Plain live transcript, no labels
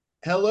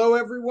Hello,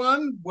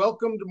 everyone.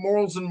 Welcome to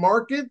Morals and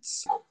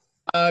Markets.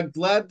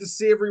 Glad to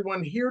see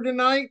everyone here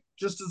tonight.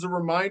 Just as a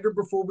reminder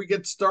before we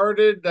get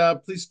started,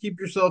 please keep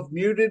yourself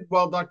muted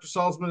while Dr.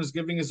 Salzman is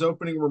giving his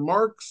opening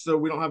remarks so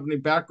we don't have any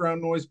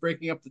background noise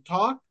breaking up the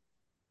talk.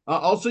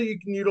 Also, you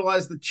can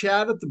utilize the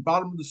chat at the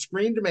bottom of the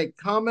screen to make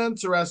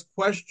comments or ask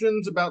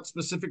questions about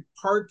specific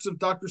parts of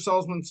Dr.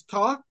 Salzman's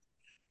talk.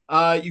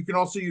 You can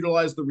also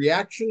utilize the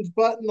reactions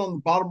button on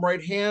the bottom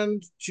right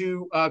hand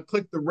to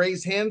click the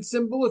raise hand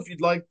symbol if you'd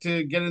like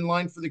to get in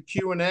line for the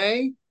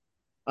Q&A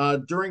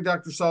during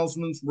Dr.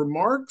 Salzman's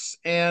remarks.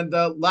 And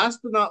last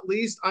but not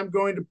least, I'm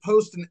going to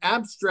post an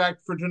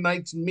abstract for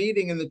tonight's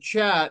meeting in the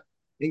chat,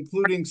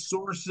 including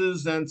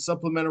sources and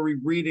supplementary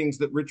readings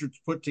that Richard's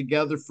put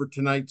together for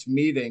tonight's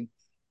meeting.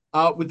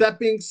 With that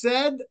being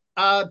said,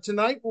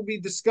 tonight we'll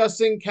be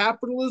discussing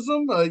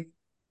capitalism, a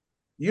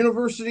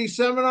university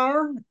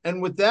seminar. And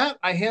with that,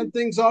 I hand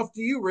things off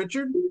to you,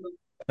 Richard.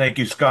 Thank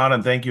you, Scott,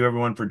 and thank you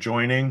everyone for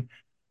joining.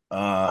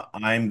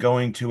 I'm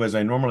going to, as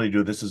I normally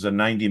do, this is a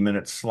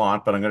 90-minute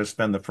slot, but I'm going to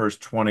spend the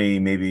first 20,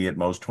 maybe at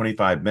most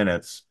 25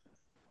 minutes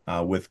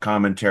with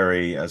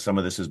commentary. Some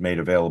of this is made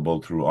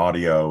available through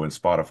audio and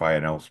Spotify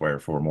and elsewhere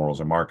for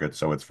Morals and Markets,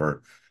 so it's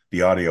for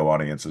the audio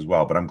audience as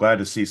well. But I'm glad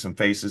to see some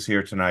faces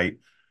here tonight.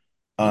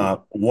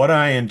 What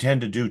I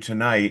intend to do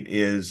tonight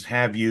is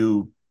have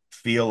you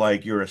feel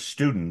like you're a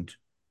student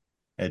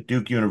at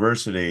Duke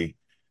University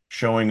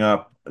showing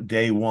up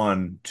day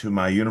one to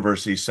my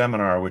university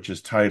seminar, which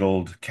is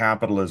titled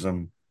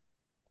Capitalism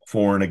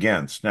For and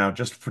Against. Now,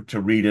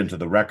 to read into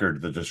the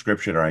record, the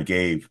description I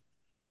gave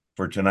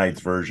for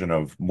tonight's version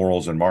of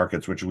Morals and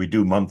Markets, which we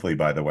do monthly,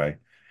 by the way.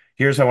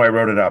 Here's how I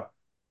wrote it up.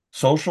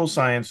 Social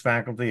science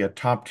faculty at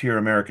top-tier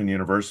American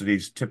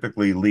universities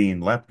typically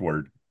lean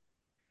leftward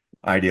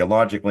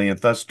ideologically and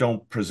thus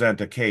don't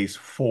present a case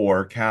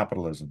for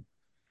capitalism.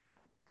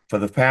 For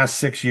the past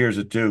 6 years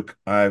at Duke,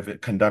 I've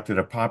conducted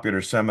a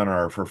popular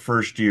seminar for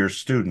first-year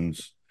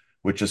students,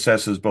 which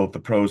assesses both the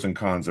pros and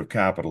cons of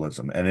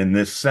capitalism. And in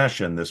this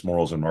session, this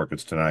Morals and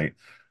Markets tonight,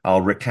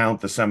 I'll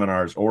recount the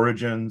seminar's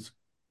origins.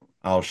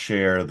 I'll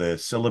share the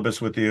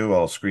syllabus with you.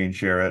 I'll screen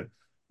share it.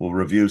 We'll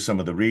review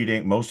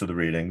most of the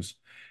readings,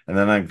 and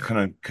then I'm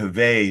going to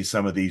convey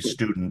some of these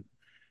student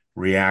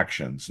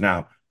reactions.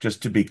 Now,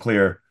 just to be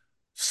clear,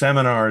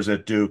 seminars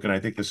at Duke, and I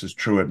think this is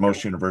true at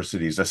most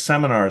universities, a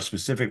seminar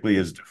specifically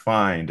is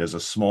defined as a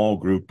small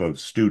group of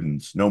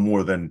students, no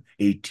more than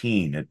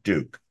 18 at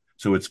Duke.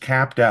 So it's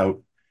capped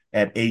out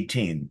at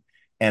 18.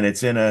 And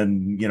it's in a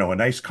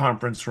nice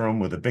conference room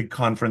with a big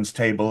conference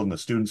table, and the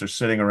students are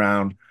sitting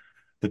around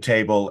the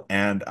table,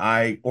 and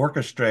I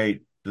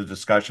orchestrate the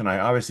discussion. I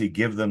obviously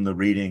give them the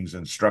readings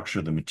and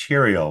structure the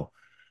material,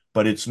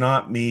 but it's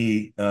not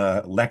me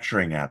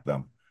lecturing at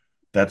them.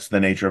 That's the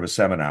nature of a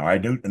seminar. I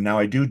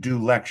do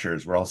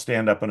lectures where I'll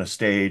stand up on a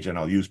stage and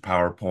I'll use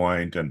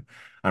PowerPoint, and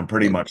I'm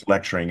pretty much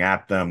lecturing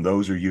at them.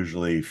 Those are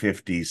usually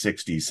 50,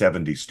 60,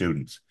 70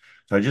 students.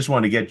 So I just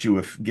want to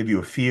give you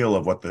a feel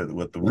of what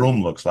the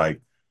room looks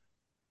like,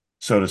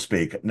 so to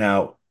speak.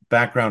 Now,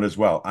 background as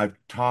well. I've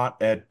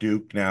taught at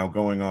Duke now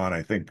going on,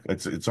 I think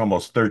it's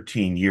almost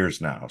 13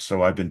 years now.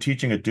 So I've been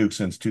teaching at Duke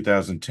since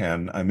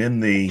 2010. I'm in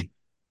the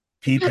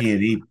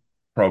PP&E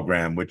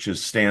program, which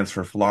stands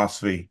for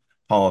Philosophy,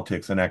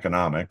 Politics, and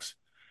Economics.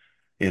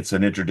 It's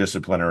an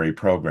interdisciplinary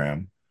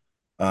program.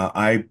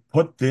 I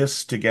put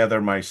this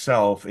together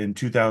myself in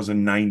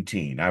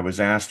 2019. I was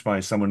asked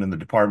by someone in the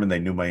department, they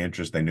knew my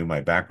interest, they knew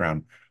my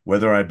background,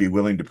 whether I'd be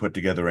willing to put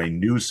together a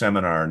new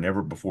seminar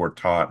never before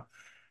taught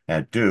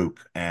at Duke.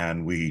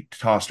 And we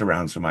tossed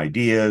around some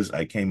ideas.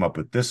 I came up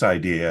with this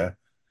idea.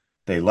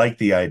 They liked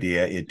the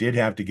idea. It did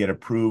have to get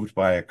approved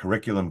by a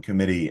curriculum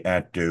committee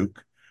at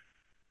Duke.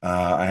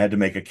 I had to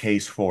make a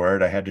case for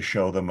it. I had to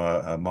show them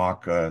a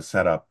mock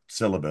setup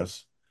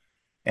syllabus,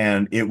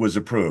 and it was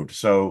approved.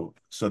 So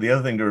the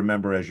other thing to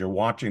remember as you're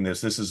watching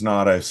this is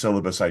not a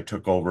syllabus I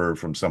took over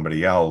from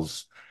somebody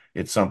else.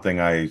 It's something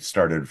I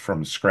started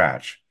from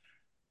scratch.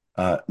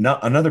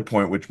 Another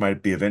point which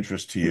might be of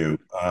interest to you,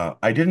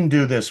 I didn't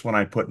do this when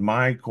I put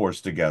my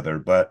course together,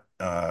 but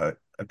a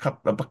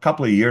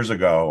couple of years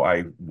ago,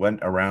 I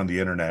went around the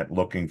internet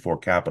looking for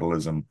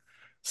capitalism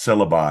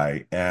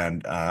syllabi,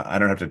 and I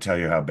don't have to tell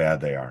you how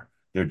bad they are.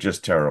 They're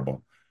just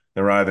terrible.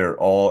 They're either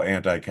all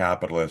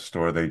anti-capitalist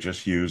or they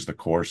just use the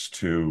course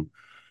to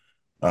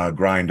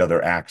grind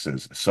other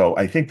axes. So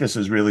I think this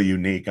is really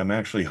unique. I'm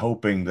actually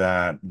hoping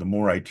that the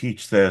more I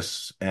teach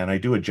this, and I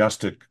do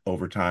adjust it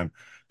over time,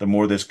 the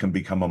more this can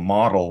become a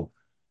model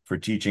for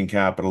teaching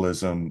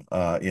capitalism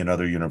in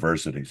other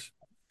universities.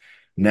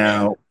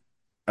 Now,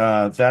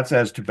 that's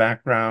as to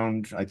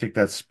background. I think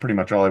that's pretty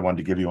much all I wanted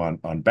to give you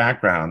on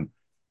background.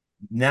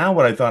 Now,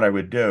 what I thought I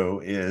would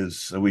do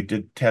is we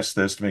did test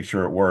this to make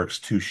sure it works,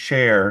 to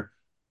share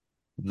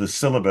the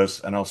syllabus,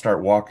 and I'll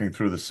start walking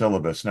through the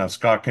syllabus. Now,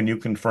 Scott, can you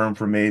confirm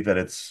for me that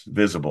it's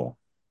visible?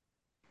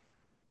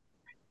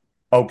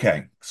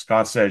 Okay,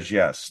 Scott says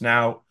yes.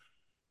 Now,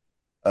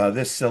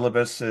 This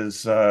syllabus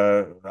is,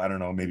 I don't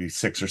know, maybe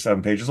 6 or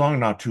 7 pages long,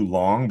 not too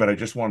long, but I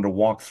just wanted to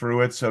walk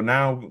through it. So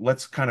now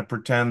let's kind of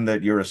pretend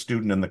that you're a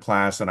student in the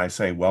class and I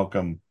say,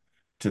 welcome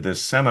to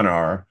this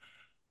seminar.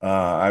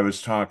 I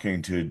was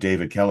talking to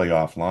David Kelly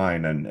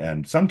offline,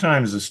 and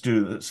sometimes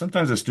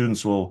the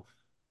students will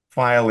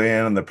file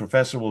in, and the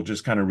professor will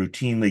just kind of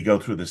routinely go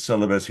through the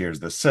syllabus. Here's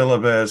the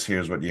syllabus.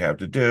 Here's what you have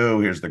to do.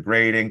 Here's the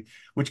grading,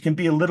 which can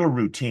be a little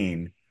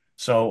routine.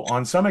 So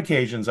on some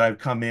occasions, I've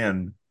come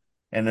in,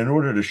 and in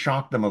order to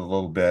shock them a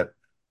little bit,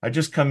 I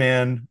just come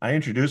in, I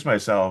introduce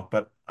myself,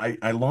 but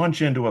I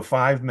launch into a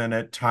 5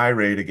 minute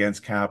tirade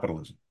against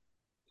capitalism.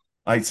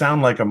 I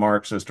sound like a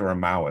Marxist or a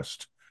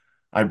Maoist.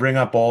 I bring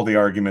up all the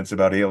arguments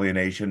about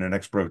alienation and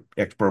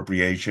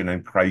expropriation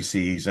and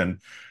crises and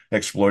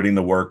exploiting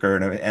the worker.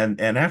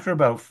 And after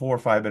about 4 or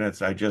 5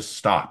 minutes, I just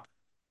stop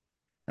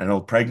and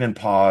a pregnant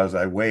pause.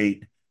 I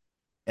wait.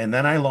 And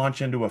then I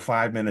launch into a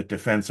 5 minute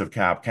defense of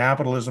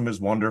capitalism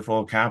is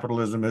wonderful.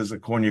 Capitalism is a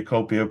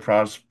cornucopia of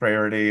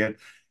prosperity. It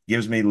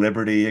gives me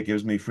liberty. It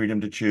gives me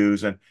freedom to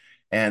choose.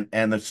 And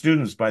the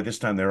students, by this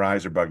time, their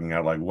eyes are bugging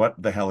out like, what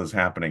the hell is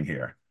happening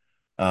here?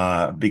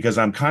 Because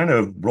I'm kind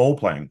of role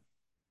playing,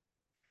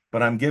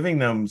 but I'm giving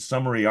them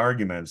summary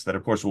arguments that,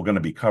 of course, we're going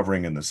to be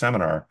covering in the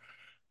seminar.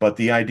 But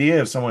the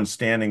idea of someone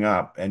standing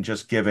up and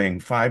just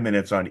giving 5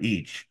 minutes on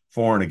each,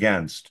 for and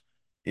against,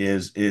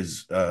 is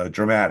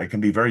dramatic. It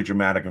can be very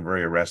dramatic and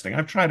very arresting.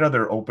 I've tried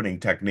other opening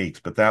techniques,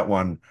 but that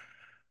one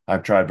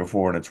I've tried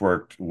before and it's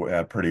worked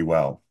pretty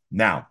well.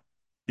 Now,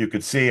 you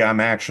could see I'm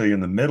actually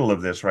in the middle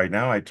of this right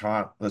now. I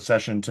taught the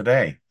session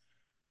today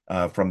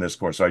from this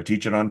course. So I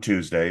teach it on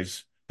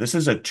Tuesdays. This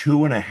is a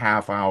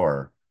 2.5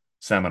 hour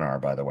seminar,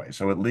 by the way.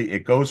 So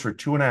it goes for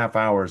 2.5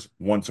 hours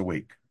once a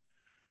week.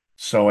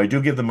 So I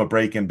do give them a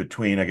break in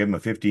between. I give them a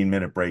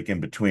 15-minute break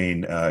in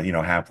between,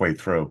 halfway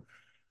through.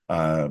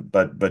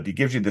 But it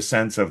gives you the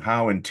sense of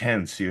how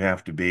intense you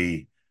have to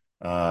be.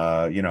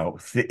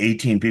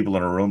 18 people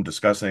in a room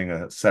discussing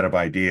a set of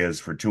ideas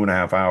for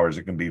 2.5 hours.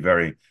 It can be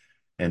very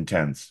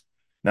intense.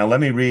 Now, let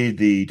me read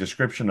the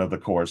description of the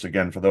course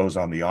again for those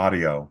on the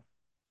audio.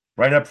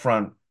 Right up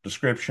front,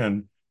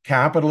 description: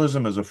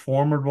 capitalism is a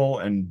formidable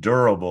and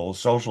durable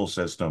social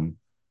system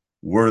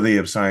worthy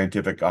of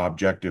scientific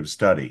objective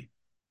study.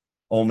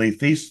 Only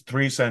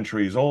 3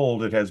 centuries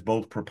old, it has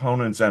both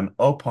proponents and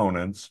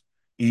opponents,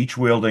 each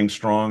wielding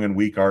strong and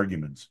weak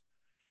arguments.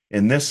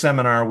 In this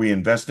seminar, we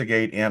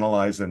investigate,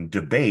 analyze, and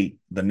debate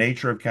the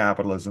nature of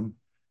capitalism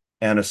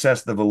and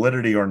assess the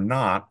validity or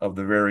not of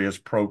the various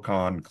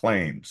pro-con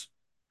claims.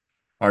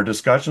 Our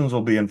discussions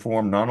will be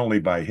informed not only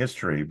by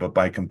history, but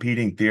by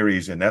competing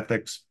theories in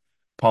ethics,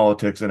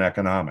 politics, and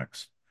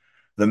economics.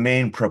 The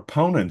main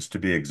proponents to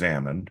be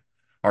examined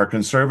are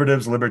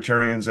conservatives,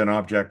 libertarians, and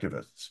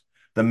objectivists.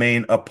 The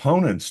main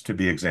opponents to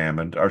be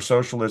examined are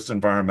socialists,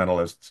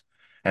 environmentalists,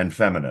 and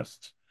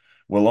feminists.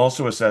 We'll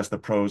also assess the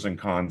pros and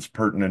cons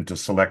pertinent to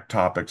select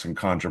topics and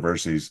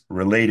controversies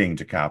relating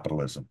to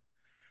capitalism.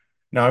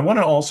 Now, I want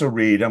to also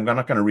read, I'm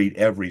not going to read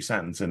every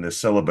sentence in this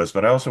syllabus,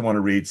 but I also want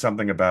to read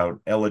something about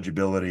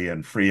eligibility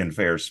and free and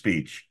fair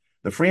speech.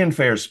 The free and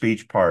fair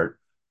speech part,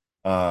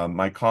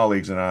 my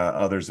colleagues and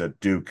others at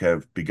Duke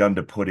have begun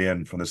to put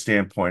in from the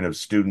standpoint of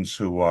students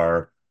who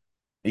are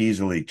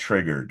easily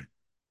triggered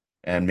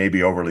and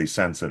maybe overly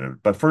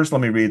sensitive. But first,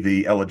 let me read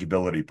the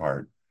eligibility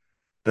part.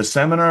 The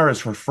seminar is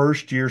for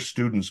first year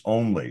students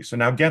only. So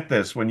now get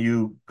this, when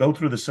you go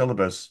through the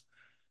syllabus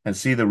and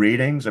see the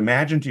readings,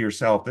 imagine to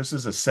yourself, this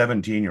is a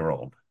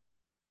 17-year-old.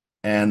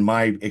 And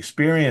my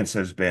experience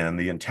has been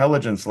the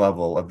intelligence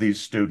level of these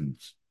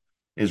students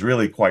is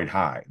really quite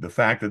high. The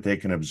fact that they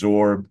can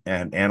absorb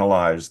and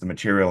analyze the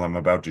material I'm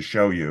about to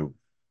show you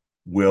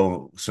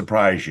will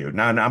surprise you.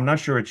 Now, I'm not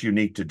sure it's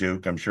unique to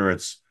Duke. I'm sure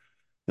this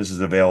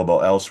is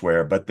available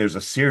elsewhere, but there's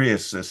a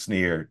seriousness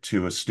near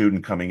to a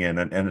student coming in,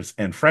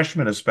 and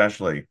freshmen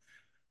especially.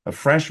 A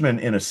freshman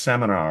in a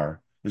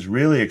seminar is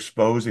really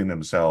exposing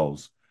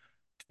themselves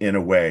in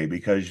a way,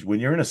 because when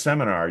you're in a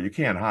seminar, you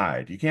can't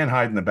hide. You can't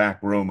hide in the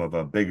back room of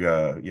a big,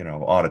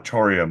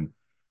 auditorium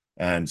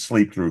and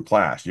sleep through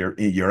class.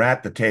 You're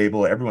at the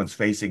table, everyone's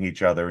facing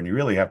each other, and you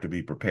really have to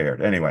be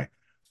prepared. Anyway,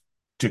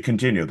 to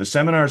continue, the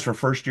seminar is for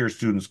first year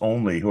students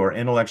only who are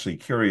intellectually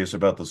curious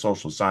about the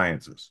social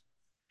sciences.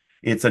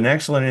 It's an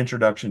excellent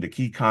introduction to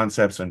key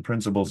concepts and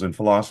principles in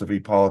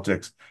philosophy,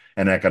 politics,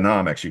 and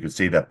economics. You can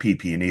see that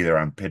PP&E there.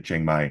 I'm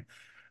pitching my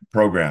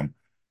program.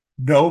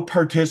 No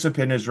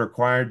participant is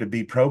required to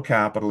be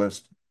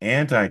pro-capitalist,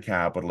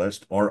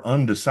 anti-capitalist, or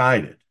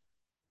undecided,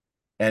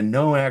 and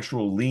no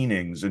actual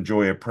leanings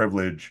enjoy a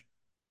privilege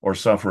or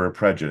suffer a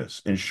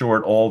prejudice. In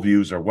short, all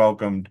views are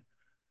welcomed.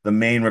 The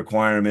main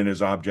requirement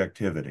is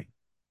objectivity.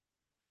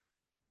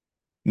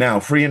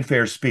 Now, free and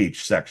fair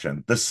speech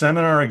section. The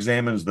seminar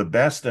examines the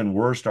best and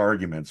worst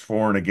arguments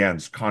for and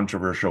against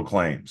controversial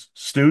claims.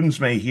 Students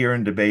may hear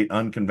and debate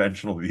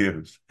unconventional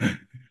views.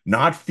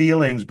 Not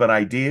feelings, but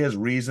ideas,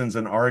 reasons,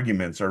 and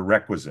arguments are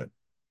requisite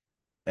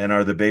and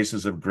are the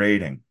basis of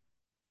grading.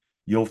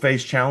 You'll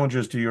face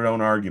challenges to your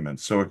own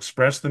arguments, so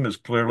express them as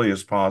clearly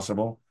as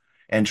possible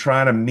and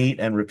try to meet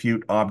and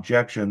refute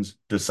objections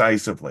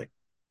decisively.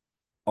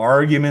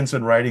 Arguments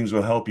and writings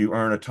will help you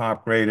earn a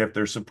top grade if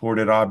they're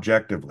supported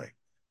objectively,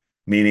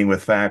 meaning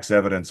with facts,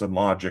 evidence, and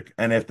logic,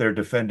 and if they're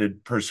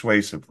defended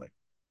persuasively.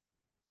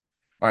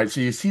 All right,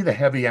 so you see the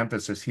heavy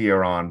emphasis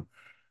here on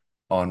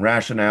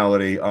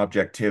rationality,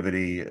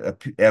 objectivity,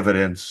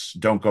 evidence,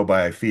 don't go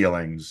by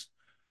feelings.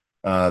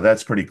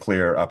 That's pretty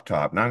clear up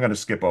top. Now I'm going to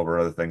skip over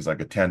other things like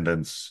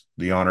attendance.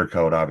 The honor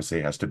code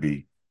obviously has to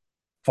be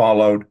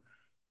followed.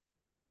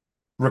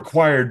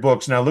 Required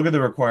books. Now look at the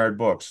required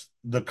books.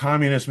 The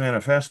Communist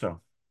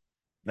Manifesto.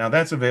 Now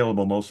that's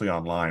available mostly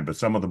online, but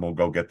some of them will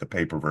go get the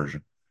paper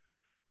version.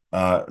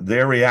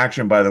 Their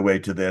reaction, by the way,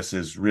 to this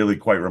is really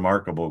quite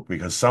remarkable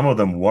because some of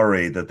them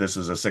worry that this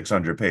is a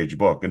 600-page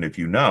book. And if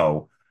you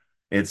know,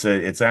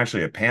 it's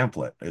actually a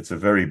pamphlet. It's a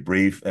very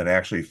brief and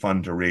actually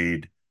fun to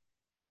read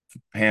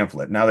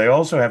pamphlet. Now they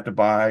also have to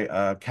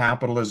buy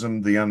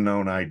Capitalism, the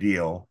Unknown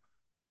Ideal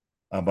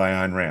by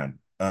Ayn Rand.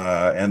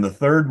 And the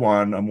third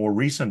one, a more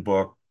recent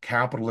book,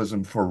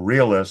 Capitalism for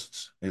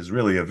Realists, is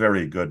really a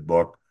very good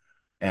book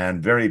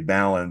and very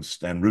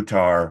balanced. And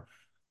Rutar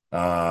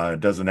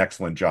does an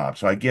excellent job.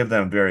 So I give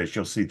them various,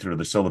 you'll see through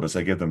the syllabus,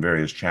 I give them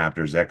various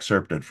chapters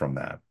excerpted from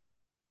that.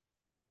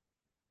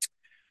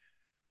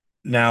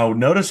 Now,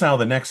 notice how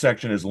the next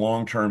section is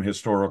long-term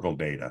historical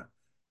data.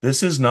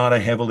 This is not a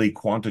heavily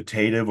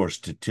quantitative or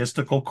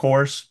statistical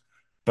course,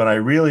 but I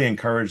really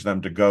encourage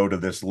them to go to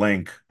this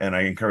link, and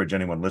I encourage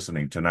anyone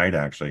listening tonight,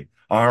 actually.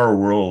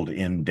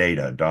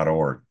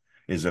 Ourworldindata.org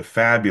is a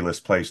fabulous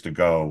place to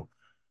go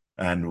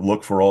and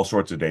look for all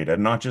sorts of data,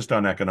 not just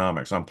on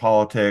economics, on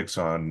politics,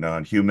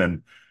 on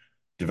human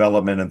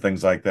development and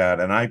things like that.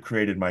 And I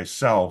created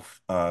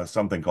myself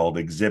something called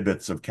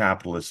Exhibits of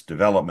Capitalist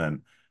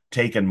Development,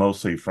 taken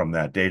mostly from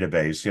that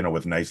database,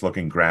 with nice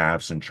looking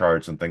graphs and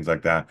charts and things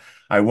like that.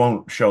 I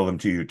won't show them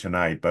to you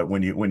tonight, but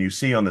when you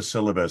see on the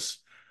syllabus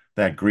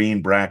that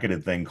green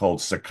bracketed thing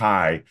called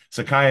Sakai,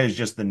 Sakai is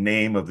just the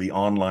name of the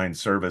online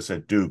service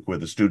at Duke where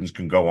the students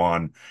can go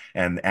on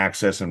and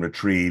access and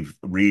retrieve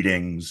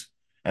readings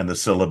and the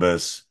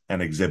syllabus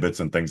and exhibits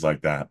and things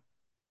like that.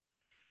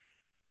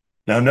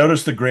 Now,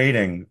 notice the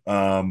grading,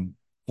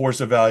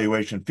 course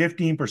evaluation.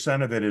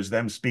 15% of it is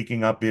them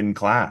speaking up in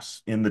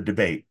class in the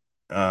debate.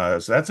 So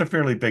that's a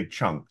fairly big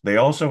chunk. They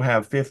also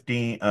have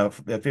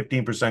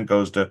 15%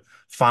 goes to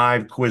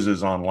 5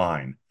 quizzes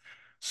online.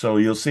 So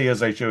you'll see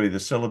as I show you the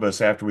syllabus,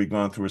 after we've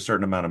gone through a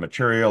certain amount of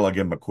material, I'll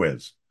give them a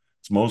quiz.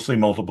 It's mostly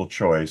multiple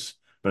choice,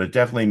 but it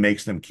definitely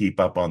makes them keep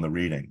up on the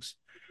readings.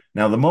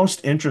 Now, the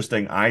most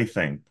interesting, I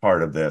think,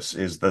 part of this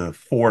is the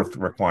fourth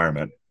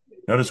requirement.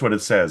 Notice what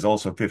it says,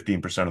 also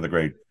 15% of the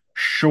grade.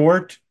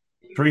 Short,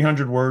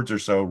 300 words or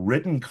so,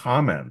 written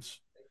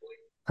comments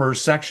per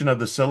section of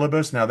the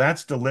syllabus. Now,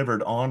 that's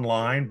delivered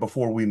online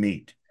before we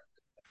meet.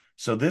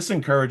 So this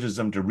encourages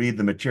them to read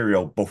the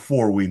material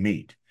before we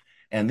meet.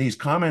 And these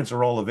comments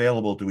are all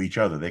available to each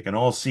other. They can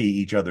all see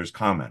each other's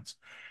comments.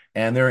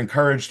 And they're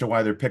encouraged to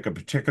either pick a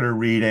particular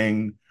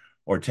reading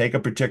or take a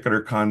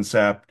particular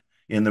concept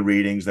in the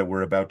readings that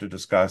we're about to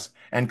discuss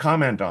and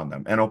comment on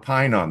them and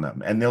opine on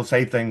them. And they'll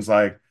say things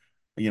like,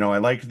 I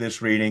liked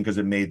this reading because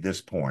it made this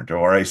point,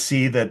 or I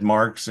see that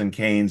Marx and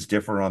Keynes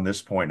differ on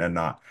this point and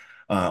not.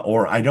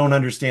 Or I don't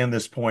understand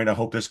this point. I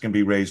hope this can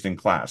be raised in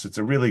class. It's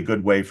a really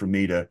good way for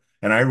me to,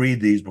 and I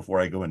read these before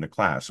I go into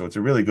class. So it's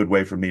a really good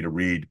way for me to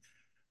read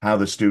how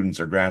the students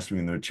are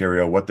grasping the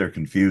material, what they're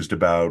confused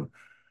about.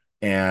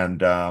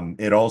 And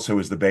it also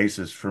is the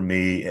basis for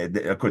me.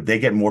 They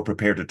get more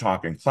prepared to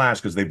talk in class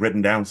because they've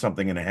written down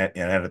something ahead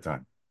of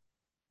time.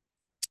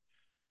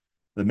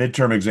 The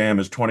midterm exam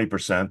is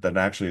 20%. That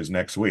actually is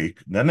next week.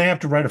 Then they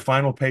have to write a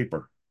final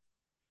paper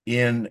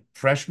in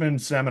freshman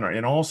seminar,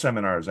 in all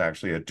seminars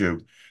actually at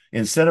Duke.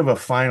 Instead of a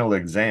final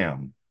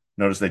exam,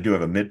 notice they do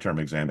have a midterm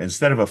exam.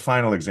 Instead of a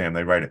final exam,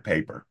 they write a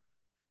paper.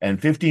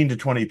 And 15 to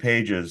 20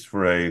 pages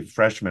for a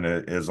freshman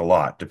is a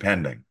lot,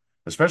 depending,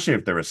 especially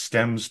if they're a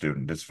STEM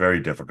student. It's very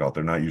difficult.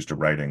 They're not used to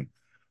writing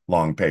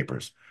long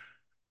papers.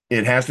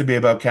 It has to be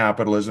about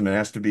capitalism. It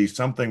has to be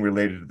something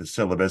related to the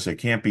syllabus. It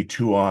can't be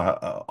too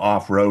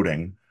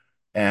off-roading.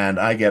 And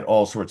I get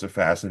all sorts of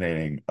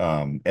fascinating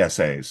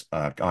essays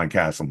on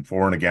capitalism,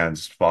 for and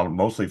against,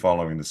 mostly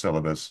following the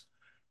syllabus,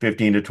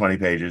 15 to 20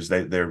 pages.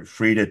 They're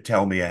free to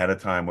tell me ahead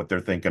of time what they're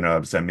thinking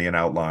of, send me an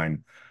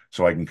outline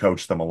so I can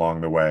coach them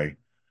along the way.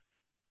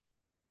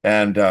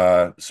 And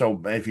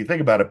so if you think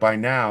about it, by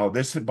now,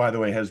 this, by the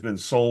way, has been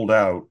sold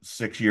out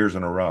 6 years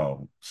in a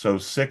row. So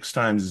 6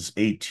 times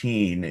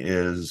 18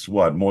 is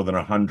what? More than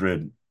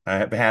 100. I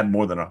have had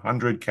more than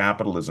 100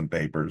 capitalism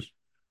papers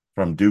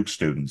from Duke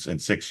students in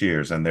 6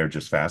 years, and they're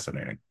just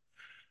fascinating.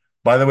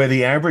 By the way,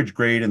 the average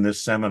grade in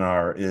this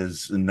seminar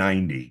is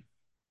 90.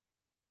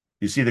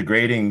 You see the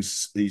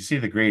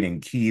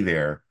grading key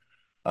there.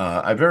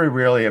 I very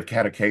rarely have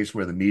had a case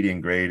where the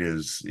median grade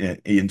is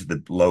into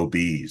the low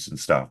Bs and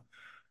stuff.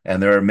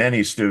 And there are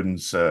many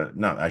students,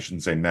 no, I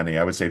shouldn't say many,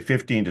 I would say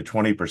 15 to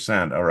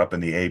 20% are up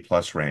in the A+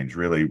 range,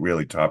 really,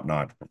 really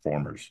top-notch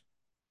performers.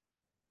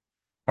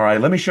 All right,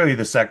 let me show you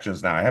the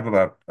sections now. I have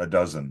about a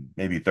dozen,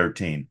 maybe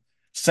 13.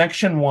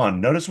 Section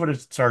one, notice what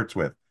it starts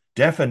with: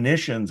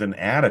 definitions and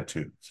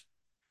attitudes.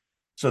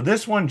 So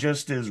this one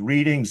just is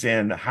readings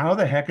in how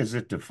the heck is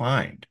it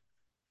defined?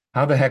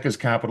 How the heck is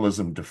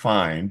capitalism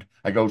defined?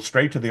 I go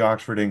straight to the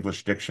Oxford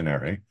English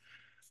Dictionary.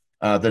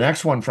 The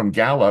next one from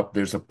Gallup,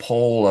 there's a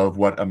poll of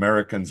what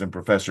Americans and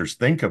professors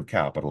think of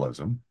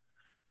capitalism.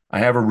 I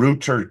have a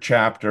Rooter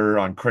chapter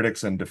on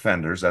critics and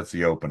defenders. That's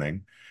the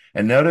opening.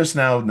 And notice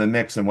now the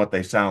mix and what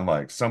they sound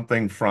like.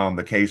 Something from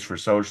The Case for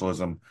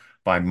Socialism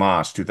by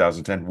Moss,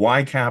 2010.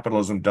 Why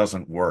capitalism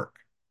doesn't work.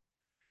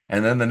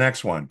 And then the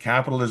next one,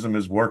 capitalism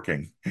is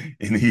working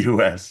in the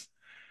US.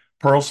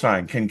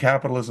 Perlstein, can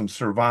capitalism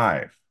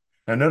survive?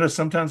 Now notice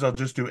sometimes I'll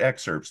just do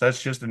excerpts.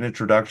 That's just an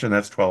introduction.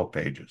 That's 12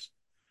 pages.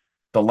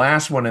 The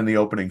last one in the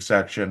opening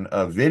section,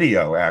 a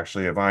video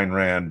actually of Ayn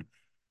Rand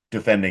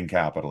defending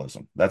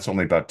capitalism. That's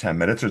only about 10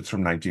 minutes. It's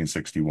from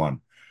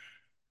 1961.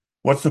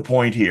 What's the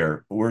point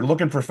here? We're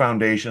looking for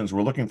foundations.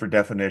 We're looking for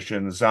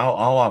definitions. I'll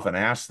often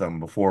ask them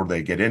before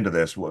they get into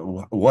this,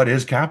 what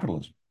is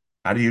capitalism?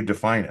 How do you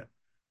define it?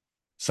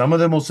 Some of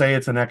them will say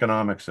it's an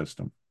economic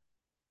system.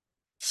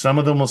 Some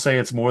of them will say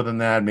it's more than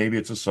that. Maybe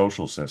it's a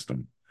social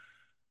system.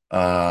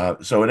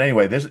 So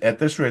anyway, this at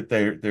this rate,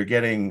 they're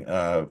getting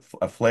a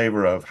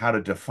flavor of how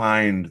to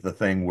define the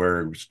thing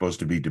we're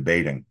supposed to be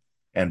debating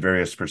and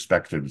various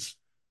perspectives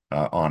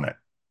on it.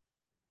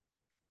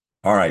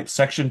 All right,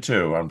 section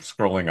two. I'm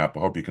scrolling up. I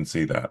hope you can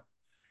see that.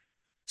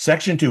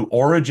 Section two,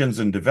 origins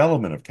and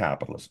development of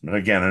capitalism. And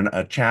again,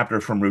 a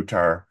chapter from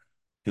Rooter,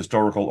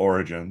 historical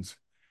origins.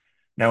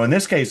 Now, in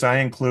this case, I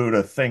include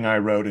a thing I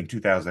wrote in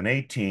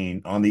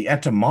 2018 on the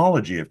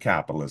etymology of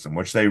capitalism,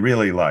 which they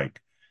really like.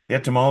 The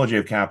etymology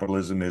of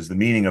capitalism is the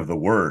meaning of the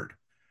word: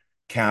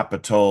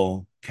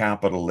 capital,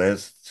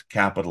 capitalist,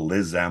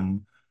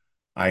 capitalism.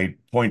 I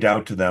point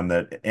out to them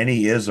that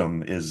any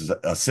ism is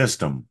a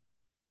system,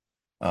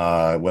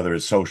 whether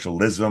it's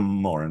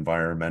socialism or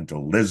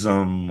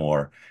environmentalism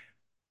or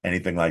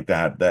anything like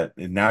that, that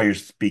now you're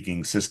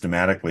speaking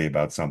systematically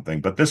about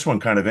something. But this one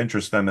kind of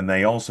interests them, and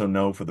they also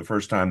know for the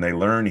first time they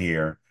learn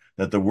here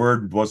that the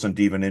word wasn't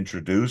even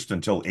introduced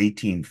until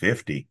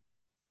 1850.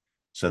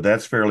 So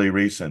that's fairly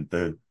recent.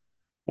 The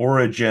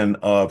origin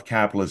of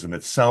capitalism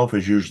itself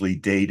is usually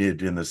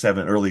dated in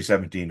the early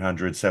 1700s,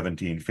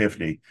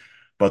 1750,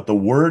 but the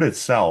word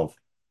itself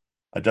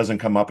doesn't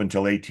come up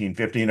until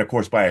 1850, and of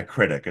course by a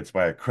critic. It's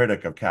by a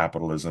critic of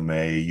capitalism,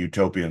 a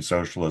utopian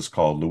socialist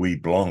called Louis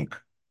Blanc.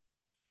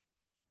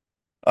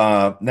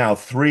 Now,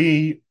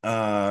 three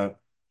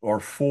or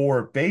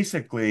four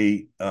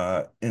basically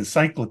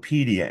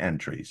encyclopedia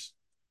entries.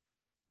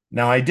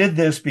 Now, I did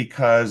this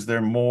because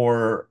they're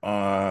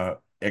more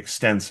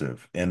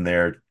extensive in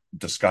their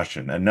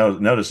discussion. And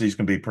notice these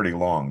can be pretty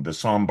long. The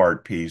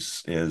Sombart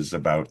piece is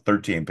about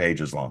 13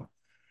 pages long.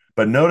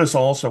 But notice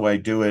also I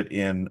do it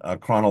in a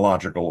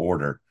chronological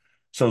order.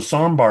 So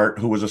Sombart,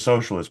 who was a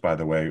socialist, by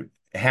the way,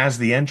 has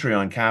the entry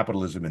on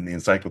capitalism in the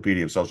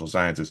Encyclopedia of Social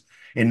Sciences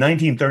in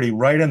 1930,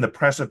 right on the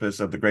precipice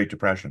of the Great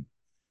Depression.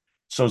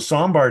 So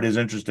Sombart is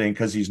interesting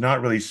because he's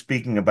not really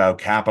speaking about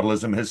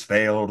capitalism has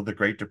failed, the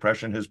Great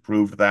Depression has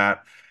proved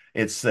that.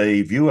 It's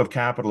a view of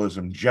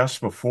capitalism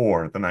just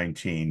before the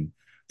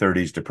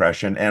 1930s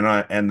depression.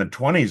 And the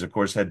 20s, of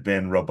course, had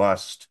been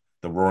robust,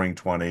 the roaring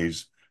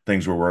 20s.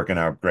 Things were working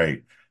out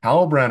great.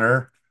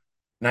 Halbrenner,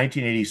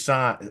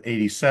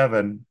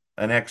 1987,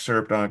 an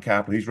excerpt on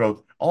capital. He's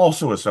wrote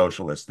also a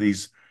socialist.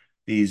 These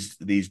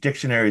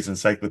dictionaries,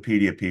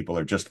 encyclopedia people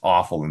are just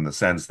awful in the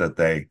sense that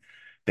they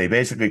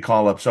basically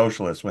call up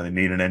socialists when they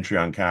need an entry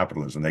on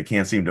capitalism. They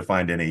can't seem to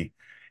find any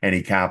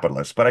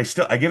capitalists. But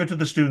I give it to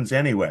the students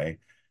anyway.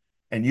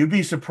 And you'd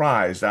be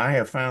surprised. I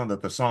have found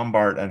that the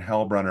Sombart and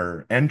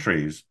Hellbrunner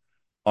entries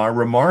are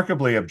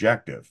remarkably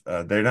objective.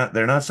 They're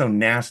not so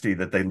nasty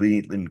that they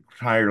lead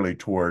entirely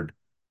toward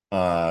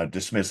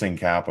dismissing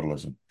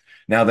capitalism.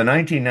 Now, the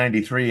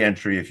 1993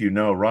 entry, if you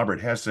know, Robert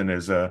Hessen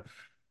is a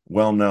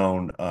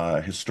well-known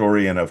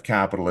historian of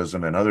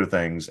capitalism and other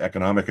things,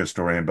 economic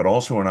historian, but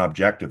also an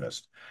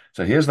objectivist.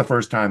 So here's the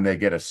first time they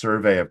get a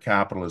survey of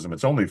capitalism.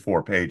 It's only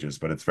 4 pages,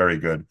 but it's very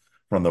good,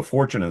 from the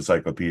Fortune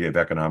Encyclopedia of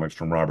Economics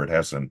from Robert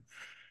Hessen.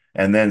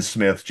 And then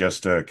Smith,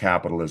 just a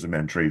capitalism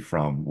entry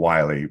from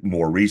Wiley,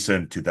 more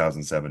recent,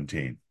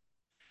 2017.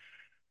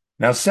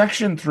 Now,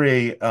 section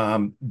three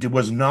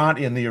was not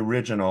in the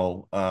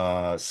original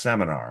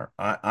seminar.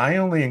 I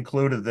only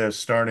included this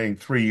starting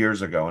 3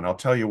 years ago, and I'll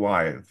tell you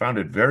why. I found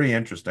it very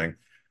interesting.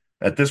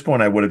 At this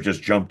point, I would have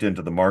just jumped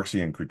into the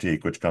Marxian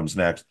critique, which comes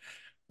next.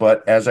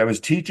 But as I was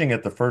teaching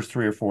it the first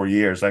 3 or 4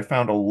 years, I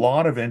found a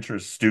lot of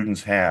interest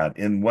students had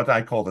in what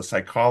I call the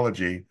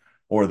psychology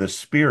or the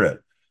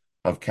spirit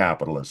of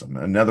capitalism.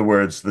 In other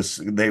words,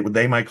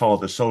 they might call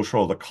it the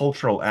social, the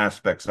cultural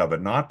aspects of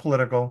it, not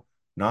political,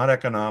 not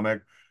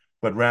economic,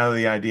 but rather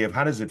the idea of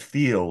how does it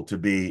feel to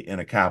be in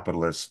a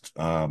capitalist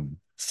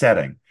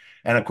setting.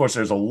 And of course,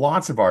 there's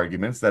lots of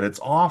arguments that it's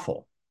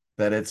awful,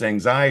 that it's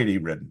anxiety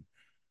ridden.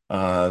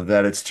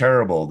 that it's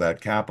terrible,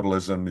 that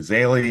capitalism is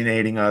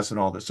alienating us and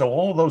all this. So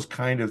all those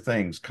kind of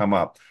things come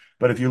up.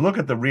 But if you look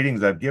at the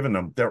readings I've given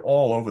them, they're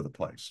all over the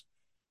place.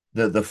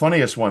 The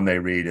funniest one they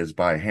read is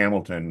by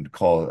Hamilton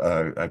called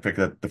I picked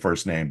up the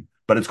first name,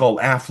 but it's called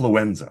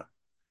Affluenza.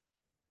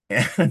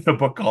 And a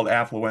book called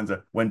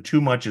Affluenza, When Too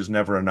Much Is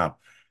Never Enough.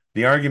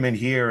 The argument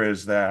here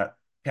is that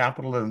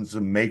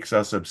capitalism makes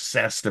us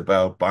obsessed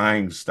about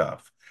buying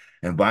stuff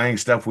and buying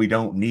stuff we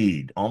don't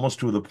need, almost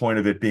to the point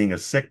of it being a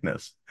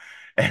sickness.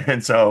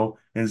 And so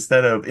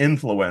instead of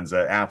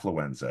influenza,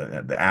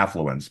 affluenza, the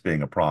affluence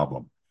being a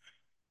problem.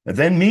 And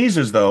then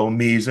Mises, though,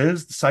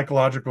 Mises,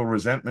 psychological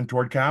resentment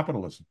toward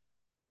capitalism,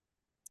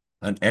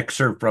 an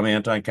excerpt from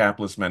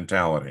Anti-Capitalist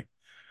Mentality.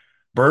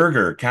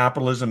 Berger,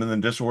 Capitalism and the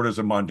Disorders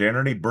of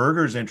Modernity.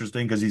 Berger's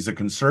interesting because he's a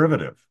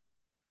conservative.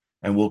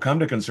 And we'll come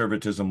to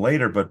conservatism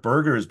later, but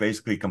Berger is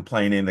basically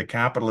complaining that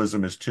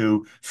capitalism is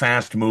too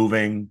fast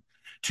moving,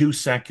 too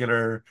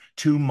secular,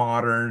 too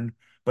modern,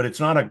 but it's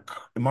not a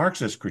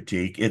Marxist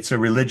critique, it's a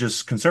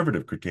religious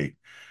conservative critique.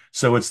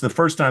 So it's the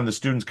first time the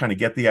students kind of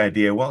get the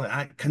idea, well,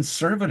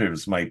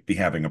 conservatives might be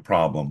having a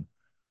problem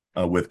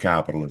with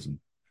capitalism.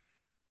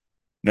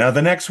 Now,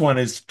 the next one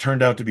is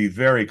turned out to be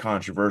very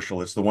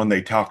controversial. It's the one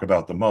they talk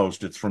about the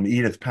most. It's from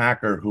Edith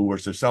Packer, who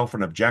was herself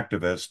an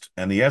objectivist.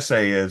 And the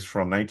essay is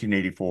from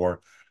 1984,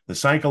 The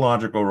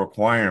Psychological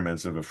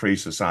Requirements of a Free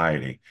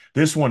Society.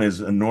 This one is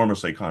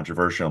enormously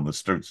controversial. And the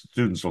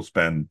students will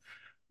spend,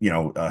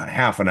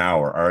 half an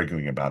hour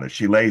arguing about it.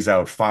 She lays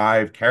out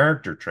 5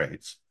 character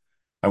traits.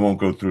 I won't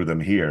go through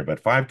them here, but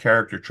 5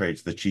 character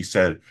traits that she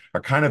said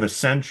are kind of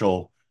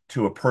essential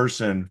to a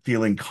person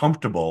feeling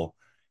comfortable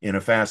in a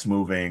fast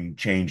moving,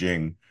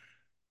 changing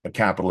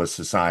capitalist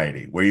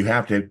society where you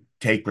have to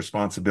take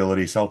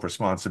responsibility,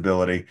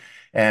 self-responsibility.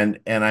 And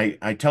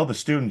I tell the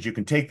students you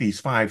can take these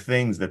 5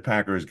 things that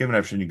Packer has given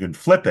us and you can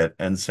flip it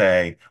and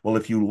say, well,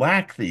 if you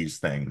lack these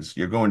things,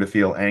 you're going to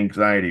feel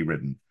anxiety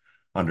ridden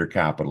under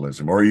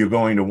capitalism, or you're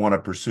going to want to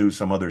pursue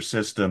some other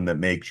system that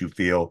makes you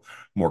feel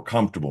more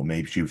comfortable,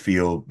 makes you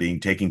feel being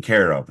taken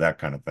care of, that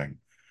kind of thing.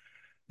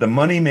 The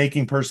Money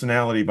Making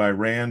Personality by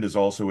Rand is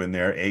also in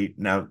there.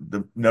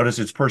 Notice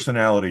it's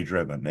personality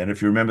driven. And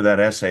if you remember that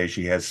essay,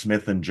 she has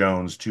Smith and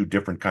Jones, 2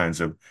 different kinds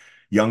of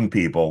young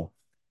people,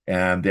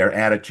 and their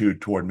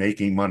attitude toward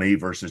making money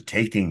versus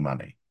taking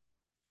money.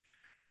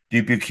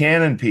 The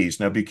Buchanan piece.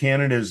 Now,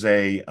 Buchanan is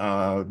a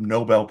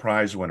Nobel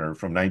Prize winner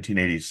from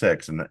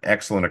 1986, an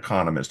excellent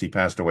economist. He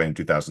passed away in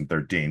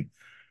 2013.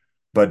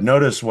 But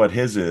notice what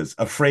his is: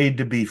 afraid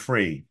to be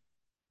free.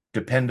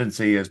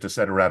 Dependency is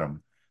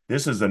desideratum.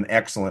 This is an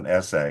excellent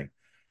essay.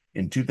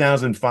 In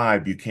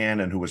 2005,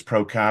 Buchanan, who was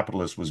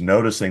pro-capitalist, was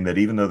noticing that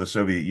even though the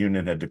Soviet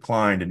Union had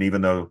declined and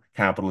even though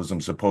capitalism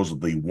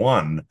supposedly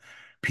won,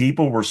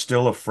 people were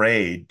still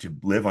afraid to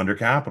live under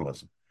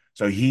capitalism.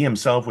 So he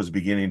himself was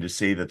beginning to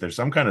see that there's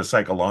some kind of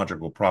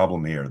psychological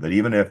problem here, that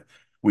even if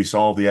we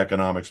solve the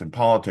economics and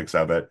politics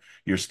of it,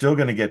 you're still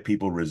going to get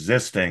people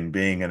resisting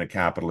being in a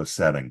capitalist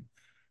setting.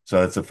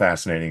 So that's a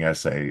fascinating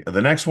essay.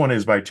 The next one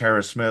is by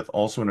Tara Smith,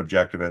 also an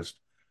objectivist.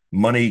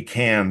 Money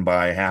Can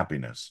Buy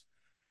Happiness.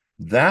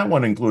 That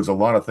one includes a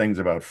lot of things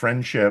about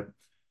friendship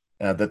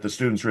that the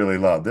students really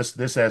love.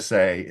 This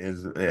essay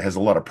it has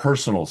a lot of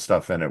personal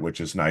stuff in it,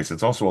 which is nice.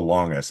 It's also a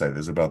long essay.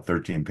 There's about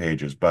 13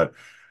 pages, but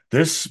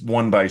this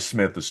one by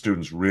Smith, the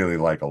students really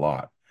like a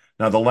lot.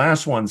 Now, the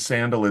last one,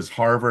 Sandel, is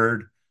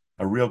Harvard,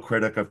 a real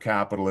critic of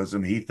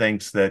capitalism. He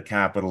thinks that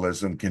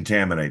capitalism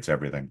contaminates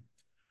everything.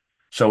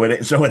 So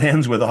it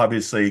ends with,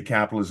 obviously,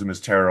 capitalism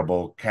is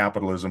terrible.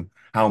 Capitalism,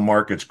 how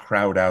markets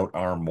crowd out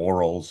our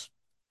morals.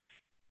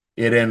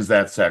 It ends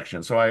that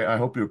section. So I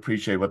hope you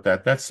appreciate what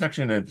that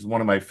section is.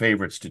 One of my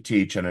favorites to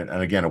teach, and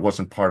again, it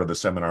wasn't part of the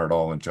seminar at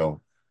all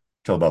until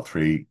about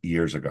 3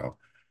 years ago.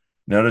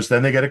 Notice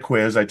then they get a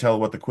quiz. I tell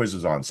what the quiz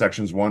is on,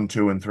 sections 1,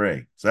 2, and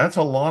 3. So that's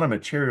a lot of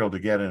material to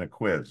get in a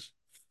quiz.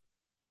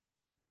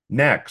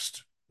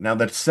 Next, now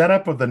the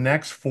setup of the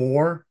next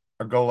 4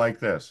 go like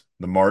this: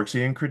 the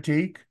Marxian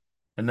critique,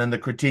 and then the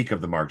critique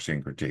of the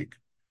Marxian critique.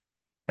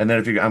 And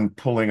then I'm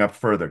pulling up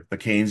further, the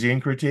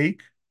Keynesian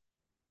critique,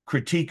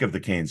 critique of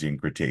the Keynesian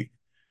critique.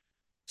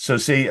 So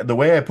see, the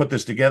way I put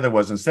this together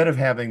was, instead of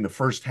having the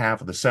first half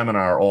of the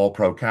seminar all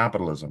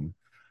pro-capitalism,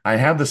 I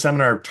have the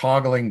seminar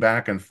toggling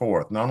back and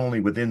forth, not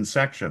only within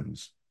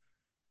sections,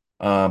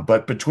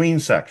 but between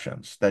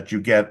sections, that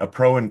you get a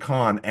pro and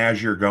con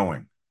as you're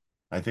going.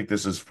 I think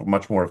this is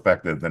much more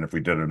effective than if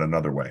we did it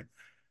another way.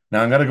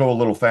 Now, I'm going to go a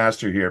little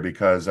faster here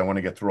because I want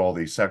to get through all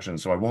these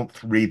sections, so I won't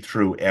read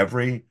through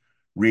every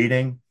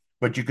reading,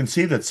 but you can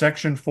see that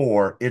section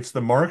 4, it's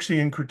the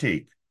Marxian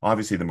critique,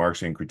 obviously the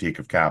Marxian critique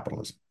of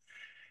capitalism.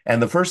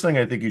 And the first thing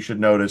I think you should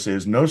notice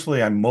is,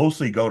 I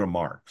mostly go to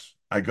Marx.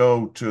 I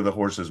go to the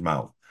horse's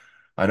mouth.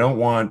 I don't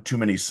want too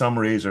many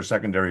summaries or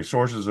secondary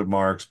sources of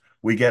Marx.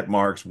 We get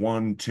Marx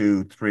 1,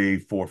 2, 3,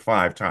 4,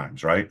 5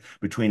 times, right?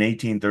 Between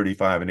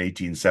 1835 and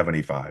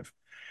 1875.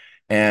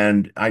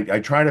 And I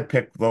try to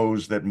pick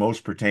those that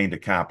most pertain to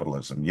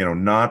capitalism,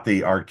 not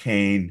the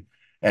arcane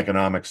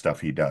economic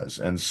stuff he does.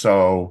 And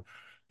so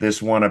This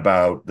one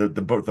about the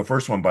book, the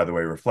first one, by the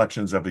way,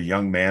 Reflections of a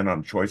Young Man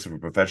on Choice of a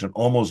Profession.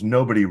 Almost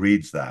nobody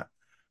reads that,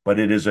 but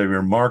it is a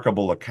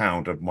remarkable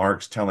account of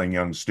Marx telling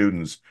young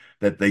students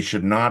that they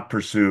should not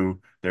pursue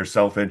their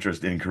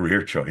self-interest in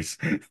career choice,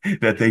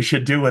 that they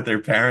should do what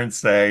their parents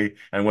say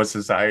and what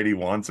society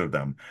wants of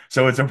them.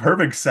 So it's a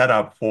perfect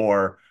setup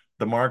for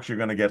the Marx you're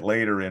going to get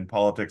later in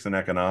Politics and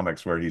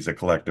Economics, where he's a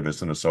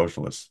collectivist and a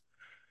socialist.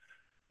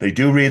 They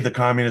do read the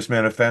Communist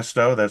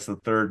Manifesto. That's the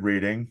third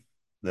reading.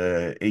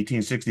 The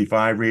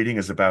 1865 reading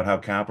is about how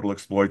capital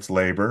exploits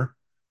labor.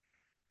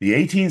 The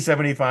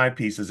 1875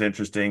 piece is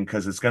interesting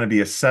because it's going to be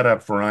a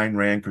setup for Ayn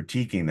Rand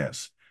critiquing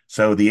this.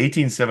 So the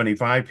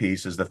 1875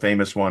 piece is the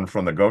famous one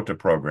from the Gotha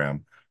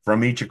program,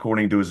 from each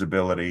according to his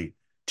ability,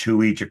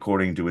 to each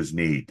according to his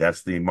need.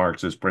 That's the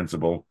Marxist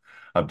principle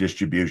of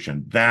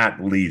distribution.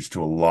 That leads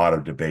to a lot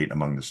of debate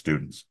among the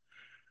students.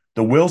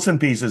 The Wilson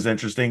piece is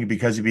interesting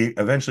because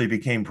eventually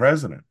became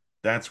president.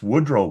 That's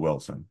Woodrow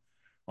Wilson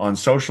on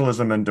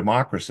socialism and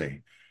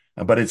democracy.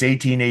 But it's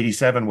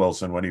 1887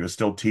 Wilson when he was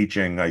still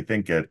teaching, I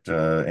think, at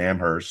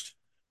Amherst.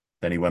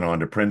 Then he went on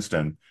to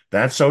Princeton.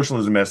 That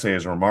socialism essay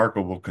is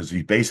remarkable because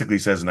he basically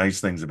says nice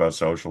things about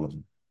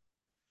socialism.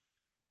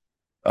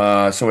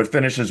 So it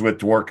finishes with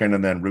Dworkin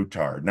and then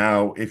Routard.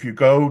 Now, if you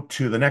go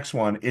to the next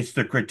one, it's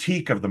the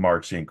critique of the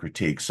Marxian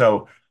critique.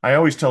 So I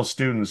always tell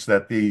students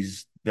that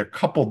they're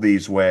coupled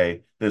this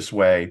way.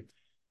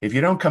 If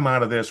you don't come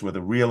out of this with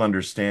a real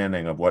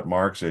understanding of what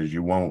Marx is,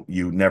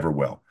 you never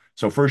will.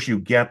 So first you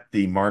get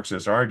the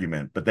Marxist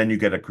argument, but then you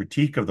get a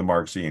critique of the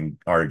Marxian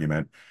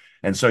argument.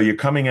 And so you're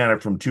coming at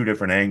it from two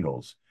different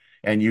angles.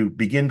 And you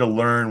begin to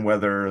learn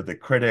whether the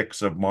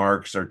critics of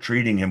Marx are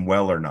treating him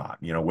well or not,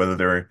 whether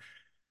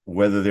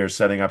they're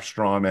setting up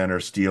straw men or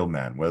steel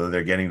men, whether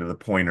they're getting to the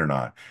point or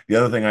not. The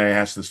other thing I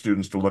ask the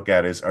students to look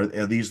at is, are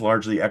these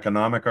largely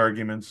economic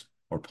arguments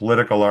or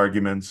political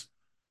arguments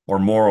or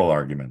moral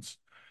arguments?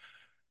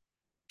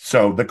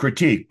 So the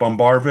critique,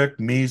 Bombarvik,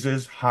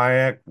 Mises,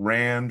 Hayek,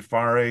 Rand,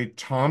 Faré,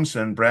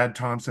 Thompson, Brad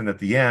Thompson at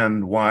the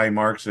end, why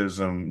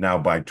Marxism, now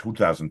by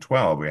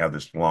 2012, we have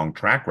this long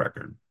track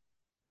record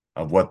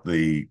of what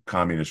the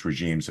communist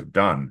regimes have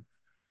done.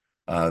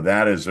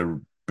 That is a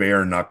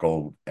bare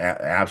knuckle,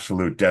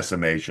 absolute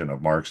decimation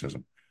of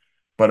Marxism,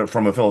 but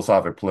from a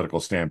philosophic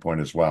political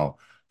standpoint as well.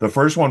 The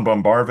first one,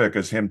 Bombarvik,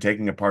 is him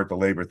taking apart the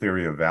labor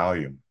theory of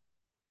value.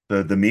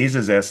 The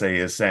Mises essay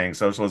is saying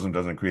socialism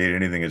doesn't create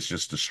anything, it's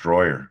just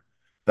destroyer.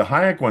 The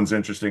Hayek one's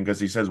interesting because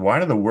he says, why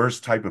do the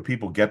worst type of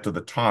people get to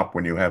the top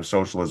when you have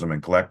socialism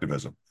and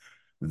collectivism?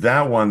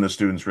 That one the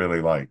students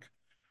really like.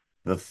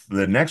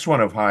 The next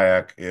one of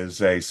Hayek is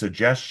a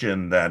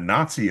suggestion that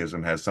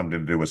Nazism has something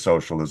to do with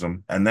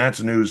socialism, and that's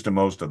news to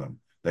most of them.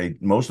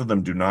 Most of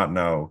them do not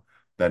know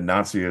that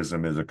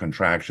Nazism is a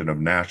contraction of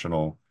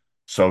National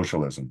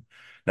Socialism.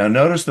 Now,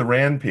 notice the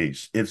Rand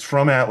piece. It's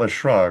from Atlas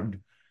Shrugged.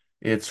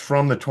 It's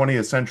from the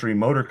 20th Century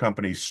Motor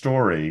Company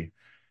story.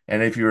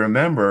 And if you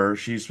remember,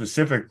 she's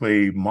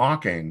specifically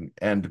mocking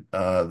and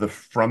the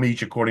from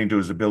each according to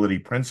his ability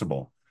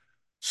principle.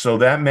 So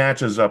that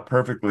matches up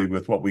perfectly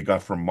with what we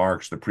got from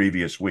Marx the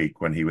previous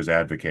week when he was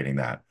advocating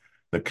that.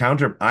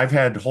 I've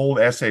had whole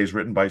essays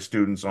written by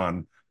students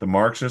on the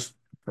Marxist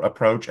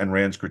approach and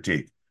Rand's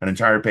critique, an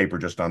entire paper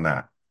just on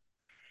that.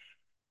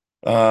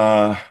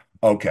 Uh,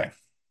 okay,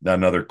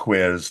 another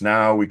quiz.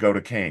 Now we go to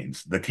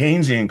Keynes. The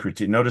Keynesian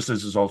critique, notice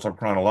this is also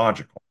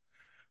chronological.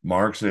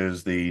 Marx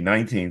is the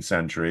 19th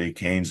century,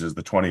 Keynes is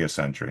the 20th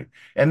century.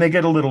 And they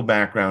get a little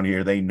background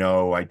here. They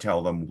know, I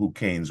tell them who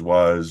Keynes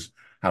was,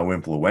 how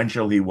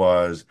influential he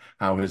was,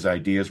 how his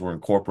ideas were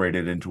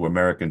incorporated into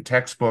American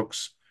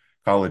textbooks,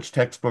 college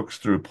textbooks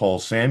through Paul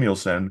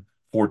Samuelson,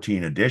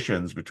 14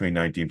 editions between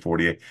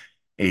 1948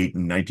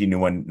 and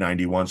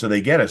 1991. So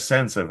they get a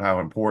sense of how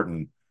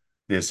important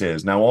this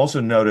is. Now, also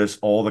notice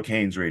all the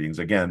Keynes readings.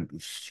 Again,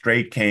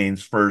 straight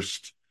Keynes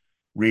first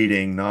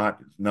reading,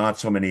 not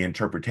so many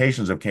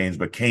interpretations of Keynes,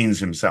 but Keynes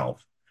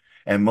himself,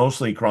 and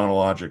mostly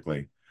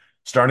chronologically,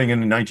 starting in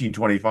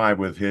 1925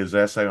 with his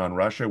essay on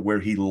Russia, where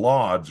he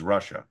lauds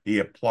Russia. He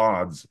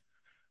applauds,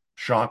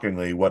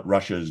 shockingly, what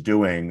Russia is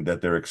doing,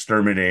 that they're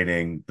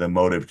exterminating the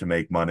motive to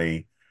make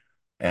money.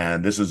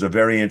 And this is a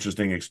very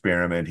interesting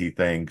experiment, he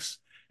thinks.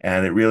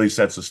 And it really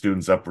sets the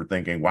students up for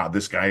thinking, wow,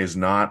 this guy is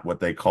not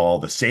what they call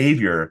the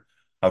savior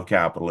of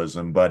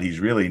capitalism, but he's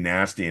really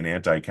nasty and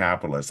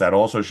anti-capitalist. That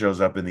also shows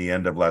up in the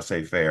end of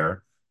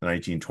Laissez-faire, the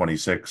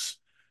 1926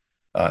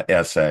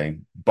 essay.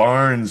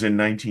 Barnes in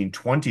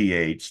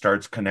 1928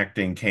 starts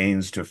connecting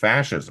Keynes to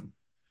fascism,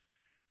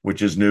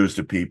 which is news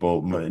to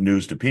people,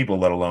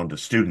 let alone to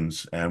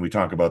students. And we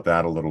talk about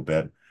that a little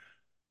bit.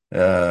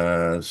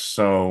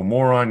 So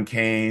more on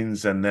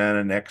Keynes, and then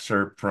an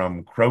excerpt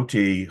from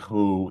Croce,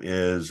 who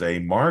is a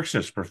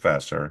Marxist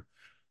professor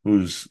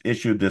who's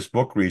issued this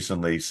book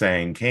recently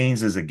saying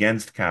Keynes is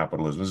against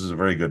capitalism. This is a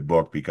very good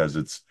book because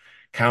it's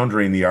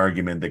countering the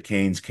argument that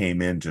Keynes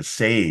came in to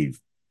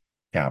save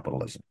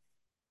capitalism.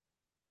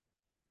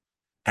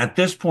 At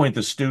this point,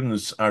 the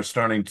students are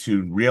starting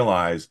to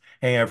realize,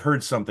 hey, I've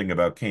heard something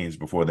about Keynes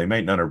before. They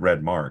might not have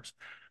read Marx,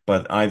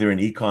 but either in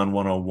Econ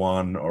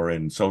 101 or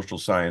in social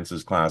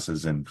sciences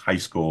classes in high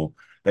school,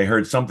 they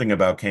heard something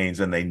about Keynes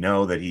and they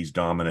know that he's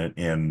dominant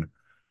in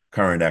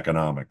current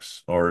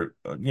economics, or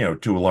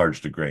to a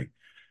large degree.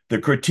 The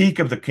critique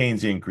of the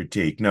Keynesian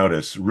critique,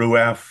 notice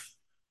Rueff,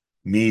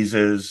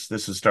 Mises,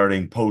 this is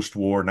starting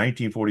post-war,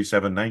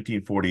 1947,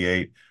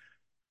 1948.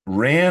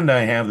 Rand,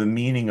 I have the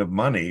meaning of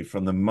money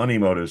from the money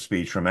motive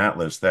speech from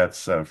Atlas.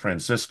 That's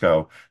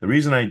Francisco. The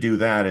reason I do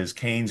that is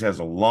Keynes has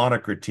a lot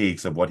of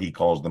critiques of what he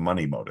calls the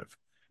money motive.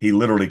 He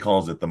literally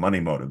calls it the money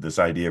motive, this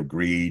idea of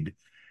greed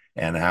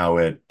and how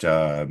it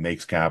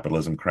makes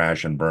capitalism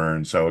crash and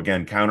burn. So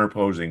again,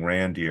 counterposing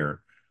Rand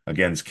here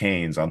against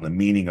Keynes on the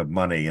meaning of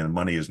money, and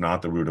money is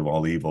not the root of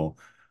all evil,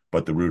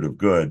 but the root of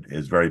good,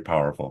 is very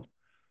powerful.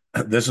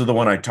 This is the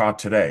one I taught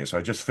today. So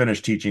I just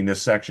finished teaching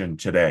this section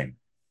today.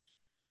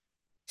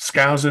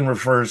 Skousen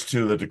refers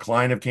to the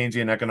decline of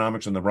Keynesian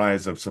economics and the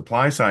rise of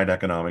supply-side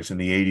economics in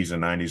the 80s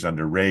and 90s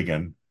under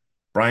Reagan.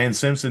 Brian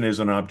Simpson is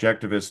an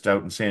objectivist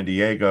out in San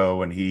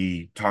Diego, and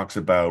he talks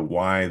about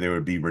why there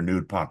would be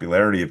renewed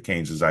popularity of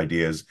Keynes's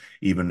ideas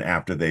even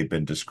after they've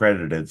been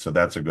discredited. So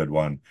that's a good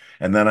one.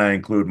 And then I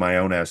include my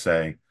own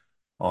essay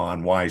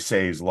on why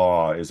Say's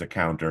law is a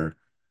counter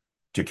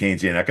to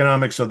Keynesian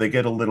economics. So they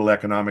get a little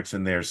economics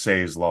in there,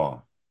 Say's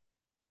law.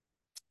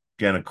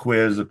 Again, a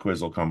quiz. A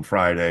quiz will come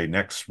Friday.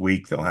 Next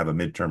week, they'll have a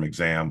midterm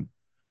exam.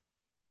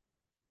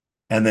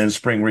 And then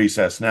spring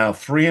recess. Now,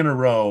 three in a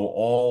row,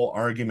 all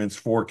arguments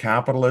for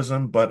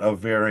capitalism, but of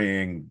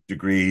varying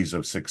degrees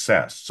of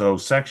success. So,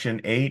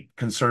 section 8,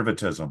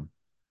 conservatism.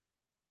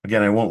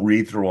 Again, I won't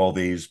read through all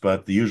these,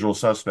 but the usual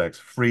suspects: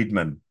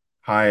 Friedman,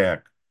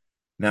 Hayek.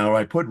 Now,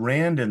 I put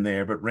Rand in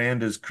there, but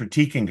Rand is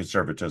critiquing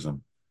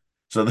conservatism.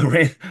 So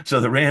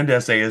the Rand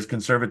essay is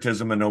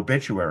conservatism and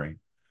obituary.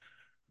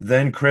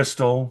 Then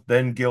Crystal,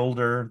 then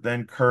Gilder,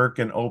 then Kirk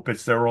and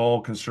Opitz, they're all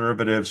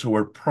conservatives who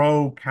are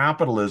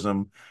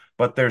pro-capitalism,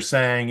 but they're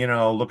saying,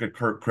 look at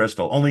Kirk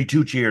Crystal, only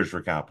 2 cheers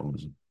for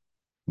capitalism,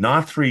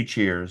 not 3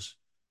 cheers.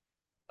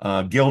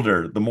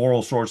 Gilder, the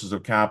moral sources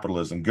of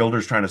capitalism.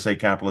 Gilder's trying to say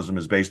capitalism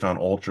is based on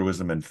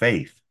altruism and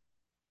faith,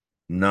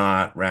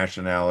 not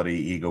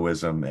rationality,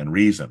 egoism, and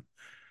reason.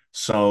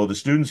 So the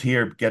students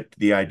here get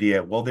the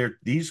idea, well,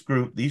 these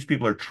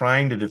people are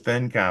trying to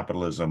defend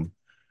capitalism,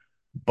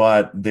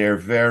 but they're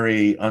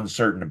very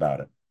uncertain about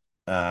it.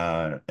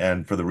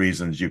 And for the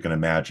reasons you can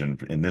imagine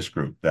in this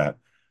group, that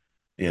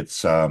it's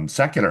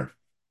secular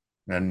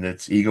and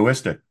it's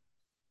egoistic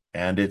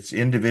and it's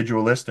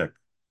individualistic.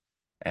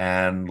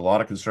 And a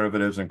lot of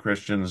conservatives and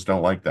Christians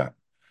don't like that.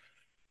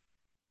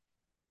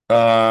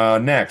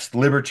 Next,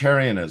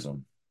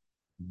 libertarianism.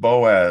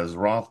 Boas,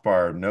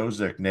 Rothbard,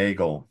 Nozick,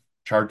 Nagel,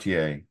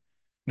 Chartier.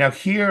 Now,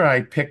 here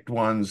I picked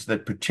ones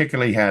that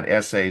particularly had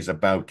essays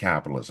about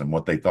capitalism,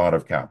 what they thought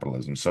of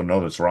capitalism. So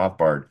notice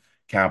Rothbard,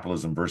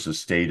 capitalism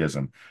versus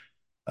statism.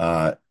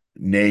 Uh,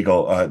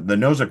 Nagel, the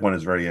Nozick one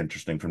is very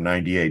interesting from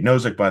 98.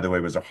 Nozick, by the way,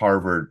 was a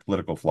Harvard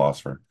political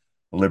philosopher,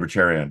 a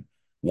libertarian.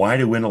 Why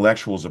do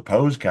intellectuals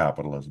oppose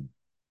capitalism?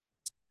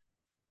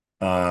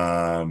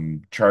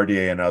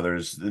 Chartier and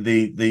others.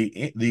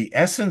 The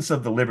essence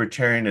of the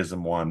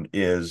libertarianism one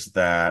is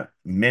that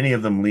many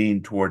of them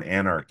lean toward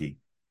anarchy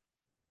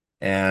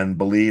and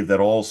believe that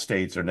all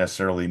states are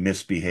necessarily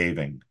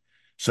misbehaving.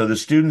 So the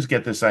students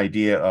get this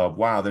idea of,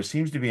 wow, there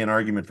seems to be an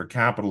argument for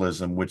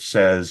capitalism which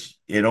says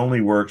it only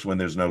works when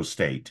there's no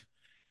state.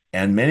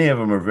 And many of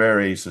them are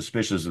very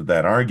suspicious of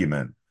that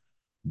argument,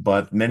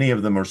 but many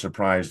of them are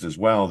surprised as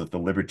well that the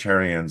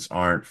libertarians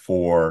aren't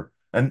for,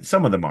 and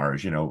some of them are,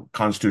 as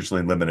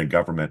constitutionally limited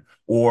government,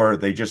 or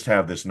they just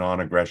have this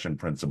non-aggression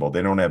principle.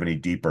 They don't have any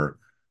deeper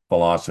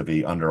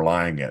philosophy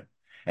underlying it.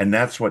 And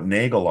that's what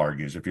Nagel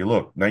argues. If you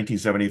look,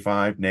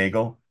 1975,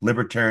 Nagel,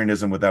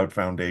 libertarianism without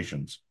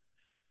foundations.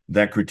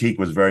 That critique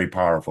was very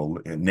powerful.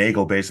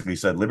 Nagel basically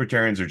said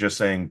libertarians are just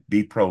saying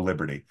be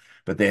pro-liberty,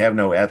 but they have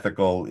no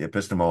ethical,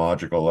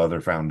 epistemological, other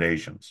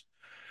foundations.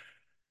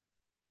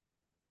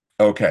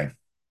 Okay.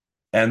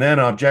 And then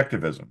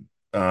objectivism.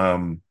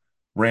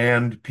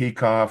 Rand,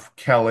 Peikoff,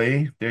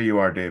 Kelly. There you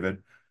are,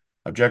 David.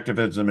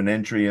 Objectivism, an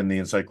entry in the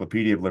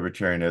Encyclopedia of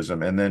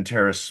Libertarianism. And then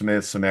Tara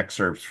Smith, some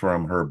excerpts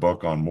from her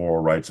book on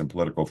moral rights and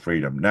political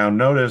freedom. Now,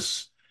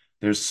 notice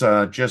there's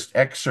just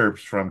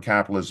excerpts from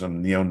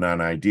Capitalism, the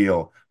Unknown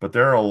Ideal, but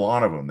there are a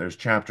lot of them. There's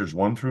chapters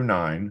 1 through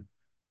 9,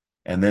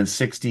 and then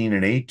 16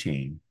 and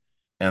 18.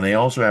 And they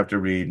also have to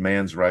read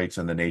Man's Rights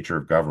and the Nature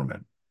of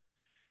Government.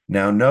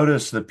 Now,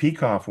 notice the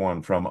Peikoff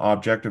one from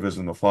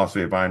Objectivism, the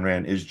Philosophy of Ayn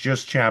Rand is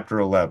just chapter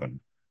 11.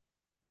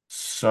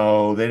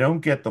 So they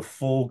don't get the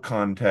full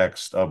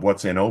context of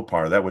what's in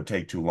OPAR. That would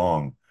take too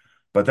long.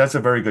 But that's a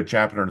very good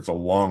chapter, and it's a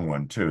long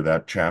one, too.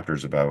 That chapter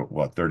is about,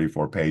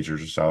 34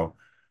 pages or so.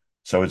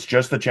 So it's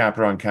just the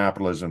chapter on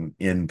capitalism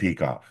in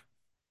Peikoff.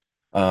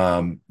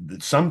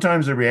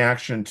 Sometimes the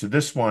reaction to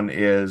this one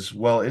is,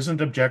 well, isn't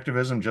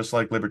objectivism just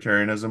like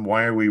libertarianism?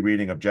 Why are we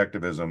reading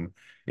objectivism?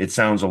 It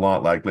sounds a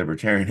lot like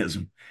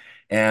libertarianism.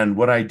 And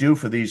what I do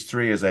for these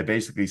three is I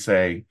basically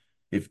say,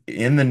 If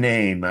in the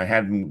name, I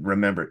hadn't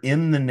remember,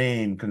 in the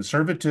name,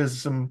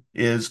 conservatism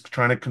is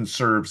trying to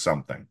conserve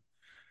something,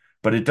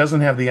 but it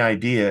doesn't have the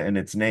idea in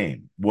its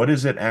name. What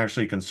is it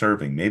actually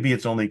conserving? Maybe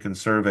it's only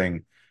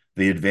conserving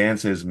the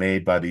advances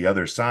made by the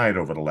other side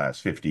over the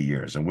last 50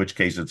 years, in which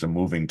case it's a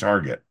moving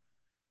target.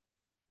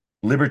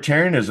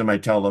 Libertarianism, I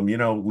tell them,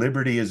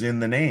 liberty is in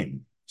the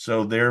name.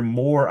 So they're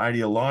more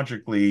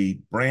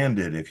ideologically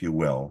branded, if you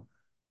will,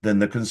 than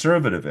the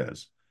conservative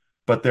is.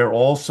 But they're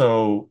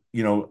also,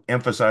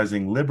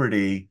 emphasizing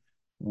liberty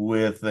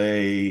with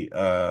a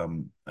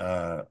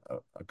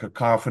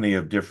cacophony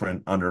of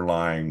different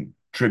underlying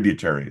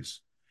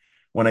tributaries.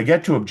 When I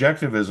get to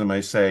objectivism,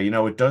 I say,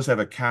 it does have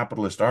a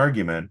capitalist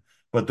argument,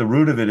 but the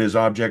root of it is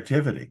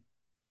objectivity.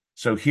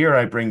 So here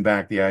I bring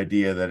back the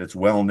idea that it's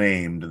well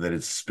named, that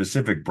its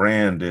specific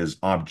brand is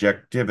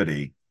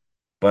objectivity,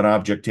 but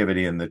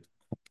objectivity in the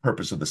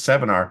purpose of the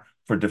seminar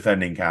for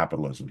defending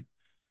capitalism.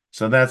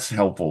 So that's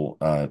helpful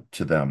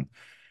to them.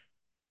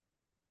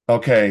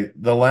 Okay,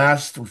 the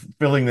last,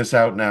 filling this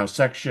out now,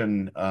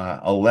 section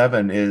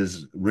 11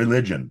 is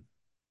religion.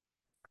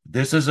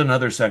 This is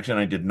another section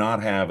I did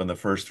not have in the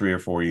first 3 or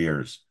 4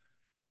 years.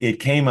 It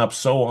came up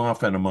so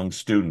often among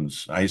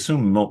students. I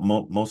assume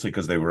mostly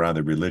because they were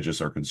either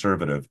religious or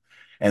conservative,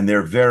 and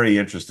they're very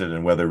interested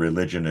in whether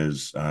religion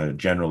is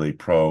generally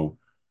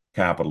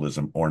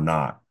pro-capitalism or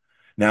not.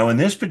 Now, in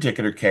this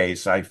particular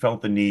case, I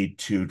felt the need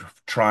to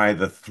try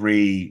the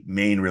three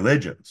main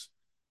religions.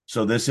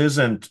 So these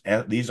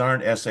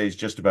aren't essays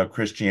just about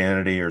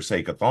Christianity or,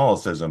 say,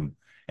 Catholicism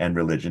and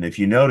religion. If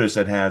you notice,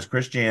 it has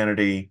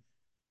Christianity,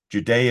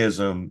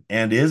 Judaism,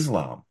 and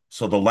Islam.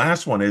 So the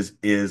last one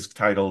is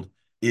titled,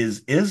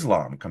 "Is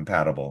Islam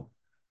compatible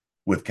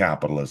with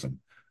capitalism?"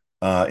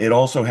 It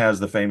also has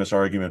the famous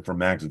argument from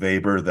Max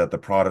Weber that the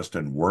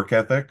Protestant work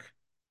ethic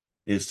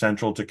is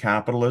central to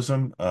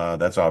capitalism.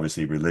 That's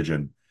obviously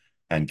religion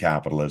and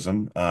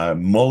capitalism.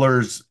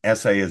 Muller's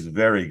essay is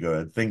very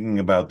good, thinking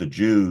about the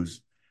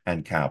Jews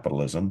and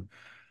capitalism.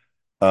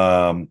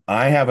 I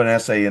have an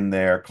essay in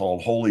there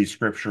called Holy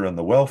Scripture and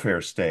the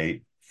Welfare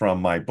State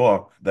from my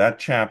book. That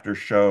chapter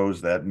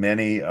shows that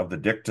many of the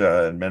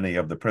dicta and many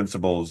of the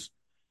principles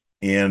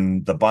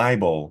in the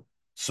Bible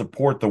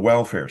support the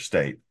welfare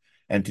state.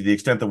 And to the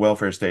extent the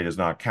welfare state is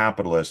not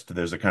capitalist,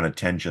 there's a kind of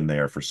tension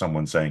there for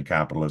someone saying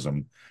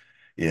capitalism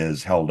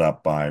is held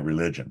up by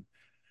religion.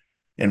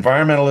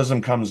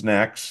 Environmentalism comes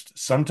next.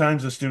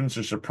 Sometimes the students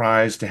are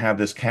surprised to have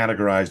this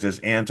categorized as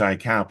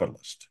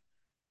anti-capitalist.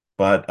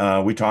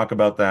 But we talk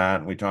about that,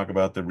 and we talk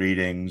about the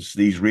readings.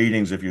 These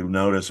readings, if you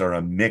notice, are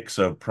a mix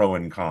of pro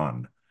and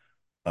con.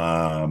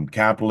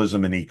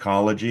 Capitalism and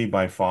Ecology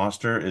by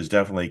Foster is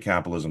definitely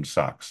capitalism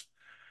sucks.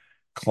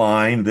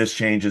 Klein, This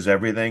Changes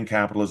Everything,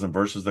 Capitalism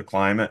versus the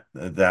Climate,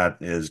 that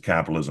is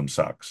capitalism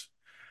sucks.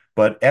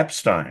 But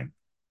Epstein,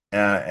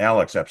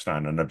 Alex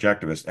Epstein, an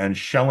objectivist, and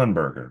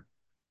Schellenberger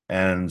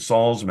and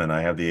Salzman,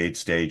 I have the 8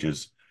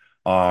 stages,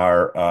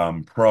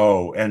 are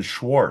pro, and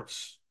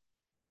Schwartz,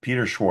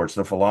 Peter Schwartz,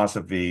 The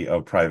Philosophy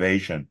of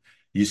Privation.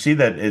 You see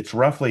that it's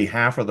roughly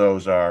half of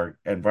those are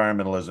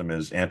environmentalism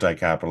is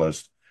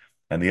anti-capitalist,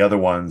 and the other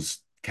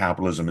ones,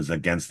 capitalism is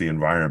against the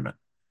environment.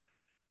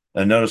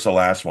 And notice the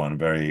last one,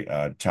 very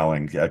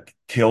telling.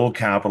 Kill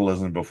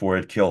capitalism before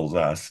it kills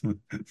us.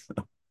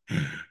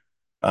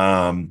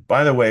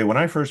 By the way, when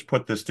I first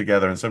put this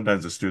together, and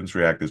sometimes the students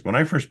react this, when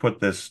I first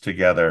put this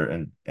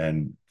together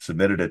and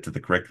submitted it to the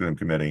curriculum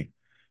committee,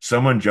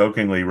 someone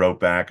jokingly wrote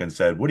back and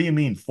said, "What do you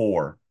mean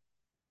for?"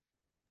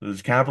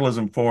 There's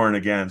capitalism for and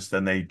against,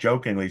 and they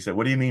jokingly said,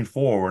 "What do you mean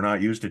for? We're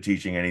not used to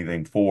teaching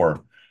anything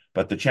for."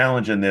 But the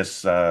challenge in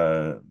this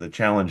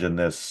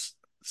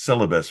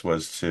syllabus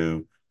was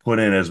to put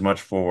in as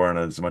much for and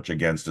as much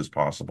against as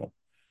possible.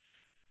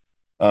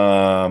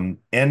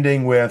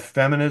 Ending with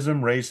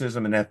feminism,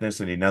 racism, and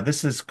ethnicity. Now,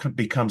 this has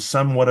become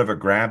somewhat of a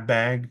grab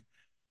bag.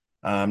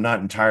 I'm not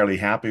entirely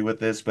happy with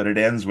this, but it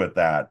ends with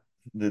that.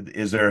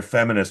 Is there a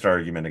feminist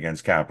argument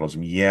against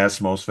capitalism?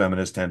 Yes, most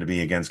feminists tend to be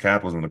against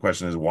capitalism. The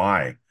question is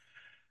why?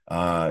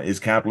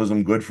 Is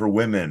capitalism good for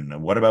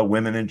women? What about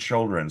women and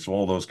children? So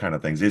all those kind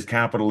of things. Is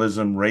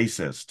capitalism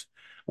racist?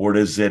 Or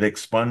does it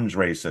expunge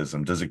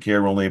racism? Does it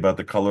care only about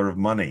the color of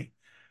money?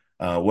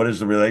 What is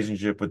the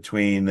relationship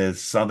between the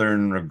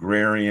Southern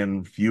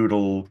agrarian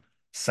feudal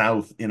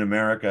South in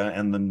America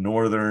and the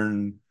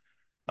Northern,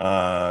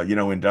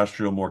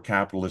 industrial, more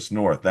capitalist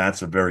North?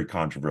 That's a very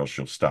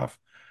controversial stuff.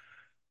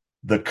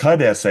 The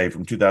Cud essay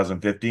from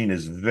 2015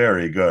 is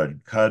very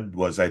good. Cud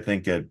was, I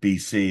think, at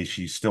BC.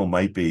 She still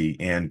might be,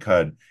 Ann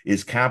Cud.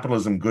 Is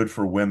capitalism good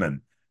for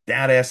women?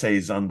 That essay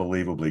is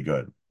unbelievably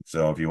good.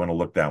 So if you want to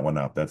look that one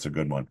up, that's a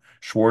good one.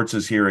 Schwartz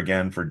is here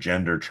again for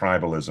gender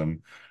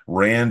tribalism.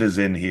 Rand is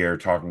in here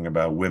talking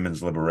about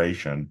women's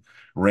liberation.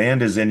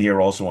 Rand is in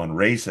here also on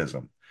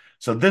racism.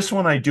 So this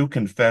one I do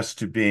confess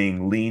to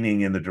being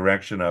leaning in the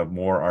direction of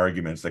more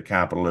arguments that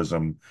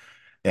capitalism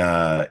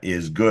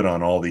is good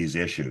on all these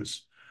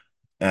issues.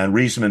 And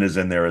Reisman is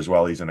in there as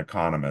well. He's an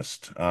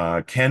economist.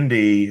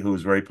 Kendi,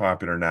 who's very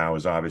popular now,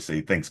 is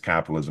obviously thinks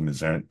capitalism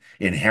is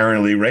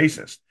inherently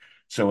racist.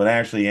 So it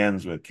actually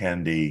ends with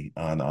Kendi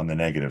on the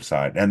negative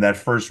side. And that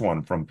first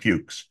one from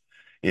Fuchs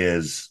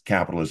is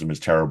capitalism is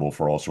terrible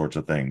for all sorts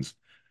of things.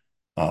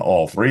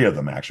 All three of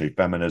them, actually,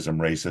 feminism,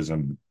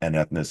 racism, and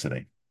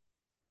ethnicity.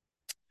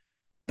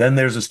 Then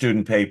there's a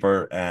student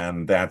paper,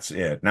 and that's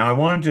it. Now, I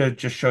wanted to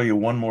just show you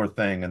one more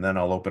thing, and then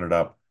I'll open it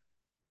up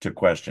to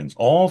questions.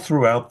 All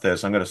throughout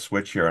this, I'm going to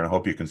switch here, and I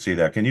hope you can see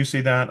that. Can you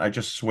see that? I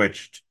just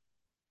switched.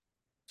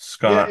 Yeah,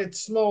 Scott, it's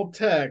small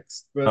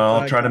text, but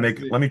I'll I try to can make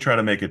see. let me try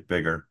to make it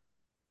bigger.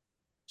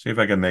 See if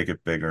I can make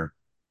it bigger.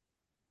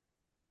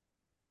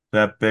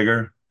 That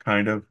bigger,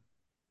 kind of.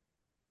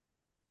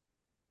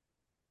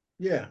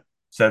 Yeah,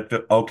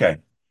 Okay?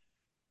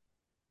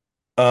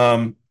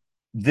 Um,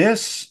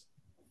 this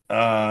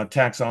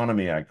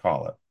taxonomy, I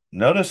call it.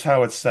 Notice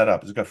how it's set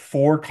up. It's got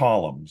four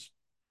columns,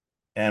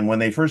 and when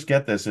they first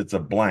get this, it's a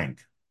blank.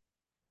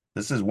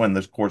 This is when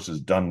this course is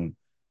done,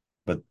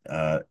 but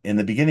in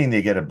the beginning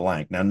they get a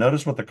blank. Now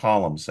notice what the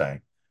columns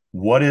say.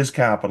 What is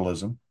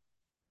capitalism?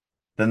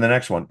 Then the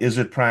next one, is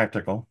it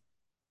practical?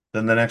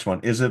 Then the next one,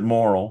 is it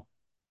moral?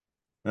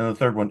 Then the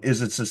third one,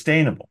 is it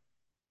sustainable?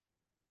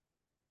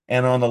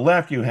 And on the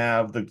left, you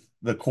have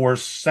the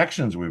course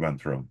sections we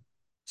went through.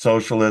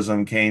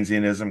 Socialism,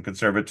 Keynesianism,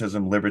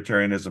 conservatism,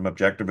 libertarianism,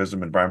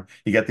 objectivism, environment.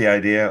 You get the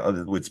idea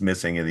of what's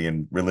missing in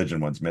the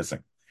religion one's missing.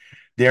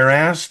 They're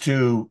asked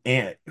to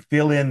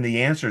fill in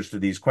the answers to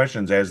these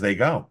questions as they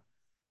go.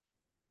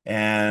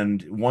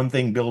 And one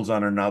thing builds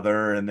on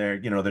another, and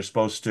they're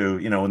supposed to,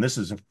 and this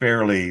is a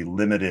fairly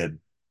limited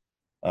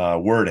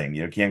wording.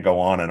 You can't go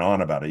on and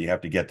on about it. You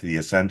have to get to the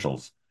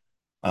essentials.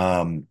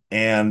 And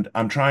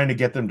I'm trying to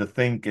get them to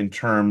think in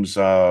terms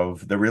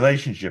of the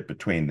relationship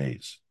between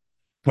these.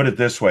 Put it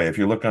this way, if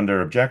you look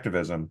under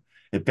objectivism,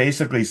 it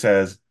basically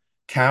says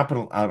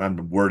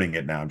I'm wording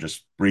it now, I'm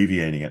just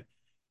abbreviating it.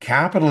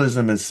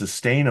 Capitalism is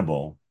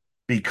sustainable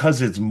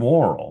because it's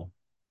moral,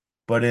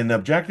 but in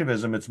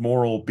objectivism, it's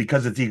moral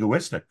because it's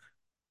egoistic.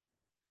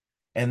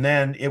 And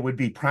then it would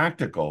be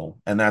practical,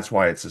 and that's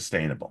why it's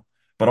sustainable.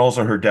 But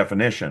also her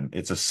definition,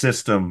 it's a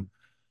system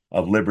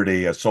of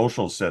liberty, a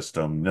social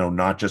system,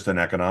 not just an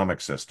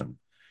economic system.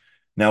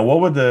 Now,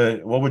 what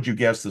would you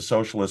guess the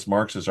socialist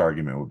Marxist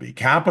argument would be?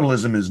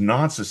 Capitalism is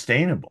not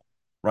sustainable,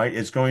 right?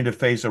 It's going to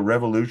face a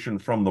revolution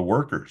from the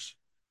workers.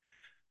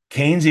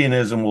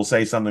 Keynesianism will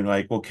say something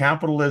like, well,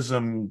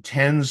 capitalism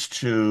tends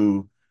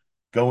to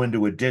go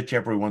into a ditch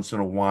every once in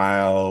a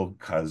while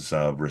because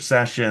of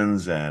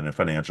recessions and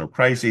financial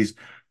crises.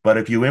 But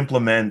if you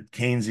implement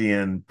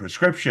Keynesian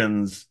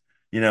prescriptions,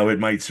 it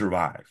might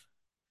survive.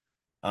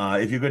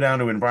 If you go down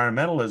to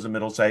environmentalism,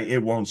 it'll say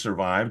it won't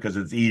survive because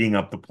it's eating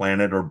up the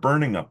planet or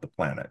burning up the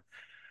planet.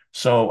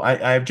 So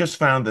I've just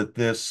found that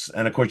this,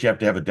 and of course you have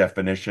to have a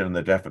definition.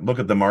 And look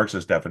at the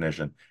Marxist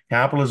definition: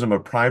 capitalism, a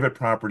private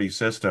property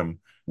system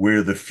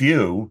where the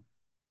few,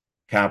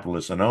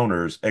 capitalists and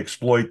owners,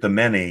 exploit the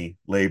many,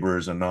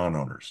 laborers and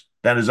non-owners.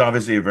 That is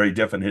obviously a very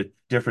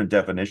different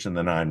definition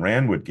than Ayn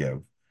Rand would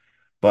give.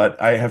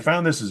 But I have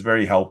found this is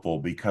very helpful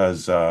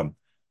because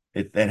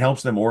it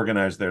helps them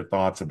organize their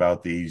thoughts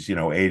about these,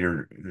 eight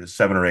or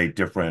seven or eight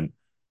different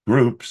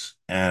groups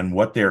and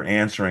what they're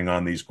answering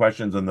on these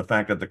questions, and the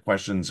fact that the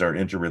questions are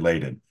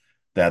interrelated,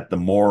 that the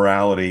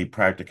morality,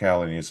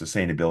 practicality, and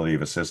sustainability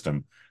of a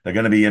system, they're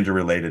going to be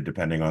interrelated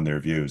depending on their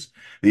views.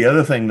 The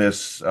other thing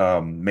this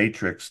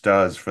matrix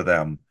does for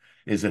them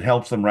is it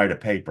helps them write a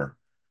paper.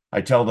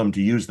 I tell them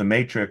to use the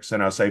matrix,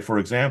 and I'll say, for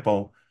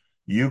example,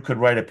 you could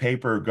write a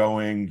paper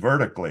going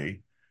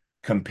vertically,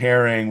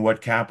 comparing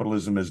what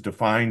capitalism is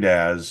defined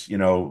as,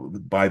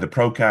 by the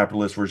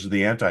pro-capitalists versus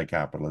the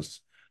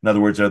anti-capitalists. In other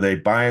words, are they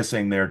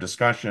biasing their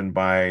discussion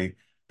by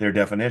their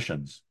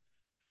definitions?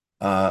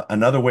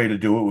 Another way to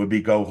do it would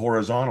be go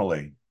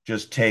horizontally.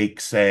 Just take,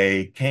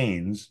 say,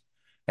 Keynes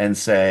and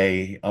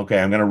say, okay,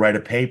 I'm going to write a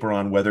paper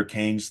on whether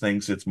Keynes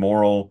thinks it's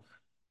moral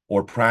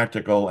or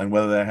practical and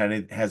whether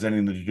that has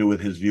anything to do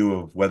with his view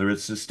of whether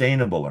it's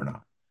sustainable or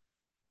not.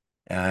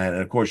 And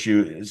of course,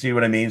 you see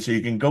what I mean? So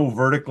you can go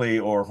vertically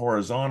or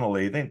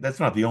horizontally. That's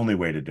not the only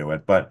way to do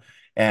it, but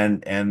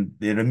and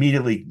it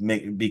immediately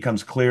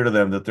becomes clear to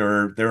them that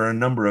there are a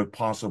number of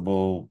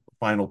possible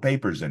final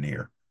papers in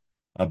here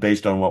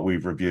based on what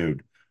we've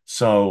reviewed.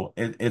 So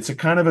it's a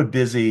kind of a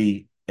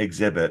busy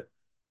exhibit,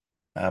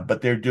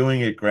 but they're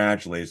doing it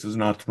gradually. This is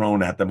not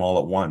thrown at them all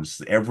at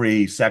once.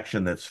 Every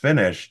section that's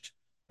finished,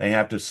 they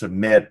have to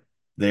submit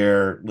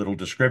their little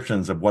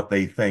descriptions of what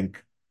they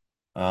think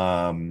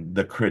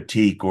the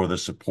critique or the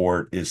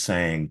support is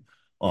saying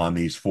on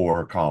these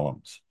four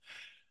columns.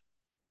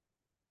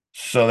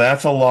 So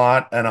that's a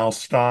lot, and I'll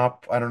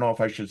stop. I don't know if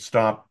I should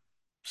stop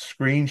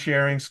screen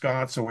sharing,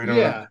 Scott, so we don't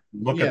have to yeah,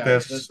 look at yeah.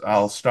 this.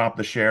 I'll stop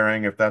the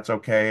sharing if that's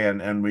okay,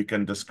 and we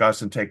can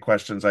discuss and take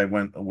questions. I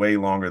went way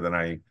longer than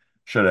I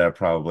should have,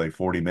 probably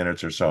 40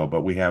 minutes or so,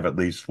 but we have at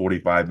least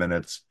 45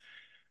 minutes.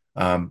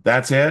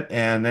 That's it.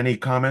 And any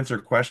comments or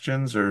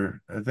questions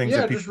or things that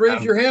Yeah, people just raise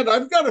have? your hand.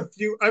 I've got a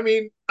few. I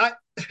mean, I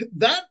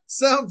that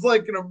sounds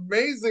like an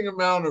amazing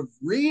amount of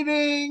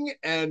reading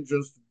and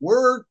just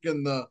work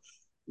and the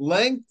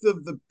length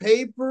of the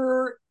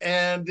paper,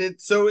 and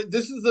it's so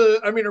this is a,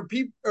 I mean, are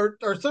people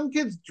are some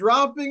kids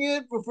dropping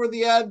it before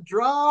the ad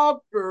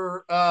drop,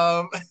 or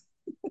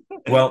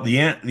Well, the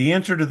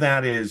answer to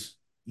that is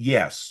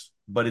yes,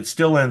 but it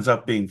still ends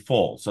up being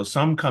full. So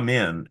some come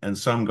in and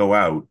some go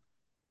out.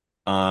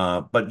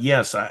 But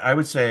yes, I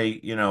would say,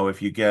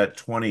 if you get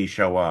 20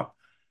 show up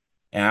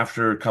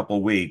after a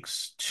couple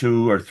weeks,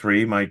 two or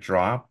three might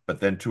drop, but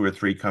then two or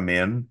three come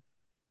in.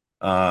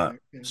 okay.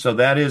 So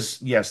that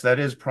is, yes, that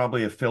is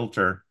probably a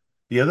filter.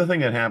 The other thing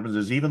that happens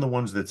is even the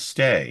ones that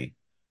stay,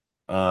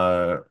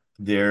 uh,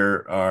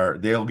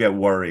 they'll get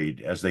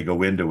worried as they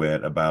go into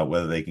it about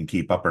whether they can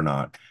keep up or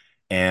not.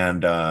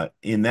 And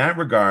in that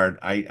regard,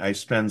 I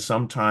spend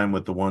some time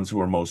with the ones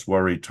who are most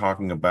worried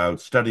talking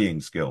about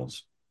studying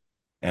skills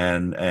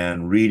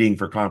and reading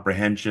for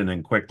comprehension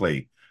and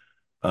quickly.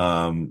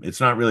 It's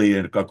not really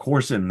a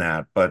course in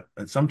that, but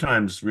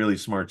sometimes really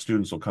smart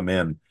students will come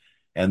in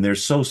and they're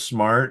so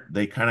smart,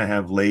 they kind of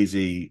have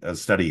lazy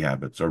study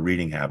habits or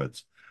reading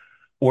habits.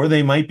 Or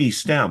they might be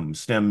STEM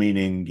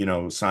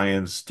meaning,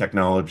 science,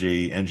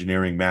 technology,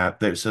 engineering,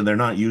 math. So they're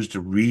not used to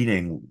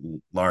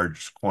reading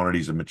large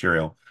quantities of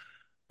material.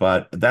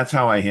 But that's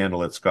how I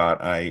handle it, Scott.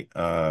 I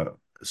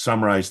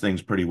summarize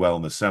things pretty well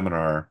in the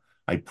seminar.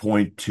 I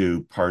point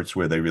to parts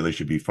where they really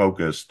should be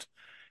focused.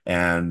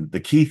 And the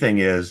key thing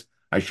is,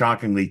 I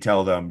shockingly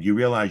tell them, you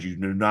realize you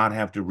do not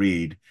have to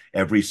read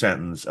every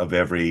sentence of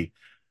every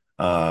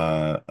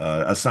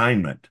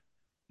assignment.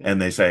 Yeah.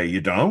 And they say,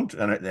 you don't?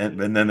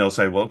 And then they'll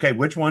say, well, okay,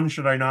 which one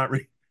should I not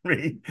read?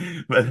 read?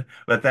 But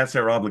that's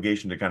their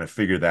obligation to kind of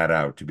figure that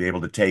out, to be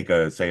able to take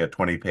say a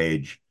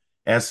 20-page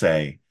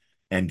essay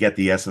and get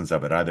the essence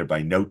of it, either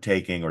by note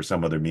taking or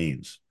some other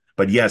means.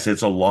 But yes,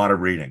 it's a lot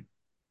of reading.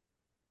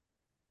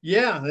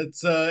 Yeah,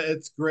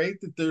 it's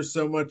great that there's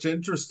so much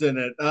interest in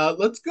it.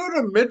 Let's go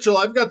to Mitchell.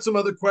 I've got some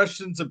other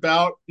questions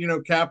about,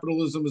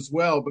 capitalism as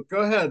well, but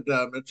go ahead,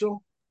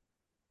 Mitchell.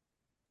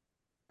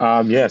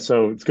 Yeah,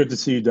 so it's good to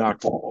see you,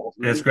 Dr.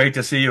 It's Salzman. great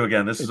to see you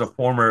again. This is a It's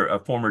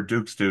former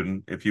Duke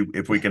student,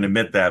 if we can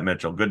admit that,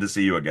 Mitchell. Good to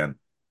see you again.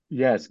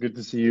 Yes, good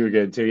to see you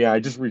again too. Yeah, I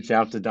just reached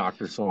out to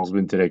Dr.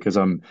 Salzman today because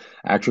I'm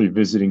actually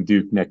visiting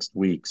Duke next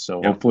week,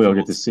 so Yeah, hopefully I'll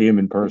get to see him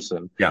in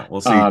person. we'll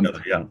see each Um,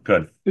 other. Yeah,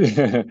 good.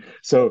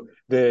 so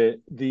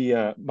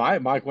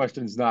my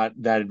question is not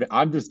that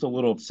I'm just a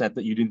little upset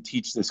that you didn't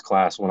teach this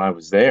class when I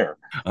was there.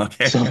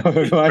 Okay. So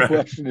my Right.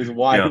 question is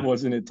why Yeah.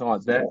 wasn't it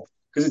taught then?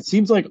 Because it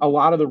seems like a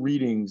lot of the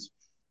readings,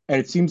 and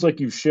it seems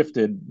like you've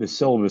shifted the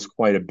syllabus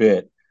quite a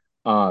bit.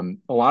 A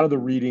lot of the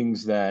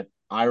readings that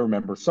I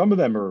remember, some of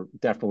them are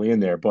definitely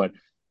in there, but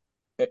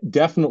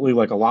definitely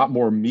like a lot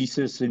more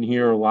Mises in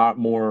here, a lot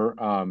more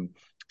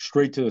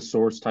straight to the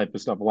source type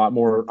of stuff, a lot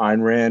more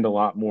Ayn Rand, a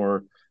lot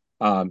more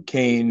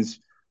Keynes,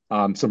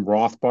 some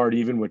Rothbard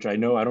even, which I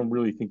know I don't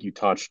really think you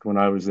touched when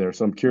I was there.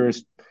 So I'm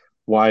curious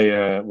why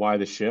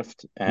the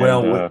shift and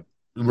Well, yeah.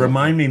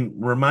 remind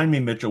me,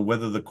 Mitchell,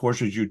 whether the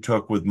courses you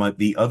took with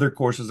the other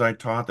courses I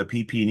taught, the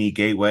PP&E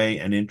Gateway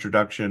and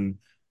Introduction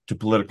to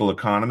Political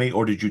Economy,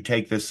 or did you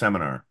take this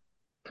seminar?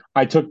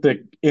 I took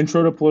the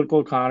Intro to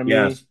Political Economy,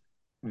 Yes,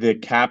 the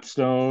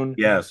Capstone,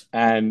 yes.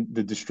 and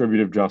the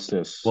Distributive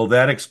Justice Well, thing.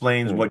 that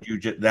explains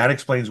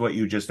what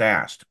you just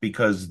asked,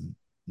 because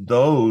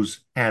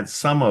those had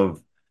some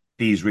of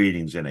these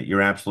readings in it.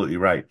 You're absolutely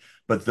right.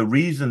 But the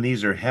reason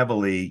these are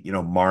heavily,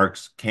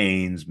 Marx,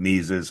 Keynes,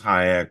 Mises,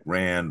 Hayek,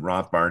 Rand,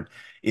 Rothbard,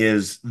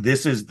 is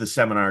this is the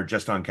seminar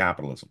just on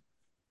capitalism.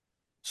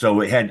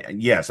 So it had,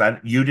 yes,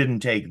 you didn't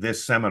take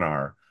this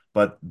seminar,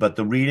 but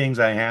the readings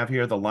I have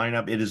here, the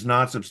lineup, it is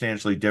not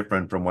substantially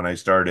different from when I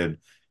started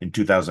in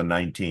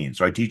 2019.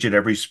 So I teach it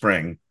every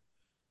spring.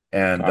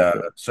 And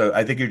Gotcha. so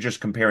I think you're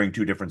just comparing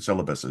two different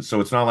syllabuses.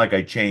 So it's not like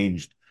I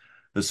changed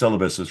the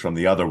syllabuses from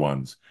the other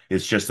ones.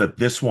 It's just that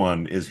this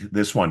one,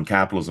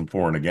 Capitalism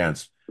For and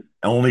Against,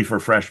 only for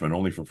freshmen,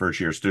 only for first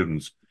year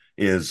students,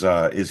 is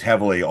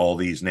heavily all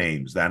these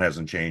names. That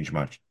hasn't changed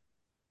much.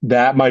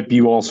 That might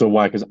be also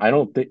why, because I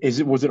don't think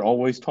was it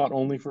always taught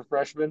only for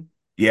freshmen?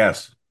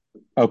 Yes,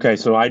 Okay,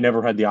 so I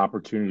never had the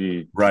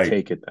opportunity to right,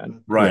 take it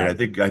then. right.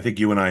 Yeah. I think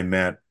you and I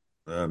met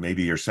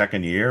maybe your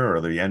second year or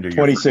the end of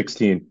your first.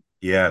 2016.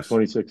 Yes.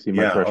 2016,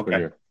 my Yeah. freshman Okay.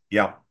 year.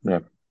 Yeah. Yeah.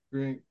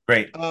 Great.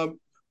 Great.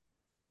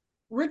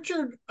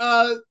 Richard,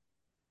 I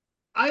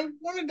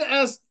wanted to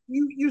ask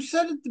you. You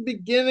said at the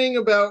beginning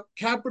about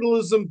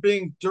capitalism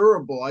being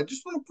durable. I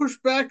just want to push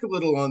back a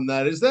little on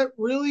that. Is that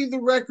really the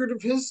record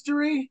of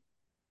history?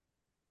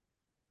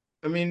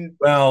 I mean,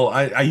 Well,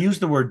 I use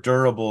the word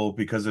durable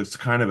because it's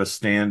kind of a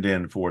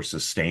stand-in for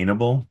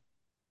sustainable,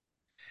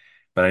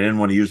 but I didn't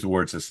want to use the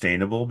word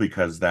sustainable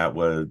because that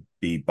would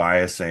be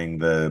biasing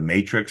the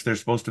matrix they're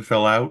supposed to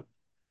fill out.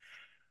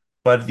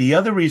 But the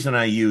other reason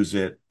I use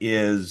it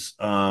is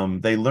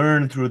they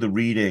learn through the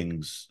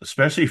readings,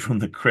 especially from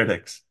the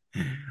critics,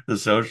 the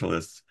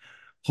socialists,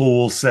 who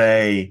will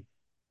say,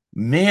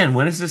 man,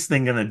 when is this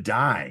thing going to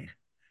die?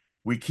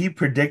 We keep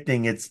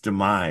predicting its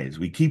demise.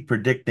 We keep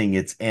predicting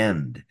its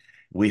end.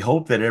 We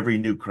hope that every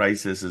new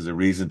crisis is a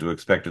reason to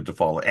expect it to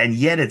fall. And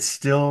yet it's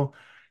still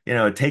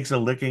it takes a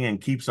licking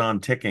and keeps on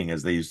ticking,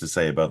 as they used to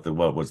say about the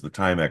what was the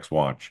Timex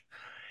watch.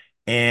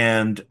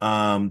 And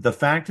the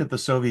fact that the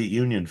Soviet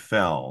Union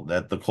fell,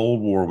 that the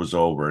Cold War was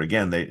over,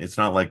 again, it's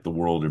not like the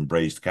world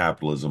embraced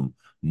capitalism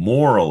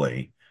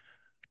morally,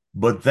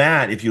 but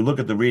that, if you look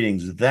at the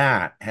readings,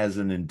 that has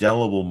an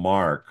indelible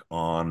mark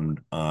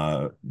on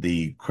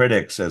the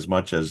critics as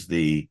much as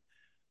the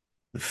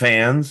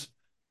fans.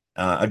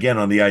 Again,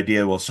 on the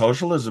idea, well,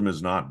 socialism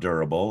is not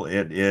durable.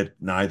 It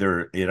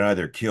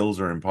either kills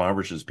or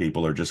impoverishes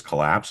people or just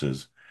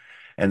collapses.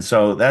 And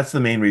so that's the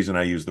main reason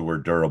I use the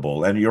word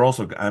durable. And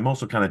I'm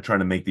also kind of trying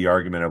to make the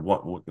argument of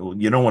what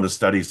you don't want to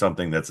study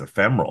something that's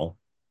ephemeral.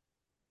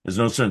 There's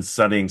no sense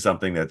studying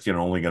something that's,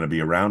 only going to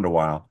be around a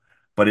while.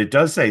 But it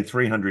does say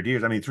 300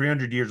 years. I mean,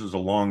 300 years is a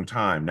long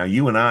time. Now,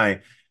 you and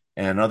I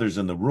and others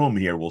in the room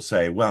here will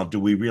say, well, do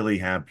we really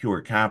have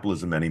pure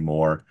capitalism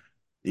anymore?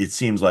 It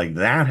seems like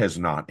that has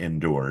not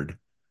endured.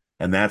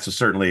 And that's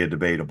certainly a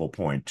debatable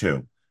point,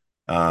 too.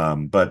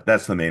 But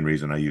that's the main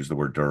reason I use the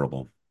word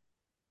durable.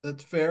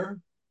 That's fair.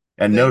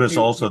 And Thank notice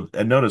you. also,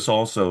 and notice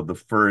also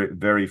the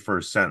very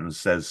first sentence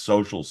says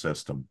social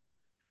system.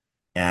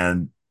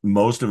 And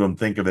most of them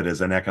think of it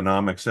as an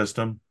economic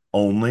system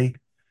only.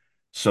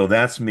 So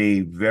that's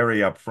me very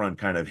upfront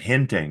kind of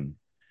hinting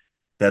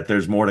that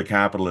there's more to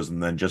capitalism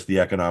than just the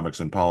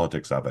economics and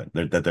politics of it,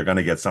 that they're going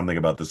to get something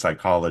about the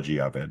psychology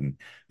of it and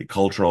the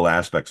cultural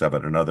aspects of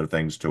it and other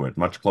things to it,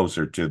 much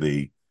closer to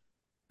the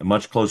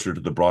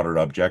broader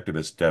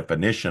objectivist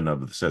definition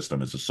of the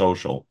system as a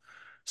social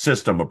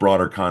system, a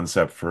broader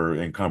concept for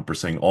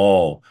encompassing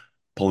all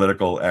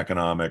political,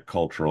 economic,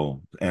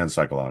 cultural, and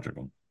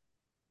psychological.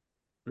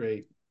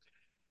 Great.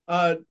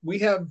 We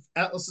have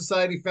Atlas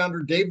Society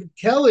founder David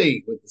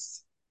Kelly with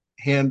his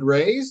hand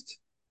raised.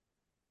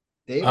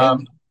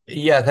 David?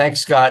 Yeah,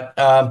 thanks, Scott.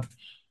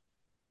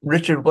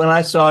 Richard, when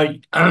I saw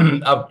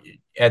up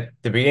at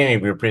the beginning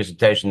of your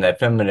presentation that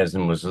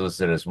feminism was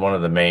listed as one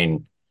of the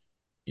main,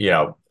 you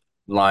know,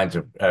 lines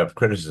of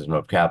criticism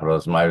of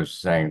capitalism, I was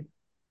saying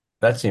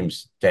that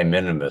seems de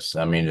minimis.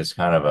 I mean, it's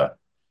kind of a,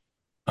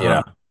 you know,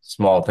 Uh-huh.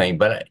 small thing.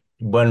 But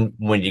when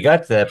you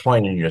got to that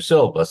point in your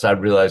syllabus, I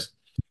realized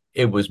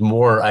it was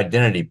more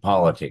identity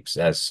politics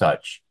as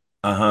such,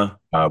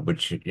 Uh-huh.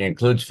 which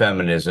includes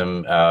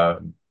feminism,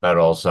 but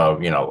also,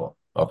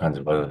 all kinds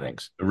of other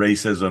things.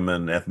 Racism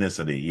and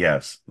ethnicity.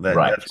 Yes.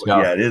 Right. That's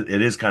what, yeah, So,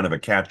 it is kind of a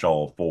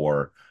catch-all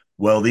for,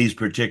 well, these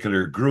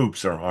particular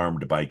groups are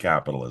harmed by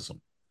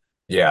capitalism.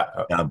 yeah,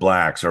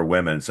 Blacks or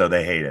women, so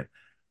they hate it.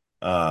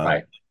 Uh,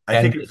 right.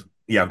 I think And it's,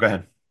 yeah, go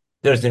ahead.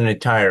 there's an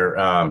entire,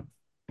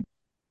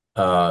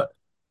 uh,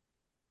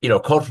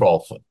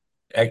 cultural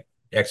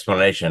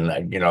explanation.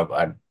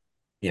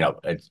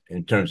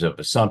 In terms of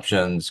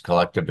assumptions,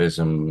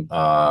 collectivism,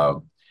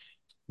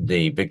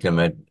 the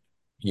victim,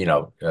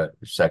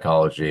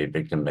 psychology,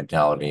 victim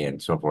mentality,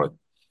 and so forth.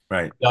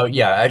 Right. So,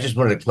 yeah, I just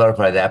wanted to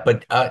clarify that.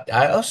 But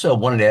I also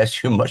wanted to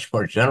ask you a much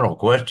more general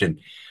question.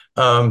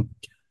 Um,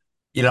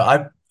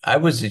 I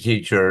was a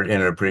teacher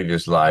in a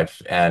previous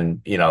life,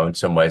 and in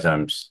some ways,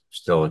 I'm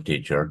still a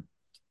teacher.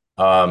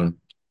 Um,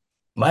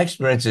 my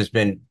experience has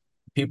been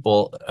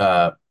people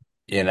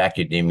in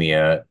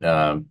academia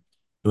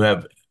who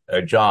have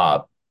a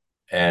job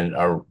and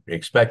are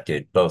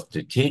expected both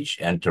to teach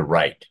and to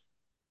write,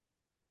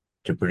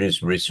 to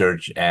produce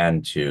research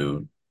and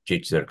to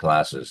teach their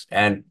classes.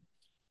 And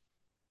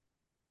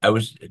I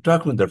was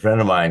talking with a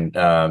friend of mine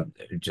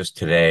just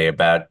today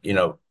about,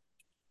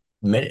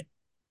 many,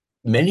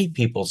 many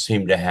people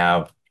seem to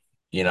have,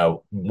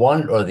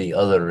 one or the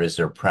other is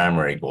their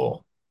primary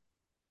goal.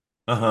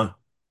 Uh-huh.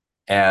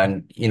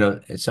 And,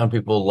 some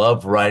people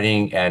love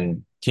writing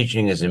and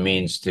teaching as a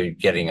means to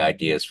getting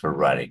ideas for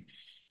writing.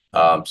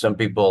 Some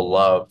people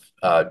love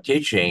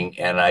teaching,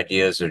 and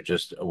ideas are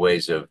just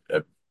ways of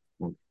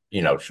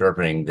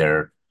sharpening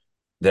their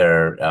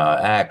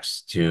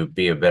acts to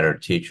be a better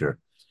teacher.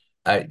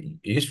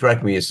 You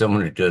strike me as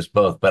someone who does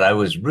both, but I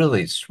was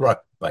really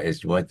struck by,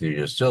 as you went through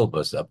your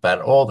syllabus,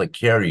 about all the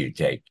care you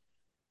take,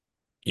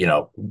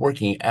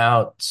 working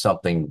out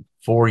something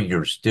for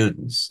your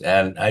students.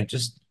 And I'm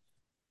just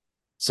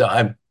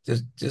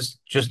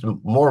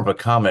more of a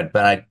comment,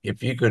 but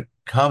if you could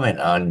comment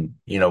on,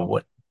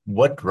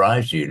 what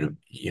drives you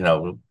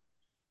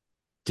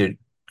to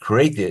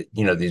create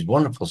these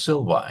wonderful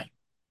syllabi.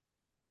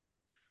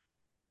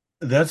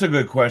 That's a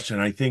good question.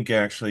 I think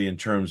actually in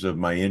terms of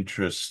my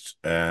interest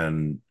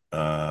and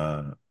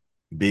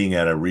being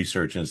at a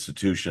research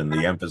institution,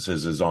 the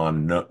emphasis is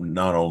on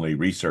not only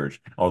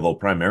research, although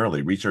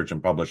primarily research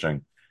and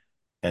publishing,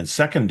 and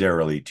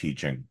secondarily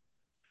teaching.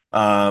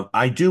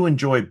 I do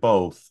enjoy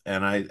both,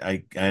 and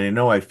I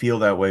know I feel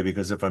that way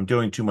because if I'm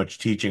doing too much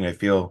teaching, I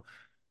feel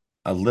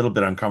a little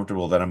bit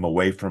uncomfortable that I'm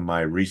away from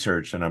my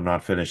research and I'm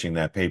not finishing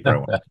that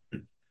paper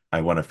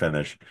I want to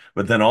finish.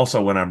 But then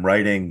also when I'm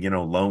writing,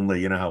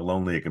 lonely, you know how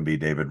lonely it can be,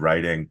 David,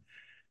 writing,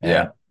 and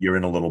Yeah. you're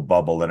in a little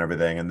bubble and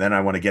everything. And then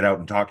I want to get out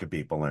and talk to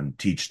people and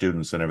teach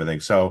students and everything.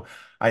 So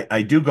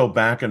I do go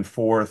back and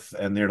forth,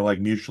 and they're like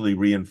mutually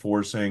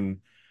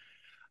reinforcing.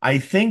 I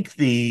think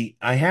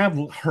I have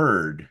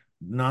heard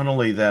not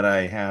only that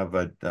I have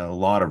a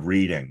lot of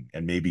reading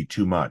and maybe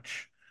too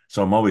much,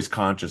 so I'm always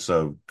conscious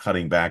of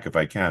cutting back if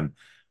I can.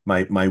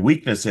 My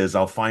weakness is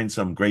I'll find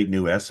some great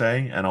new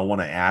essay and I'll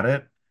want to add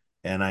it,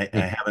 and I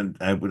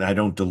haven't I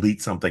don't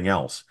delete something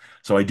else.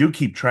 So I do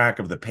keep track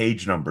of the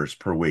page numbers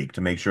per week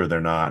to make sure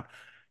they're not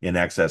in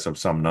excess of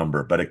some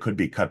number, but it could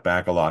be cut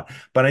back a lot.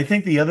 But I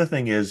think the other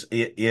thing is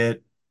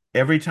it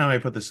every time I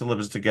put the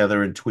syllabus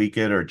together and tweak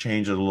it or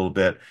change it a little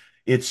bit,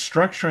 it's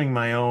structuring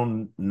my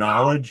own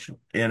knowledge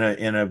in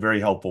a very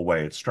helpful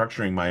way. It's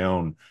structuring my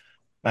own,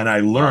 and I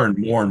learn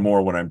more and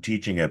more when I'm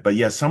teaching it. But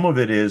yes, some of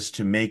it is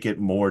to make it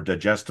more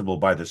digestible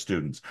by the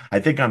students. I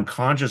think I'm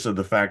conscious of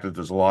the fact that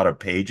there's a lot of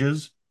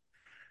pages.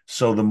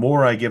 So the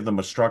more I give them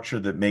a structure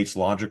that makes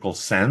logical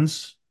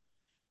sense,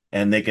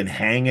 and they can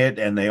hang it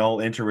and they all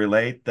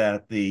interrelate,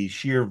 that the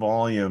sheer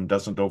volume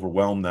doesn't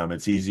overwhelm them.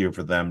 It's easier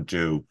for them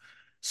to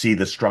see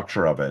the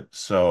structure of it.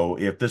 So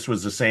if this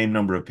was the same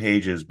number of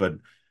pages, but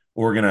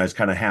organized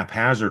kind of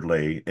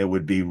haphazardly, it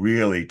would be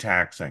really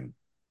taxing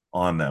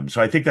on them.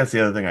 So I think that's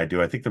the other thing I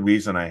do. I think the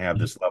reason I have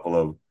this level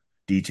of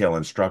detail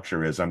and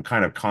structure is I'm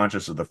kind of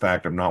conscious of the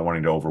fact of not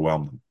wanting to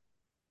overwhelm them.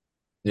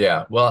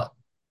 Yeah. Well,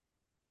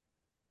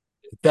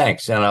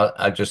 thanks. And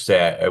I'll just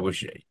say I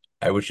wish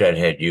I'd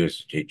had you as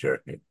a teacher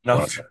at No,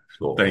 one of my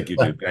schools. thank you,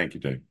 Dave. Thank you,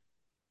 Dave.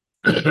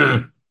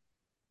 Yeah,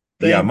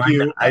 Thank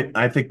you.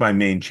 I think my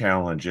main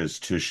challenge is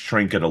to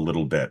shrink it a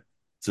little bit.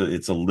 So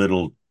it's a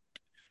little,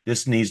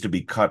 this needs to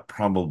be cut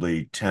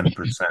probably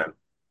 10%,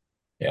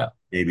 Yeah.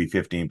 maybe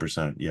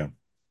 15%. Yeah.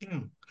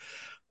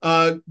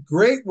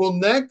 Great. Well,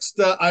 next,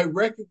 I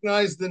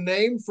recognize the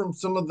name from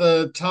some of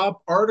the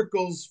top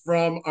articles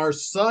from our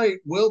site.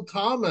 Will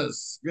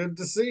Thomas, good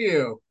to see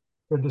you.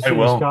 Good to I see you,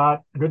 will.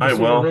 Scott. Good to I see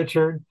you, will.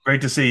 Richard.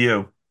 Great to see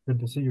you. Good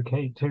to see you,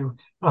 Kate, too.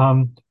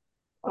 Um,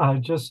 I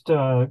just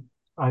I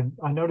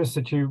noticed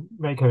that you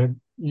make a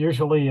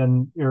usually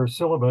in your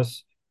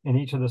syllabus in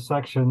each of the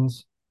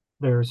sections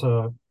there's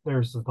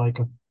like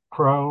a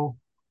pro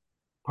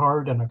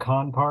part and a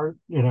con part,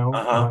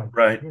 Uh-huh.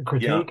 Right. Yeah.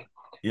 critique.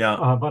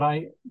 Yeah. But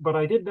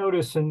I did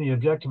notice in the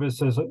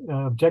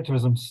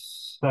objectivism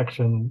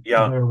section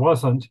Yeah. there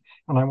wasn't,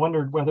 and I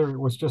wondered whether it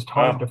was just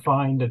hard Uh, to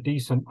find a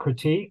decent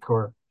critique,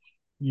 or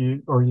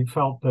you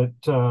felt that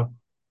uh,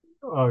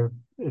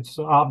 it's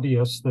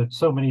obvious that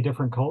so many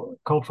different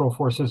cultural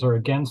forces are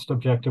against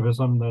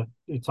objectivism that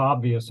it's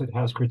obvious it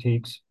has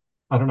critiques.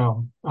 I don't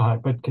know,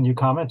 but can you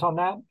comment on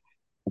that?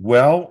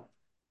 well,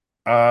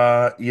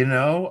 I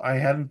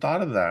hadn't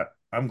thought of that.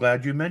 I'm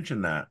glad you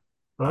mentioned that.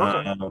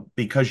 Okay.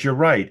 Because you're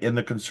right. In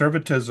the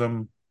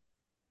conservatism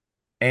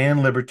and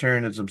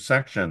libertarianism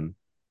section,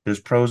 there's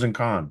pros and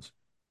cons,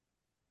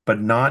 but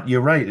not,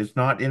 you're right. It's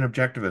not in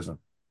objectivism.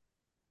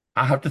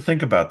 I have to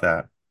think about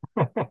that.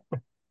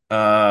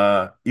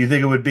 You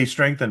think it would be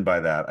strengthened by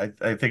that?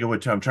 I think it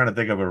would. I'm trying to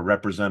think of a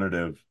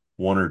representative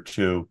one or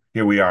two.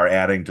 Here we are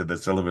adding to the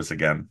syllabus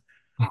again.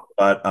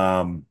 But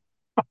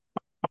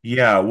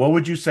yeah, what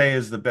would you say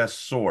is the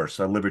best source?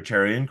 A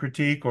libertarian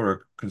critique or a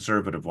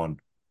conservative one?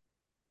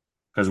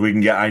 Because we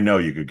can get, I know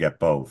you could get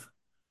both.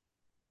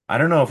 I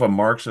don't know if a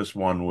Marxist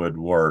one would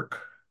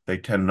work. They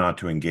tend not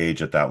to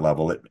engage at that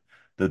level.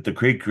 The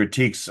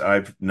critiques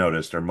I've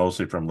noticed are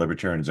mostly from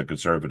libertarians and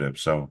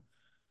conservatives. So,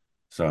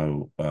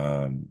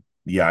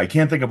 yeah, I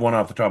can't think of one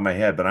off the top of my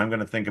head, but I'm going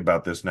to think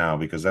about this now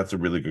because that's a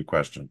really good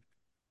question.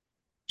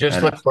 Just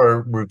And look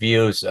for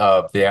reviews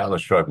of the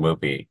Atlas Shrugged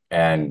movie,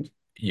 and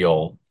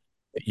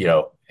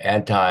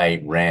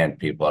anti-Rand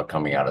people are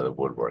coming out of the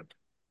woodwork.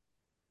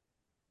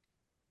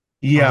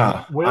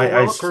 yeah,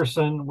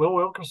 Will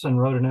Wilkerson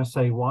wrote an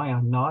essay, Why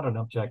I'm Not an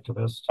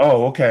Objectivist,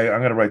 oh, okay. I'm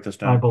going to write this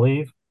I down.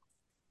 believe.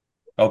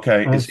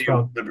 Okay. Is It's he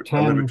about a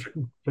 10,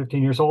 libertarian?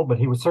 15 years old, but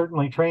he was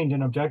certainly trained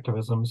in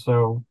objectivism.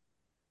 So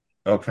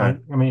Okay.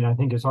 I mean, I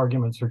think his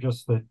arguments are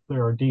just that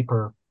there are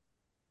deeper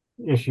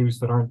issues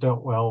that aren't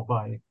dealt with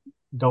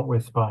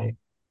by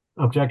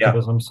Yeah.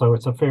 objectivism. So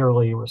it's a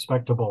fairly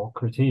respectable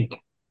critique.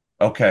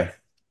 Okay.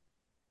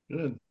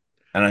 Good.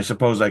 And I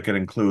suppose I could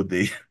include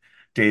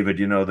David,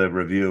 the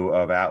review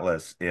of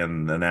Atlas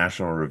in the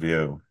National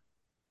Review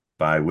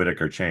by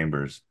Whitaker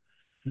Chambers.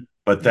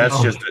 But that's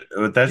Oh, just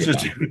that's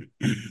just Yeah.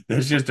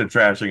 that's just a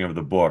trashing of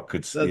the book.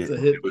 That's a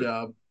hit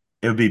job.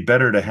 It would be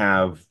better to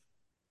have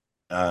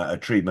a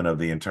treatment of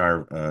the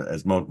entire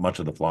as much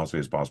of the philosophy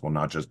as possible,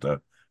 not just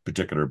a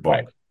particular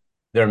Right. book.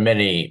 There are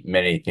many,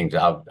 many things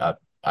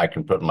I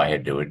can put in my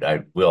head to it.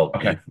 I will,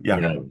 Okay, you yeah.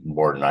 know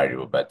more than I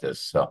do about this.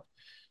 So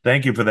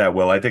Thank you for that,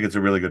 Will. I think it's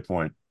a really good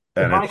point.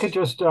 if And I could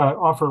just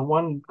offer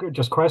one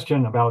just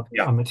question about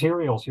yeah,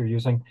 materials you're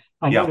using.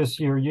 I yeah. notice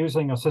you're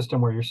using a system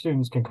where your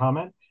students can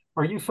comment.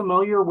 Are you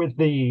familiar with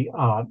the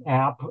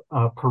app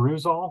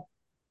Perusal?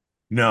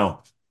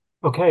 No.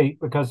 Okay,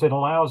 because it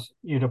allows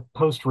you to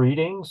post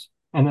readings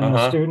and then the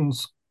Uh-huh.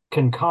 students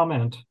can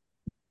comment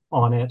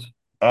on it,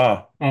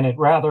 Oh, and it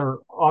rather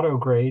auto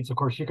grades. Of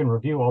course, you can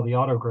review all the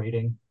auto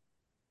grading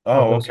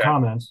of oh, those okay.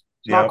 comments.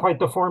 It's not Yep. quite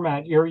the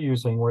format you're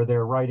using where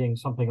they're writing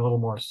something a little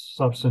more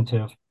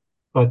substantive.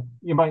 but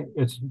you might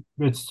it's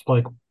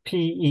like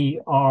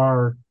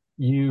Perusal,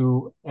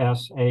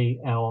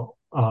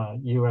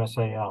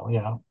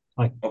 yeah,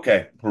 like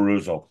Okay,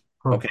 perusal.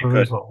 Okay, good.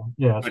 perusal.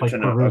 Yeah, it's Good like to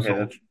know. Okay,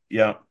 perusal.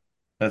 yeah,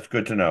 that's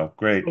good to know.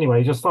 Great.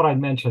 Anyway, just thought I'd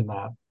mention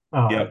that.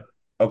 Yep.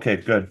 Okay,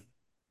 good.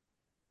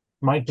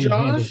 Might be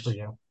handy for Josh,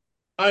 you.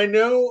 I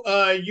know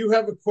you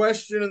have a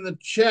question in the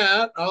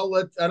chat. I don't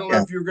know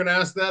Yeah. if you were going to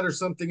ask that or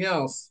something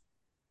else.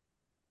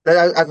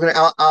 I'm gonna.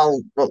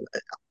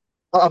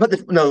 Well, I'll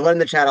put no the one in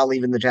the chat. I'll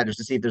leave in the chat just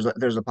to see if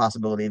there's a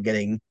possibility of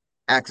getting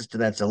access to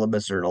that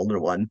syllabus or an older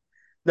one.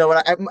 No,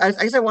 what I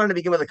guess I wanted to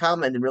begin with a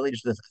comment and really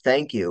just a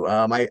thank you.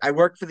 I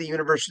worked for the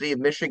University of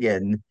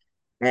Michigan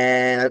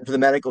and for the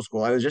medical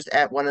school. I was just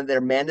at one of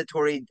their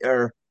mandatory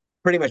or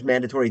pretty much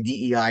mandatory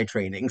DEI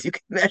trainings. You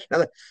can imagine,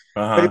 but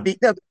Uh-huh.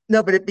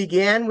 but it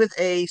began with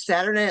a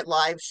Saturday Night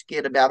Live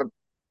skit about a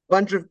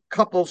bunch of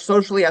couples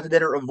socially after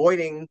dinner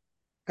avoiding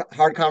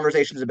hard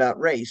conversations about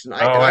race, and Oh,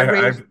 I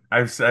raised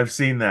I've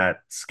seen that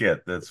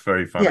skit. That's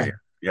very yeah. funny.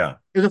 Yeah.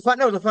 It was a fun,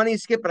 no, it was a funny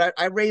skip, but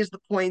I raised the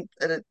point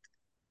and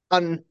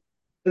on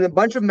and a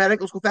bunch of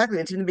medical school faculty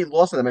and it seemed to be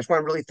lost on them. I just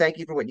want to really thank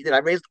you for what you did. I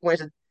raised the point.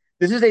 I said,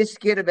 this is a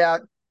skit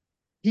about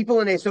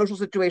people in a social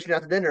situation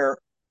after dinner.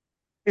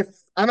 If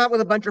I'm out with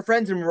a bunch of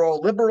friends and we're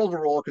all liberals,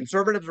 we're all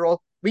conservatives, we're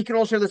all, we can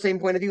all share the same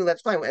point of view. And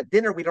that's fine. At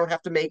dinner, we don't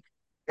have to make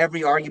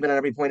every argument on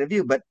every point of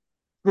view. But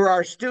for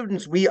our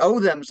students, we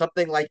owe them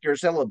something like your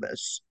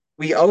syllabus.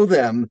 We owe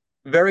them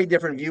very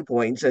different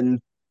viewpoints.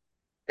 And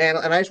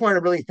I just wanted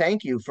to really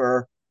thank you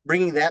for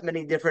bringing that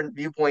many different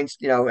viewpoints.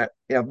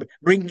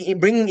 Bringing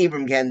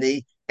Ibram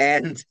Kendi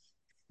and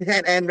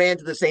ran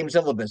to the same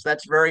syllabus.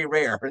 That's very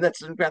rare, and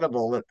that's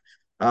incredible.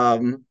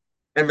 Um,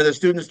 and for the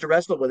students to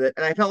wrestle with it,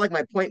 and I felt like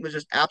my point was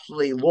just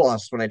absolutely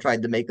lost when I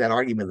tried to make that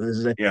argument.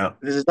 Yeah.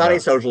 This is not a Yeah.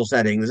 social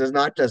setting. This is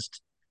not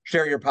just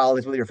share your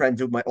politics with your friends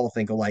who might all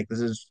think alike.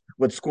 This is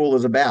what school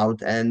is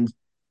about, and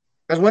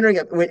I was wondering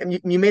when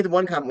you made the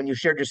one comment when you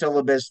shared your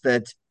syllabus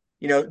that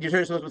you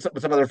shared syllabus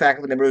with some other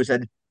faculty member who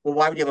said, "Well,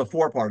 why would you have a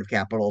four-part of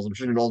capitalism?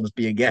 Shouldn't it all just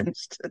be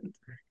against?" You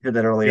did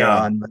that earlier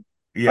Yeah. on, but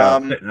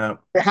Yeah.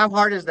 how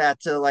hard is that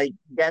to like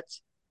get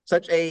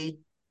such a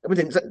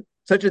everything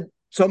such a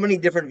so many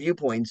different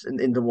viewpoints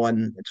into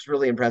one? It's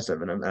really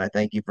impressive, and I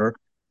thank you for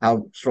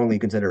how strongly you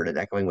considered it,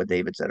 echoing what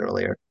David said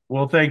earlier.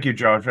 Well, thank you,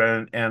 Josh,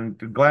 and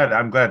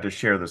I'm glad to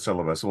share the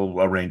syllabus.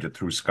 We'll arrange it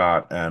through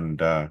Scott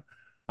and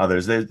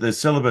others. The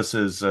syllabus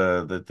is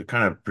the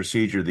kind of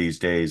procedure these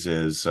days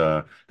is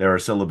there are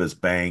syllabus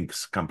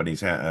banks.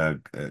 Uh,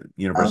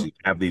 Universities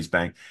have these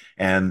banks,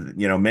 and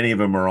many of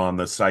them are on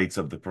the sites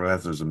of the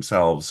professors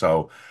themselves.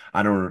 So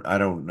I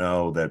don't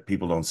know that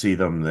people don't see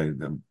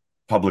them.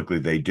 Publicly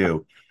they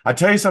do. I'll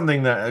tell you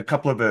something that a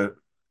couple of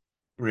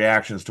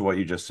reactions to what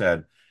you just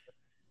said.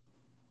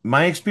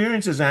 My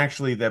experience is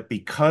actually that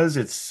because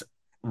it's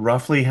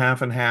roughly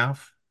half and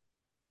half,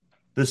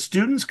 the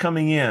students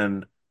coming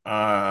in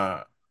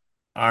uh,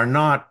 are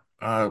not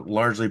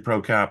largely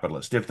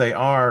pro-capitalist. If they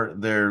are,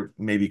 they're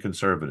maybe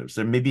conservatives.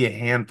 There may be a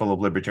handful of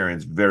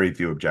libertarians, very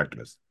few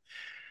objectivists.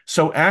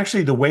 So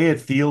actually, the way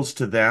it feels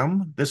to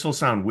them, this will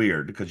sound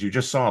weird because you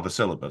just saw the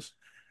syllabus.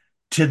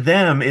 To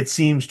them, it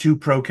seems too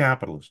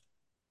pro-capitalist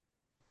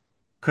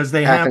because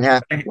they Half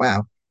have and half.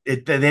 Wow.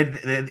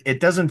 it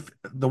doesn't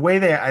the way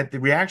the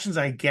reactions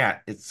I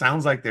get, it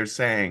sounds like they're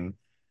saying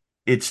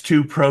it's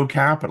too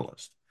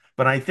pro-capitalist.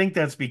 But I think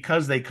that's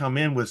because they come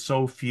in with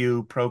so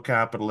few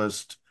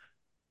pro-capitalist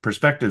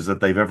perspectives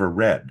that they've ever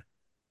read.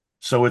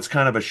 So it's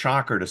kind of a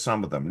shocker to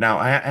some of them. Now,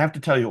 I have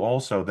to tell you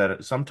also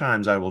that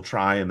sometimes I will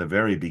try in the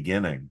very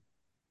beginning.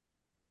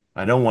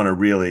 I don't want to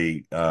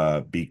really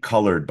be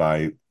colored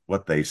by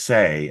what they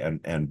say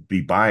and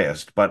be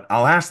biased, but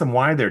I'll ask them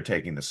why they're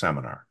taking the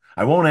seminar.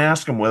 I won't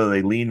ask them whether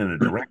they lean in a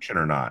direction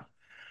or not,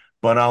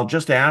 but I'll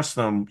just ask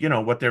them,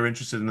 what they're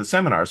interested in the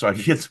seminar so I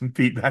can get some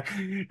feedback.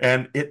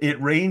 And it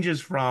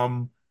ranges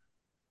from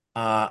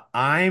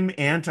I'm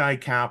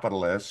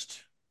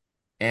anti-capitalist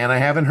and I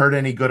haven't heard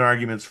any good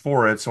arguments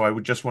for it, so I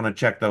would just want to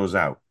check those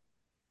out.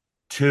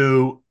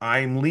 To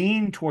I'm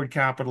lean toward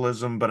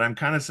capitalism, but I'm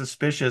kind of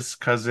suspicious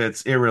because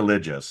it's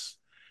irreligious.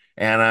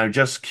 And I'm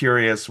just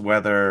curious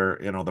whether,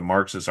 the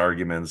Marxist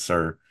arguments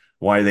are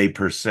why they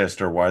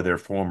persist or why they're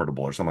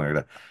formidable or something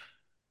like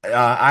that.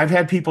 I've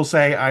had people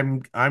say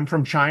I'm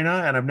from China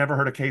and I've never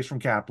heard a case from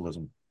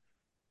capitalism.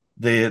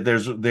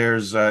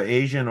 There's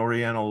Asian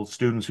Oriental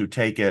students who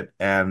take it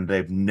and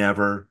they're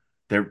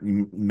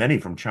many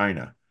from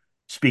China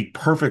speak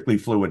perfectly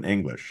fluent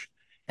English,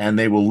 and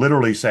they will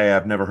literally say,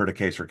 "I've never heard a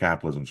case for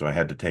capitalism, so I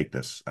had to take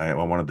this. I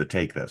wanted to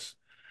take this."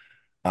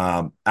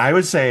 I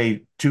would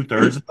say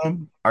two-thirds of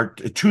them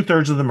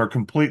are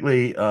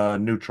completely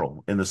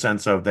neutral in the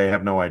sense of they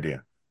have no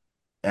idea.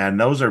 And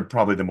those are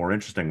probably the more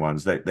interesting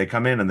ones. They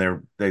come in and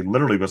they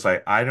literally will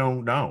say, "I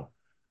don't know.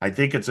 I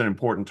think it's an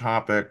important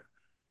topic,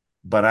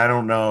 but I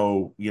don't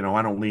know,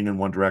 I don't lean in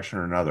one direction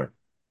or another."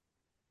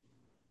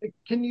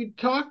 Can you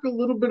talk a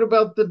little bit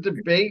about the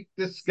debate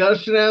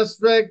discussion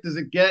aspect? Does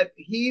it get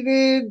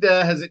heated?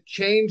 Has it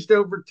changed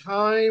over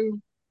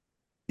time?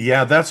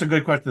 Yeah, that's a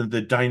good question.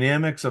 The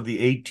dynamics of the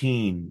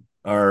 18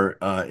 are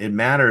it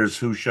matters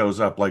who shows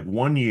up. Like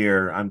one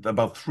year, I'm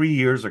about 3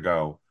 years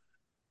ago,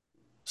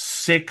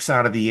 6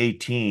 out of the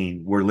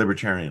 18 were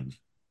libertarians,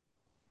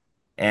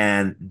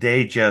 and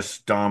they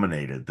just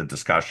dominated the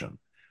discussion.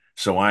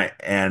 So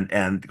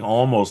and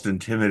almost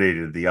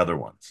intimidated the other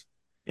ones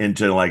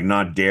into like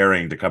not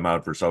daring to come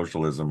out for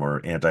socialism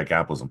or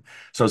anti-capitalism.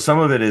 So some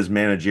of it is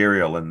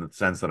managerial in the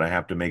sense that I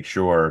have to make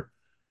sure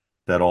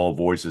that all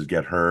voices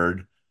get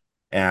heard.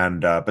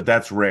 And but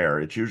that's rare.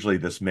 It's usually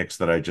this mix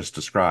that I just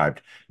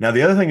described. Now,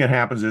 the other thing that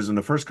happens is in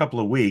the first couple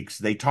of weeks,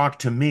 they talk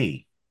to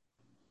me,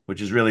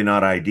 which is really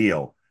not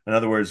ideal. In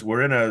other words,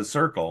 we're in a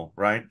circle,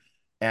 right?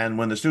 And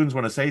when the students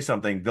want to say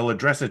something, they'll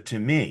address it to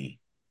me.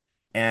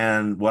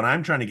 And what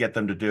I'm trying to get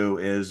them to do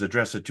is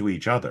address it to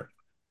each other,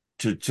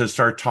 to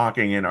start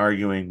talking and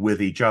arguing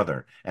with each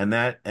other. And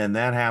that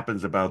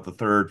happens about the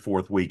third,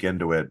 fourth week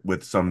into it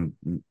with some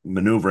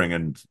maneuvering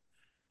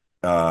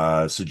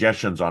and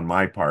suggestions on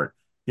my part.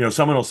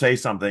 Someone will say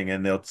something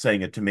and they'll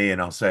saying it to me, and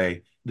I'll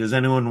say, "Does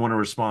anyone want to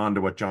respond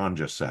to what John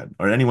just said,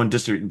 or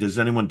does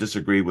anyone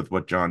disagree with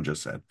what John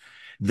just said?"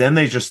 Then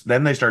they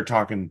start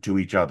talking to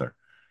each other,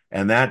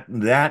 and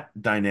that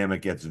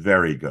dynamic gets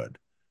very good.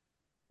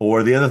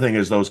 Or the other thing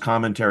is those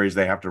commentaries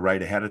they have to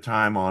write ahead of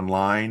time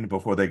online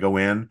before they go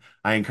in.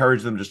 I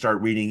encourage them to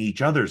start reading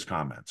each other's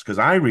comments because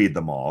I read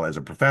them all as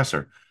a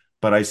professor.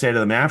 But I say to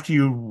them, after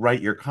you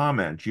write your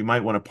comment, you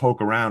might want to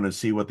poke around and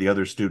see what the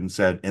other students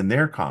said in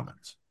their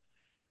comments.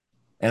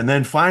 And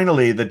then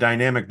finally, the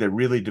dynamic that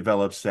really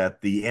develops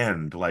at the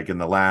end, like in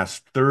the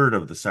last third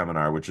of the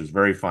seminar, which is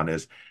very fun,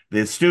 is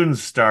the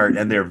students start,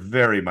 and they're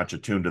very much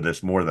attuned to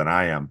this more than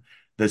I am.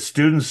 The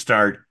students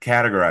start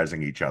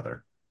categorizing each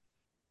other.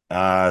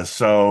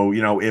 So,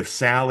 if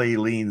Sally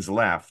leans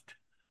left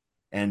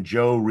and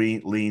Joe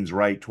leans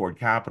right toward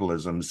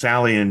capitalism,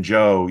 Sally and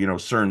Joe,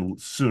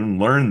 soon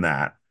learn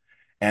that,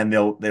 and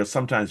they'll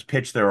sometimes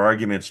pitch their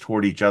arguments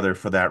toward each other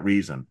for that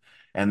reason.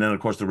 And then, of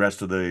course, the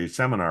rest of the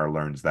seminar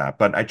learns that.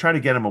 But I try to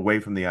get them away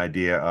from the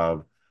idea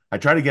of, I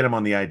try to get them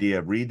on the idea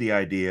of read the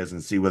ideas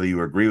and see whether you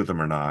agree with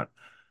them or not.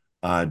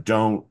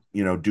 Don't,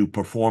 do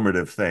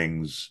performative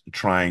things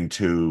trying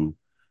to,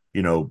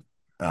 you know,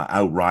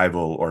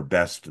 outrival or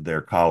best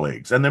their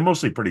colleagues. And they're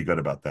mostly pretty good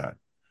about that.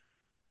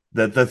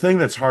 The thing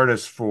that's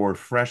hardest for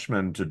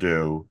freshmen to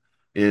do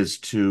is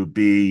to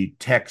be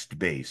text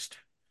based.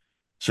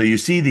 So you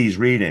see these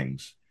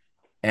readings,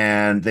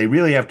 and they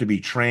really have to be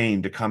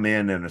trained to come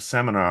in a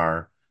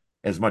seminar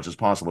as much as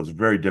possible. It's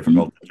very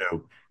difficult to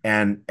do.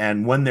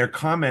 And when they're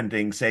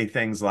commenting, say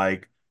things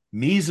like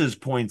Mises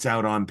points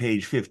out on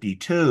page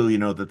 52,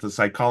 that the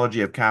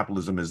psychology of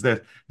capitalism is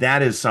this.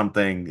 That is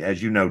something,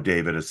 as you know,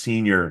 David, a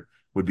senior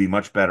would be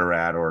much better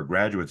at, or a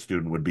graduate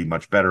student would be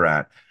much better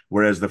at.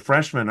 Whereas the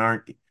freshmen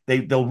aren't,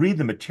 they'll read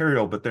the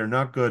material, but they're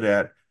not good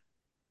at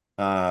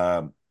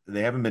uh,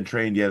 they haven't been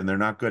trained yet, and they're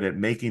not good at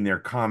making their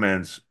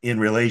comments in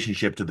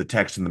relationship to the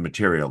text and the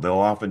material. They'll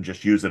often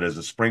just use it as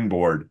a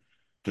springboard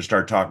to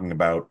start talking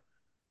about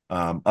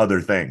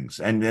other things.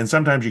 And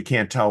sometimes you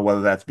can't tell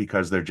whether that's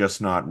because they're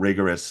just not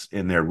rigorous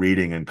in their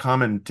reading and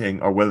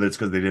commenting, or whether it's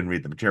because they didn't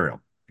read the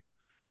material.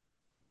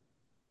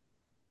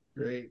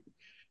 Great.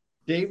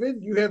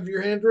 David, you have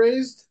your hand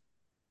raised?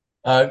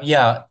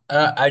 Yeah,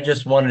 I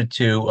just wanted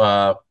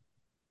to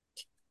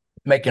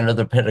make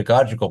another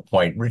pedagogical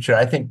point. Richard,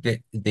 I think that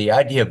the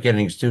idea of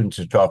getting students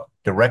to talk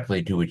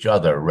directly to each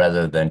other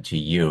rather than to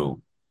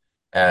you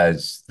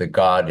as the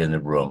God in the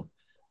room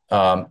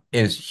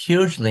is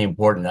hugely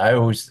important. I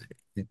always,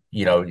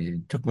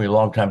 it took me a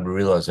long time to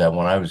realize that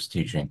when I was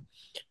teaching.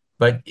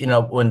 But,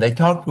 when they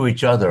talk to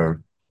each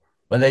other,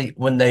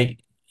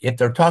 if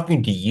they're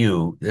talking to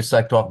you, it's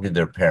like talking to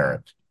their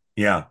parent.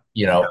 Yeah,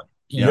 You know,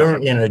 yeah, you're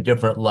in a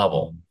different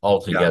level yeah,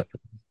 altogether.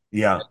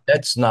 yeah,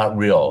 That's not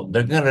real.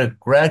 They're going to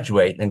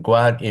graduate and go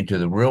out into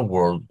the real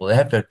world. Well, they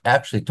have to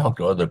actually talk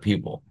to other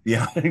people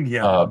yeah,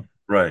 yeah. uh,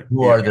 Right.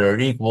 who Yeah, are their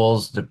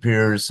equals, their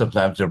peers,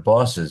 sometimes their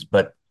bosses.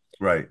 But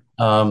right,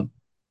 um,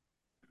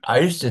 I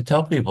used to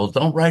tell people,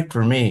 don't write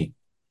for me,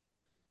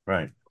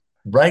 right.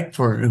 write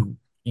for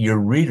your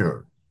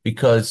reader,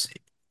 because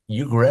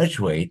you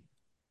graduate.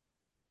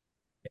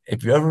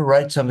 If you ever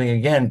write something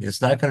again,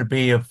 it's not going to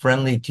be a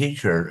friendly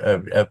teacher,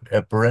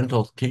 a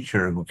parental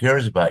teacher who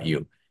cares about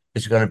you.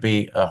 It's going to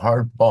be a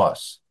hard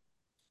boss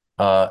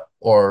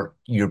or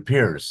your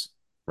peers.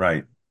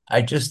 Right.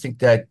 I just think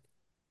that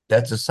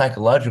that's a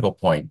psychological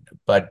point,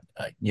 but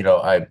I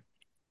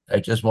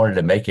just wanted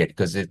to make it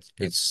because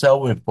it's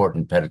so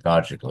important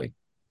pedagogically.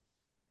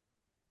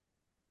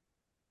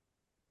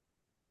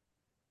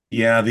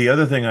 Yeah, the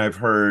other thing I've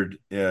heard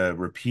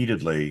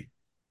repeatedly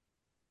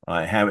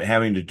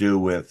having to do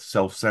with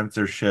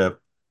self-censorship,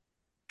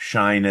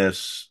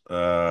 shyness,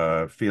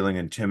 feeling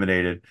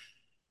intimidated.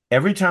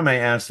 Every time I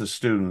ask the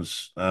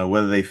students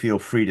whether they feel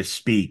free to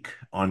speak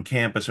on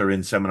campus or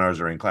in seminars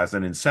or in class,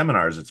 and in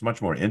seminars, it's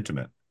much more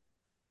intimate.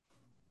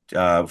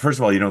 First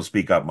of all, you don't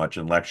speak up much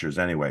in lectures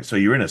anyway. So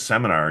you're in a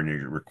seminar and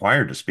you're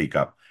required to speak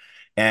up.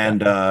 Yeah.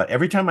 And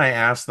every time I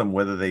ask them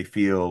whether they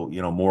feel,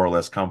 more or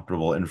less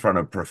comfortable in front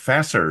of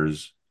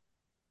professors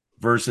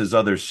versus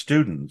other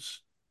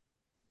students,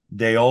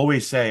 they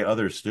always say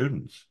other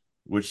students,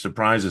 which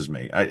surprises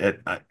me.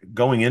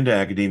 Going into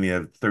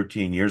academia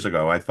 13 years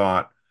ago,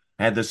 I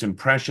had this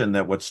impression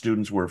that what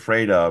students were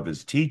afraid of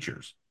is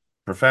teachers,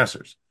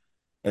 professors,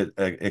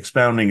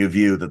 expounding a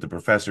view that the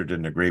professor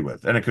didn't agree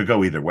with. And it could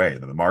go either way.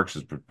 The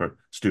Marxist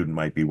student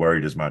might be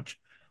worried as much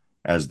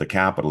as the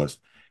capitalist.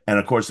 And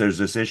of course, there's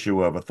this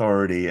issue of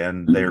authority,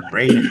 and they're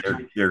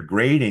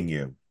grading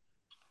you.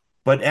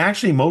 But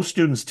actually, most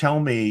students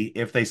tell me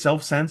if they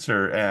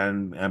self-censor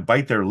and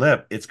bite their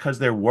lip, it's because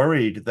they're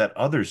worried that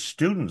other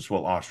students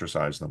will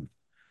ostracize them.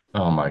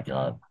 Oh my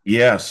God.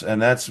 Yes,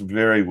 and that's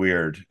very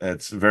weird.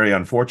 It's very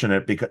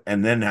unfortunate because,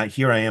 and then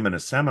here I am in a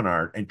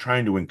seminar and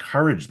trying to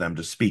encourage them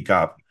to speak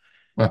up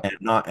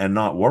and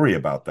not worry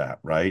about that,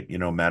 right?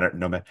 Matter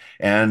no matter.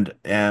 And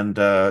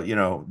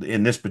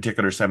in this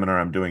particular seminar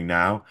I'm doing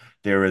now,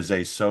 there is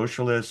a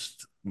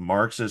socialist,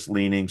 Marxist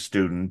leaning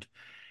student,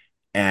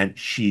 and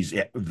she's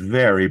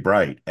very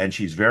bright and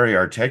she's very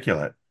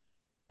articulate.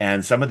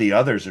 And some of the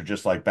others are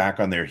just like back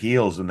on their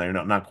heels and they're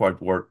not quite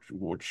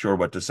sure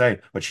what to say,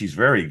 but she's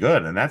very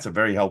good. And that's a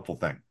very helpful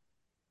thing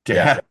to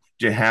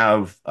Yeah.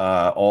 have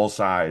all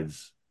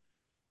sides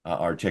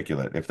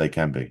articulate if they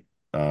can be.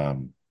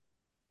 Um,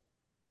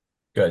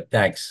 Good.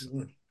 Thanks.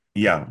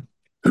 yeah.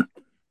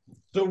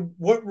 So,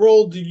 what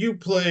role do you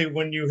play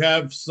when you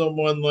have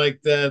someone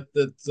like that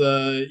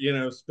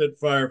that's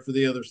Spitfire for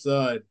the other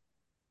side?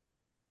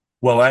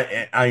 Well,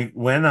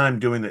 when I'm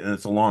doing and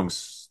it's a long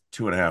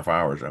 2.5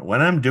 hours.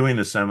 When I'm doing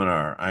the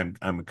seminar,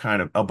 I'm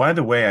kind of. Oh, by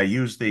the way, I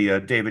use the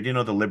David,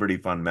 the Liberty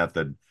Fund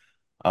method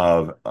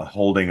of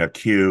holding a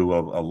queue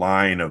of a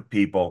line of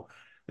people.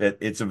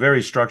 It's a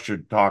very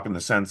structured talk in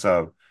the sense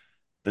of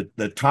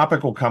the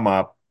topic will come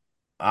up.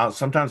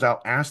 Sometimes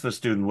I'll ask the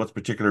student what's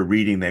particular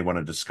reading they want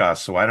to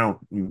discuss. So I don't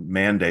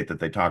mandate that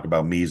they talk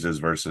about Mises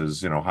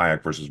versus,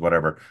 Hayek versus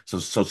whatever. So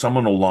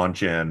someone will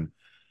launch in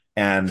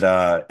and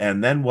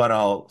then what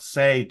I'll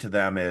say to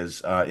them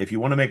is, if you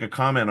want to make a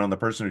comment on the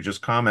person who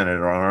just commented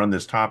or on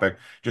this topic,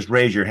 just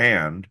raise your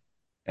hand,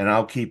 and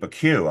I'll keep a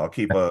queue. I'll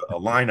keep a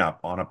lineup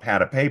on a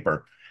pad of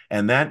paper,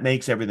 and that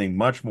makes everything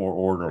much more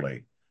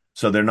orderly.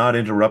 So they're not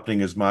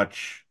interrupting as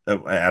much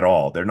at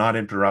all. They're not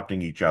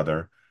interrupting each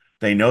other.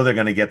 They know they're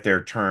going to get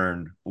their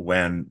turn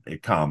when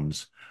it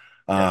comes.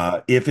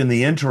 Yeah. If in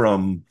the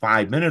interim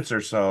 5 minutes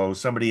or so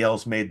somebody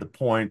else made the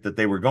point that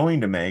they were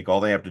going to make, all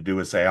they have to do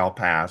is say, "I'll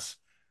pass."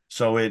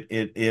 So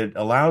it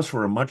allows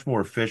for a much more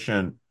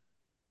efficient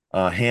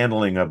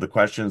handling of the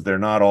questions. They're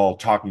not all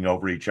talking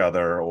over each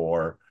other,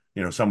 or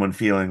someone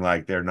feeling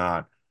like they're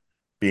not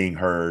being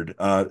heard.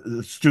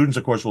 Students,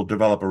 of course, will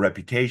develop a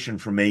reputation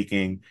for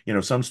making.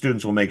 Some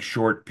students will make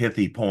short,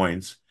 pithy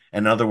points,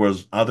 and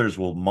others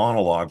will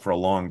monologue for a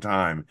long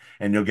time,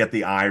 and you'll get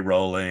the eye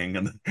rolling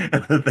and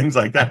things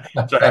like that.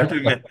 So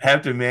I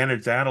have to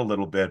manage that a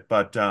little bit,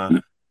 but.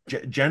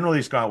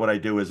 Generally, Scott, what I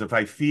do is if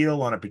I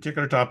feel on a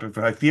particular topic, if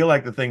I feel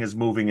like the thing is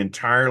moving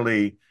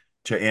entirely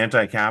to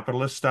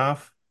anti-capitalist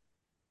stuff,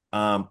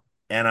 um,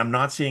 and I'm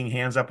not seeing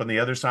hands up on the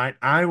other side,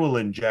 I will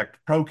inject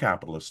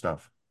pro-capitalist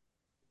stuff.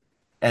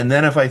 And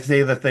then if I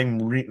see the thing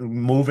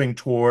moving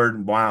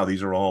toward, wow,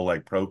 these are all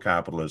like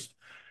pro-capitalist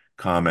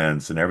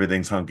comments and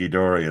everything's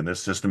hunky-dory and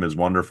this system is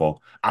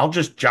wonderful, I'll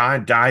just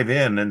dive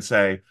in and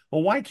say,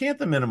 well, why can't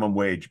the minimum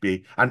wage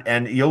be?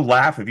 And you'll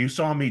laugh. If you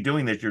saw me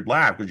doing this, you'd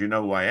laugh because you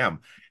know who I am.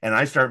 And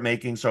I start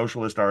making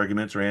socialist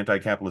arguments or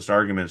anti-capitalist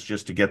arguments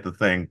just to get the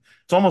thing.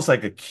 It's almost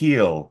like a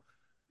keel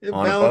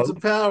on a Balance of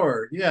boat.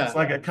 power. It's Yeah.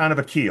 like a kind of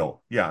a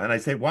keel. Yeah. And I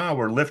say, wow,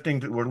 we're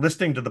listing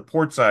to the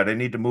port side. I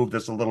need to move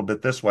this a little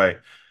bit this way.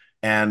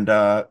 And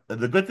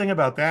the good thing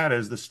about that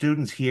is the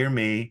students hear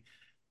me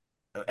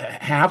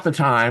half the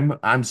time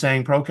I'm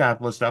saying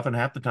pro-capitalist stuff, and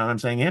half the time I'm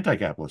saying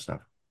anti-capitalist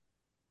stuff.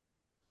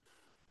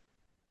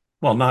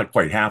 Well, not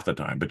quite half the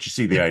time, but you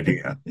see the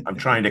idea. I'm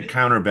trying to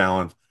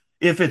counterbalance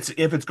if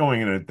it's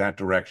going in that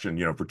direction,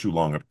 for too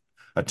long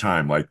a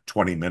time, like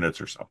 20 minutes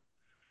or so.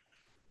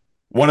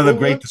 Well,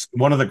 let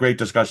One of the great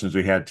discussions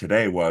we had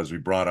today was we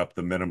brought up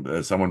the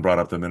minimum. Someone brought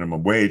up the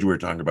minimum wage. We were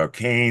talking about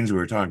Keynes. We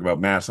were talking about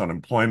mass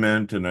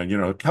unemployment, and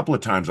a couple of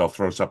times I'll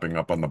throw something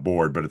up on the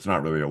board, but it's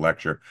not really a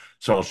lecture.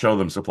 So I'll show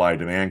them supply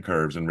demand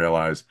curves and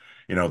realize,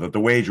 that the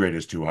wage rate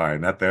is too high,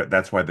 and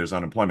that's why there's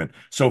unemployment.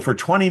 So for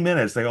 20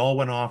 minutes, they all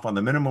went off on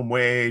the minimum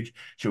wage.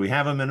 Should we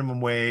have a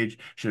minimum wage?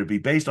 Should it be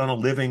based on a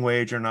living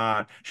wage or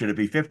not? Should it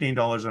be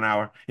 $15 an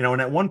hour?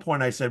 And at one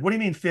point I said, "What do you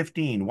mean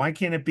 15? Why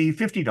can't it be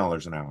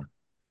 $50 an hour?"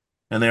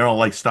 And they're all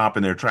like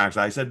stopping their tracks.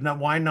 I said, no,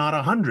 why not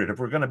 100 if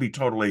we're going to be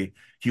totally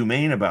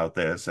humane about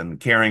this and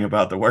caring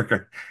about the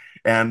worker?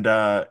 And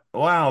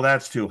wow,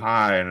 that's too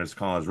high, and it's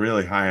caused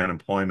really high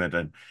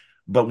unemployment.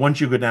 But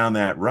once you go down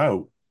that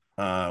route,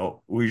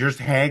 we're just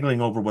haggling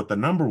over what the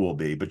number will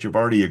be. But you've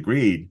already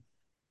agreed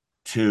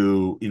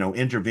to,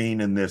 intervene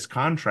in this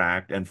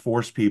contract and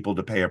force people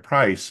to pay a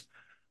price.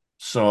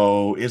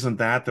 So isn't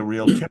that the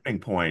real tipping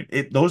point?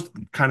 Those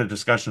kind of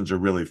discussions are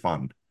really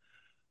fun.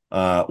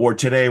 Or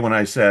today when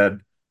I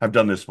said, I've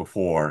done this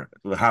before,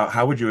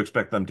 how would you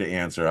expect them to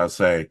answer? I'll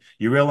say,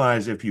 you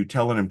realize if you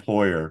tell an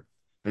employer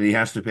that he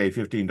has to pay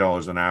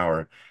 $15 an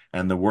hour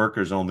and the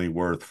worker's only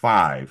worth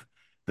five,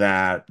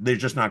 that they're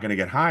just not going to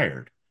get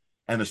hired.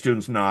 And the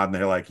students nod and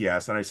they're like,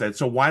 yes. And I said,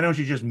 so why don't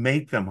you just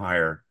make them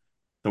hire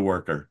the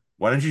worker?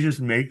 Why don't you just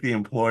make the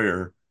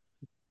employer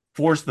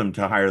force them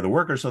to hire the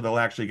worker so they'll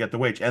actually get the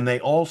wage? And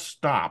they all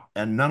stop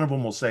and none of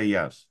them will say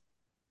yes.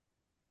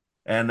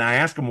 And I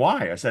asked them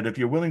why. I said, if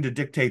you're willing to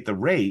dictate the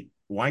rate,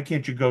 why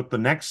can't you go to the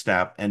next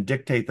step and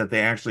dictate that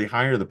they actually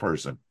hire the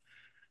person?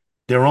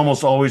 They're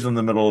almost always in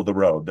the middle of the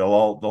road. They'll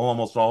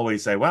almost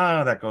always say,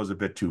 well, that goes a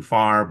bit too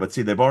far. But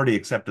see, they've already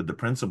accepted the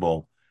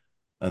principle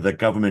that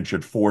government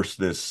should force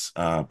this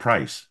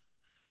price.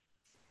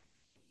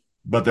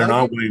 But they're I'll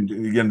not give willing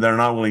to, again, they're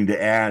not willing to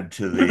add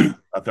to the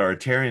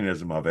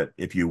authoritarianism of it,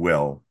 if you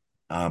will,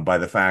 by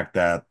the fact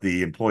that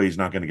the employee is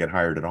not going to get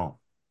hired at all.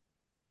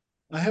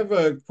 I have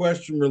a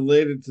question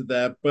related to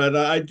that, but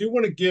I do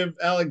want to give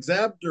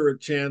Alexander a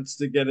chance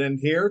to get in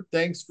here.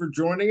 Thanks for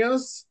joining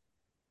us.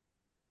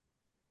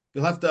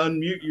 You'll have to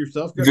unmute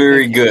yourself.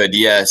 Very Thank you. good.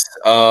 Yes.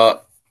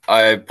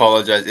 I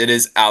apologize. It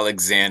is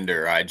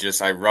Alexander.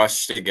 I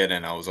rushed to get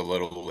in. I was a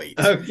little late.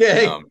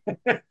 Okay. Um,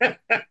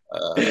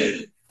 uh,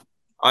 Just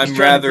I'm trying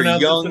to rather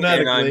pronounce it young and I'm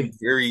phonetically.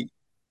 very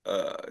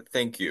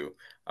thank you.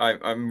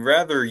 I'm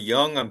rather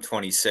young. I'm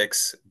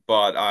 26,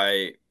 but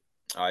I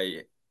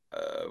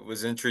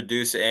was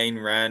introduced to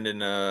Ayn Rand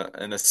in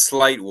a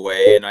slight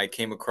way, and I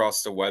came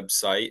across the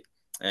website,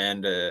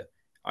 and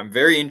I'm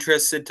very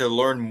interested to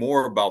learn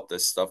more about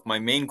this stuff. My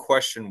main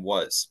question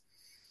was,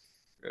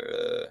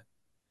 uh,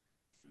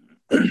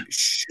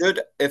 should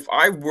if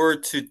I were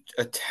to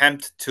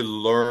attempt to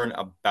learn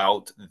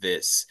about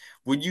this,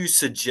 would you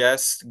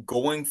suggest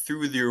going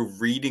through the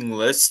reading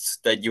lists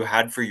that you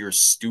had for your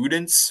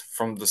students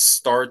from the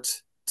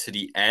start to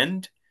the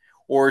end?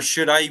 Or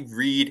should I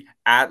read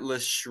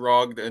Atlas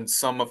Shrugged and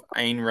some of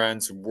Ayn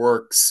Rand's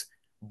works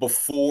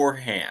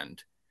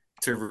beforehand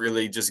to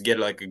really just get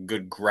like a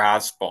good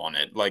grasp on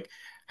it? Like,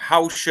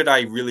 how should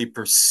I really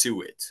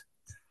pursue it?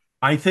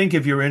 I think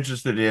if you're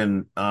interested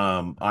in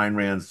Ayn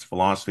Rand's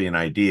philosophy and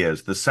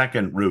ideas, the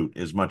second route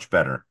is much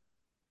better.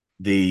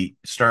 The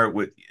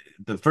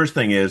first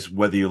thing is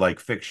whether you like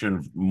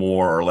fiction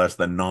more or less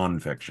than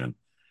nonfiction.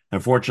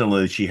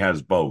 Unfortunately, she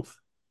has both.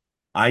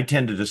 I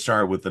tended to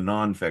start with the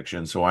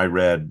nonfiction, so I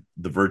read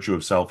The Virtue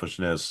of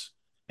Selfishness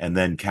and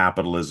then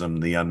Capitalism,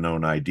 the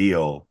Unknown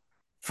Ideal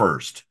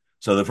first.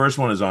 So the first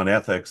one is on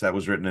ethics. That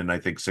was written in, I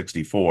think,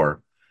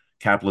 64.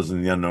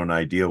 Capitalism, the Unknown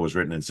Ideal was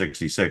written in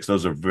 66.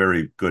 Those are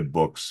very good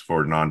books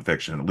for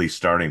nonfiction, at least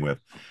starting with.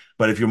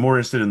 But if you're more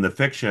interested in the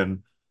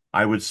fiction,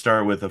 I would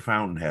start with The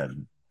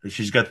Fountainhead.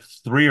 She's got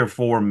three or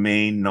four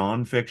main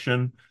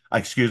nonfiction,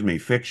 excuse me,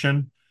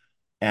 fiction,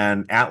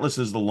 and Atlas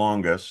is the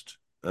longest.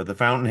 The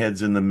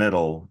Fountainhead's in the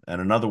middle, and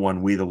another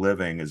one, We the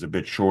Living, is a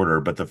bit shorter.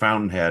 But the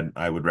Fountainhead,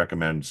 I would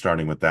recommend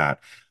starting with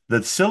that.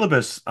 The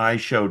syllabus I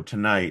showed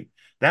tonight,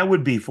 that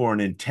would be for an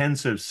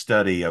intensive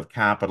study of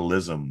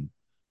capitalism,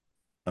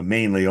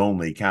 mainly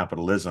only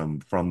capitalism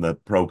from the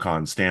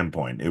pro-con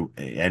standpoint.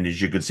 And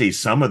as you can see,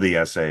 some of the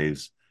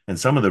essays and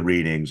some of the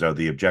readings are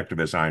the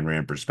objectivist Ayn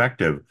Rand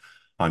perspective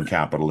on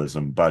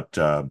capitalism. But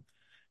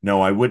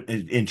no, I would,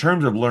 in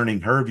terms of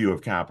learning her view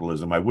of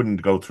capitalism, I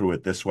wouldn't go through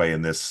it this way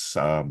in this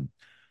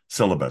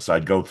syllabus.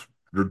 I'd go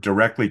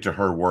directly to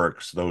her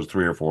works, those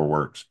three or four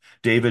works.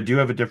 David, do you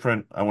have a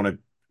different? I want to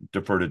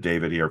defer to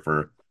David here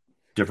for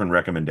different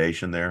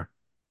recommendation there.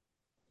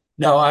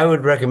 No, I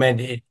would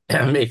recommend it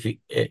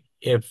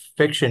if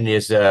fiction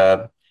is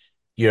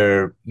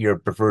your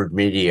preferred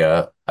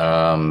media.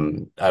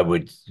 I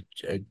would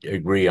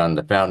agree on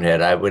the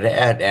Fountainhead. I would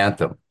add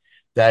Anthem.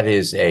 That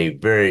is a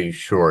very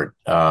short,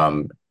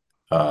 um,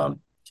 kind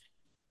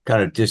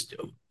of just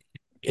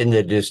in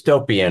the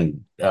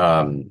dystopian,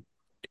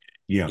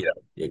 Yeah.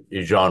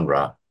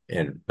 genre,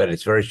 and but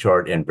it's very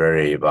short and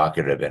very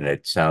evocative, and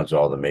it sounds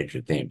all the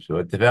major themes.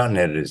 But the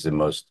Fountainhead is the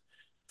most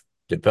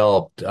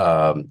developed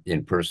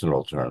in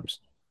personal terms.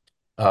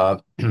 Uh,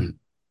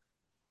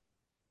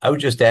 I would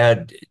just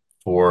add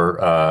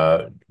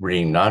for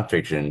reading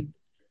nonfiction,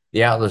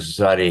 the Atlas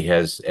Society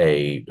has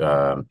a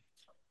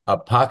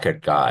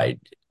pocket guide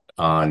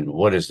on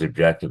what is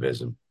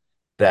objectivism.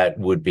 That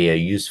would be a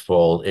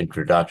useful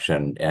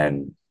introduction,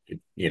 and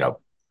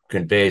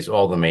conveys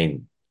all the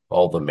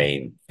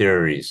main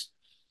theories,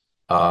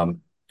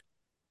 um,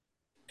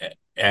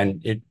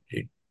 and it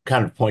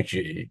kind of points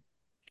you.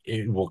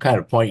 It will kind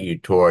of point you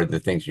toward the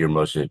things you're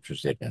most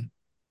interested in.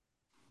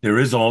 There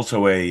is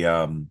also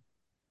a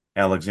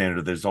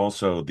Alexander, there's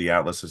also the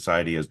Atlas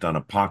Society has done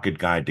a pocket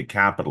guide to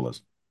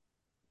capitalism.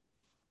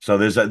 So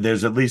there's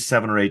at least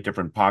seven or eight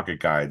different pocket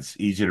guides,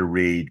 easy to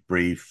read,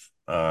 brief,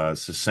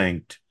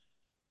 succinct.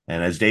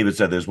 And as David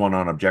said, there's one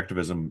on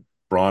objectivism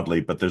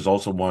broadly, but there's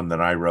also one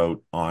that I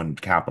wrote on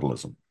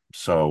capitalism.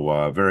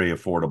 So very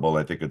affordable.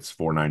 I think it's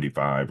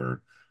 $4.95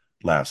 or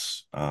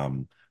less.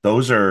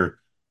 Those are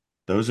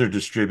Those are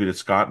distributed,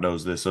 Scott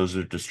knows this, those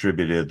are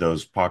distributed,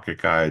 those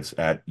pocket guides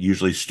at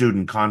usually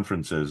student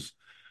conferences,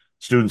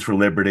 Students for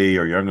Liberty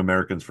or Young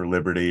Americans for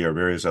Liberty or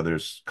various other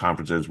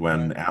conferences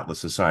when Atlas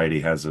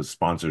Society has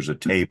sponsors a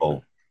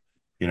table,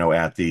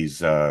 at these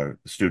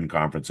student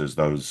conferences.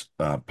 Those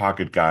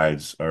pocket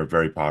guides are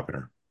very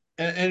popular.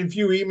 And if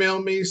you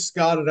email me,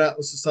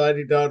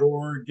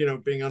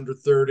 scott@atlassociety.org, being under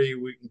 30,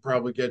 we can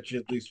probably get you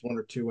at least one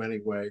or two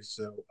anyway.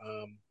 So,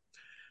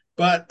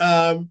 but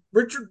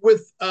Richard,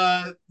 with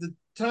the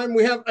time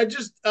we have, I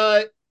just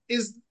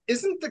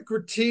isn't the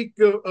critique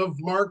of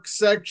Mark's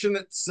section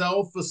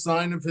itself a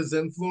sign of his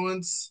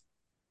influence?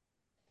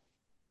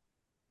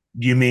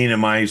 You mean,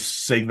 am I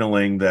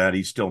signaling that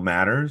he still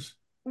matters?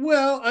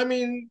 Well, I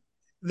mean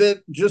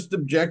that just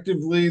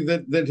objectively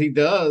that he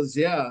does,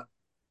 yeah.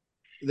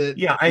 That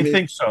Yeah, I I mean,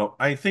 think so.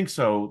 I think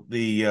so.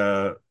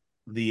 The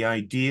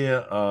idea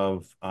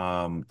of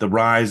the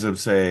rise of,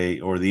 say,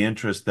 or the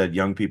interest that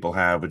young people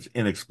have, it's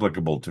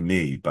inexplicable to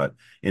me, but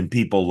in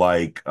people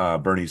like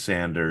Bernie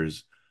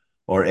Sanders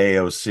or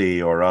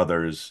AOC or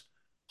others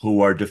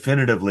who are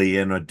definitively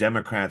in a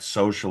Democrat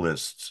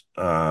socialist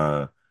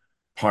part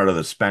of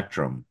the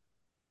spectrum,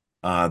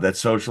 that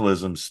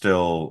socialism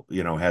still,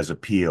 has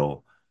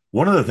appeal.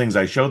 One of the things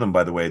I show them,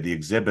 by the way, the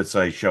exhibits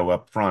I show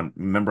up front,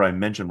 remember I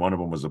mentioned one of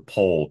them was a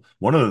poll.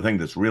 One of the things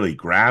that's really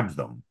grabbed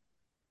them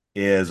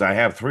is I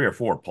have 3 or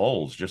 4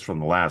 polls just from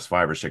the last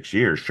 5 or 6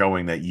 years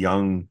showing that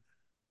young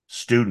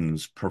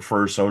students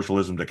prefer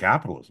socialism to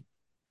capitalism.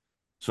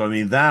 So I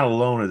mean that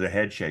alone is a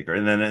head shaker.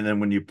 And then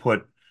when you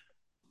put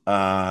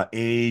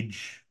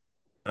age,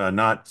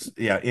 not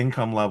yeah,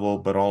 income level,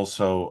 but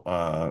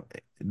also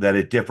that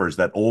it differs,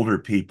 that older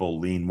people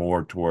lean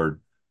more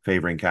toward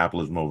favoring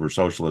capitalism over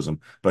socialism.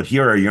 But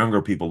here are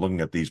younger people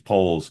looking at these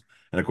polls,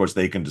 and of course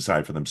they can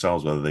decide for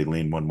themselves whether they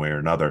lean one way or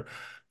another.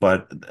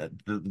 But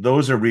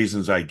those are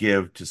reasons I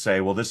give to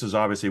say, well, this is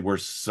obviously we're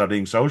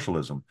studying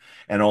socialism.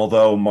 And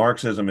although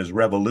Marxism is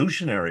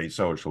revolutionary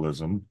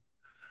socialism,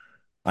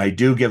 I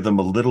do give them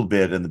a little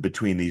bit in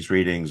between these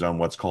readings on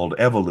what's called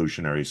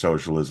evolutionary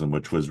socialism,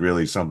 which was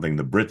really something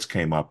the Brits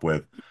came up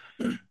with.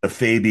 The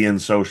Fabian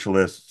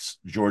socialists,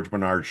 George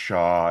Bernard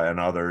Shaw, and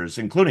others,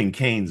 including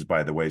Keynes,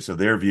 by the way. So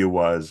their view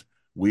was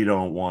we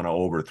don't want to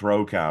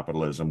overthrow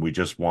capitalism. We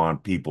just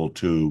want people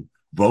to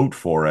vote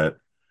for it.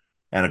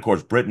 And of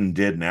course, Britain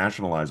did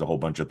nationalize a whole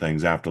bunch of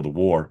things after the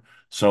war.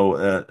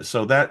 So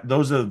that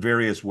those are the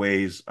various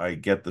ways I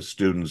get the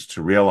students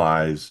to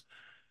realize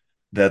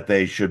that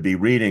they should be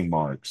reading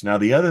Marx. Now,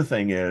 the other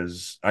thing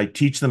is I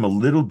teach them a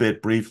little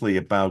bit briefly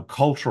about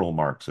cultural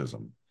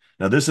Marxism.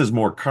 Now, this is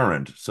more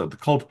current. So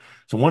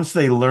once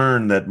they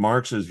learn that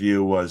Marx's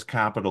view was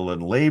capital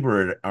and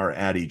labor are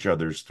at each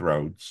other's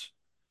throats,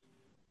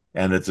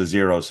 and it's a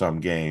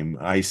zero-sum game,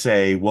 I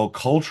say, well,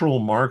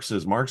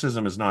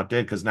 Marxism is not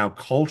dead because now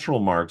cultural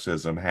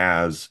Marxism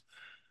has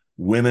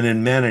women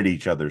and men at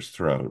each other's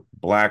throat,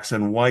 blacks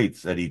and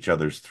whites at each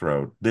other's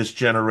throat, this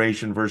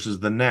generation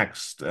versus the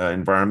next,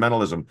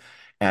 environmentalism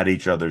at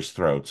each other's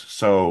throats.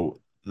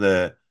 So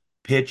the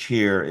pitch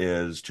here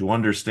is to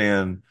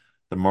understand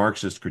the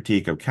Marxist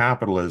critique of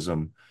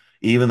capitalism,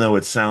 even though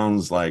it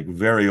sounds like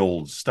very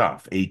old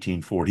stuff,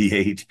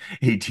 1848,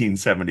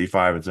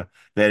 1875,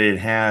 that it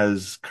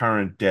has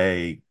current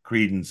day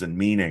credence and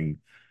meaning,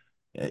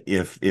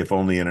 if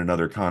only in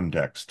another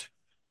context.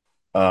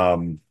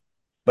 Um,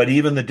 but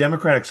even the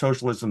democratic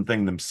socialism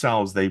thing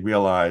themselves, they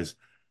realize,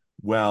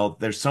 well,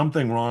 there's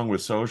something wrong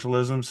with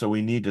socialism, so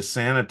we need to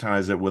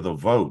sanitize it with a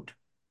vote.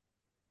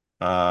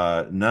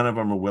 None of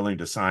them are willing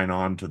to sign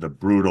on to the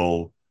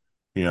brutal,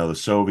 the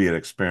Soviet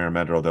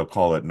experiment, or they'll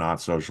call it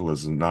not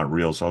socialism, not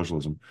real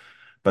socialism.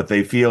 But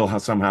they feel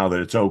somehow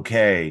that it's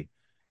okay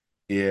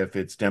if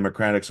it's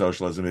democratic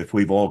socialism, if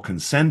we've all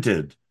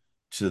consented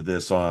to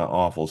this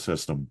awful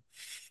system.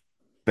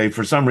 They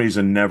for some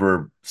reason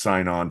never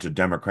sign on to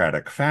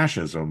democratic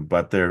fascism,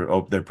 but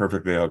they're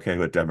perfectly okay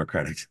with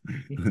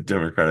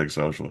democratic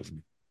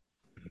socialism.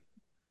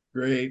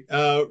 great.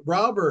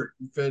 Robert,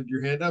 you had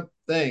your hand up.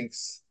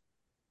 Thanks.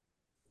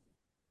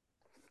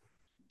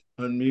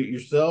 Unmute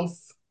yourself.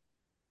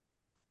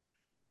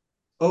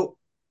 Oh,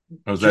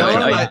 Oh, is that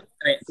John, John? Yeah.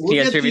 we'll Can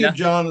you guys get hear to me you, now?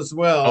 John, as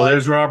well. Oh,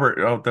 there's Robert.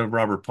 Oh, the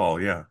Robert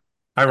Paul. Yeah.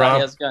 Hi, Hey,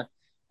 Rob. how's it going?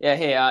 Yeah,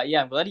 hey,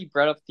 yeah, I'm glad you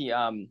brought up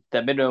the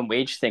minimum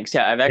wage things.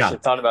 Yeah, I've Yeah. actually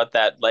thought about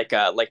that, like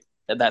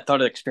that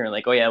thought experiment.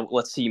 Like, oh yeah,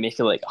 let's see, you make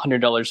it like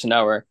 $100 an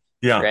hour,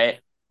 Yeah. right?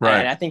 And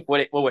Right. I think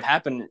what would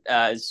happen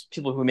is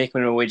people who make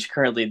minimum wage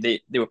currently,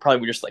 they would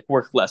probably just like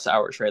work less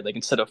hours, right? Like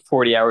instead of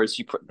 40 hours,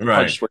 they probably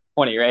Right. just work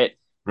 20, right?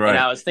 And Right.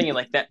 I was thinking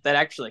like that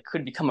actually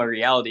could become a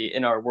reality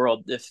in our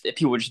world if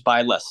people would just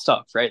buy less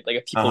stuff, right? Like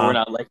if people were Uh-huh.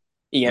 not like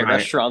eating at Right.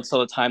 restaurants all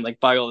the time, like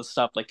buy all this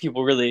stuff, like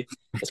people really,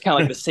 it's kind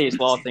of like the Say's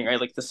law thing,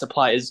 right? Like the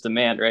supply is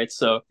demand, right?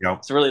 So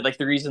Yep. so really like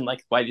the reason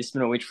like why these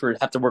minimum wage workers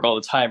have to work all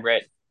the time,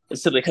 right?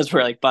 It's simply because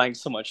we're like buying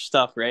so much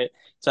stuff, right?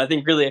 So I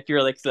think really if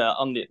you're like the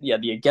on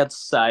the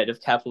against side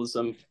of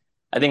capitalism,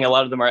 I think a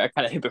lot of them are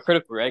kind of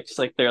hypocritical, right? Because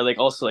like they're like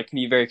also like can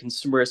be very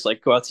consumerist,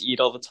 like go out to eat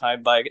all the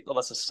time, buy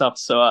lots of stuff.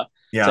 So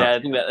So Yeah. yeah, I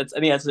think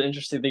that's an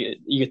interesting thing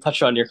you could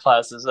touch on in your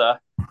class is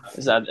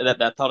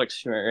that thought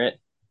experiment, right?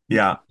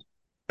 Yeah.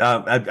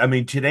 I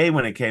mean, today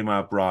when it came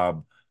up,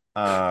 Rob,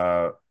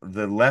 the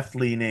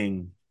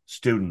left-leaning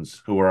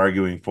students who were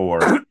arguing for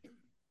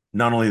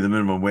not only the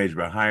minimum wage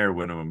but higher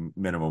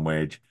minimum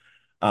wage.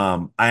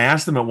 I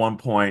asked them at one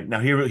point. Now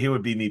here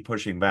would be me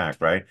pushing back,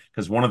 right?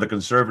 Because one of the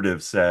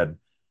conservatives said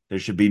there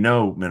should be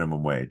no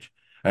minimum wage,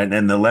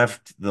 and the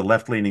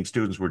left-leaning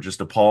students were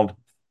just appalled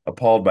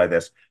by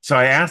this. So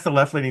I asked the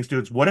left-leaning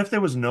students, what if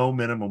there was no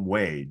minimum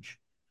wage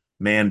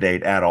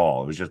mandate at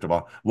all? It was just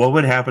about what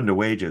would happen to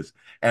wages,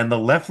 and the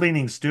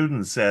left-leaning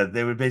students said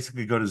they would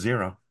basically go to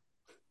zero.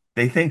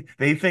 They think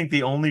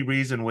the only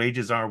reason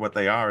wages are what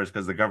they are is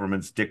because the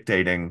government's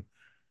dictating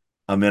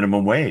a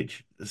minimum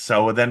wage.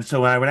 So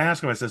I would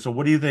ask him, I said, so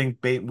what do you think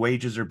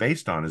wages are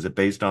based on? Is it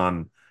based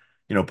on,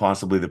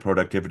 possibly the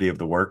productivity of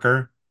the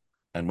worker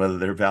and whether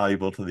they're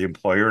valuable to the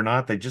employer or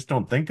not? They just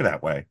don't think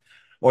that way.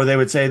 Or they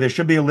would say there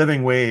should be a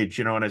living wage,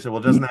 and I said,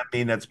 well, doesn't that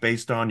mean that's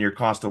based on your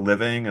cost of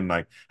living and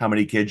like how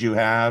many kids you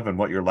have and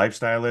what your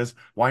lifestyle is?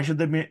 Why should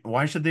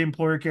the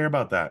employer care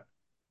about that?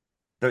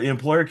 The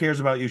employer cares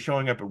about you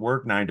showing up at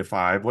work 9 to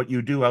 5, what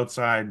you do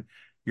outside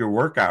your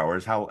work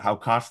hours, how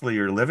costly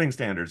your living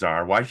standards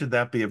are. Why should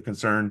that be of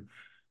concern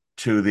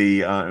to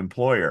the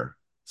employer?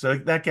 So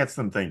that gets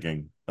them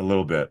thinking a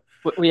little bit.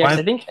 Well, yeah,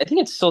 because Why? I think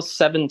it's still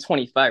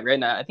 725 right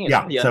now. I think it's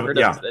Yeah, pretty so unheard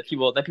of yeah, that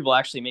people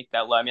actually make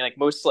that low. I mean, like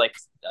most like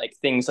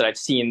things that I've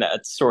seen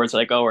that stores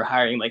like, oh, we're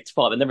hiring like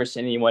 12. I've never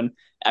seen anyone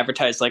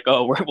advertise like,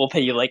 oh, we'll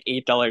pay you like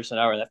 $8 an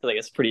hour. And I feel like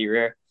it's pretty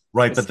rare.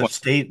 right. It's But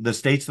the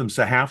states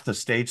themselves, half the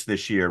states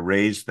this year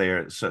raised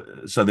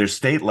so there's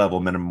state level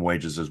minimum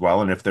wages as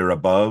well, and if they're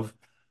above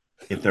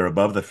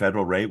the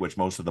federal rate, which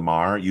most of them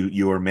are,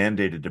 you are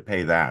mandated to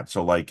pay that.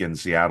 So like in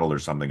Seattle or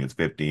something, it's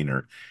 $15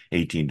 or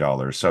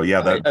 $18. So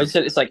yeah, I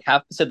said it's like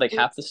half said like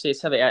half the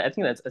states have it. I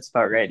think that's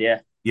about right. Yeah.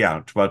 yeah,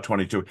 it's about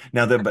 22.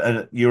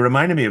 Now you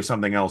reminded me of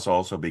something else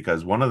also,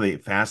 because one of the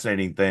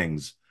fascinating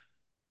things,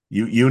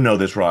 you know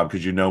this, Rob,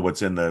 because you know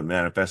what's in the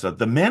manifesto.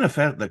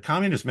 The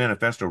Communist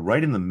Manifesto,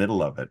 right in the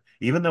middle of it,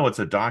 even though it's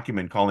a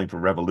document calling for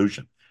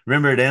revolution.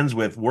 Remember, it ends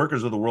with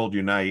workers of the world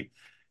unite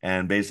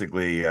and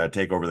basically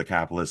take over the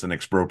capitalists and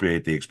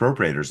expropriate the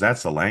expropriators.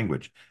 That's the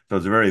language. So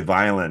it's a very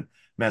violent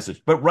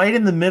message. But right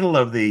in the middle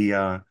of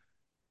the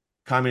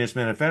Communist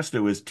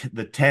Manifesto is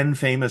the 10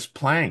 famous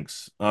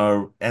planks.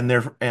 And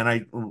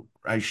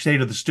I say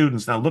to the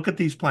students, now look at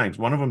these planks.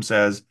 One of them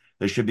says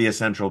there should be a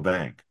central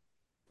bank.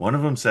 One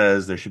of them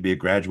says there should be a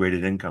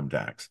graduated income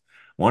tax.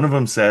 One of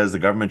them says the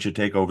government should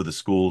take over the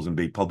schools and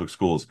be public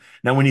schools.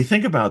 Now, when you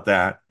think about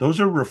that, those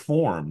are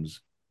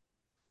reforms.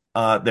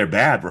 They're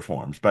bad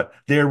reforms, but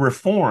they're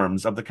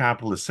reforms of the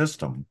capitalist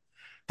system.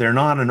 They're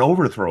not an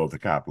overthrow of the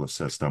capitalist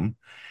system.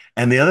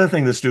 And the other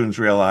thing the students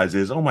realize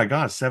is, oh my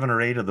gosh, 7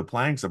 or 8 of the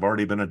planks have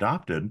already been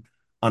adopted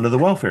under the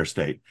welfare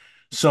state.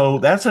 So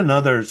that's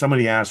another.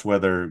 Somebody asked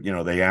whether,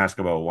 they ask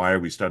about why are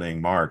we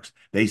studying Marx?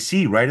 They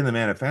see right in the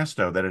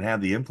manifesto that it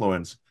had the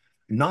influence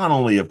not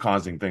only of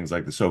causing things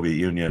like the Soviet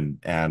Union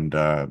and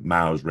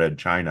Mao's Red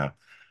China,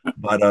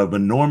 but of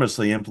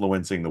enormously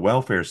influencing the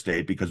welfare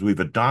state, because we've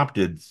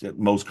adopted,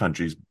 most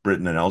countries,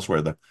 Britain and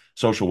elsewhere, the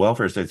social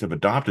welfare states have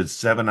adopted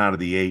 7 out of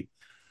the 8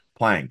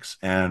 planks.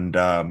 And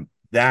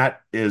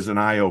that is an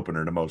eye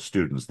opener to most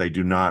students. They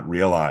do not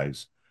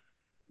realize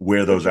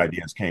where those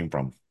ideas came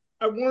from.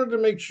 I wanted to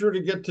make sure to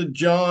get to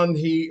John.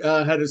 He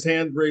had his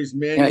hand raised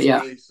manually.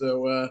 Yeah.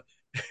 So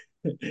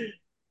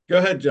go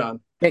ahead, John.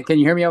 Hey, can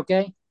you hear me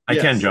okay? I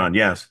can, Yes. John.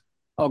 Yes.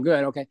 Oh,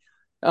 good. Okay.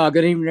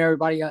 Good evening,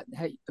 everybody.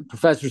 Hey,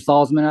 Professor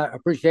Salzman, I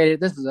appreciate it.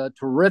 This is a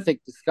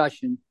terrific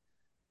discussion.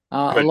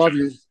 I love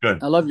your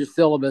Good. I love your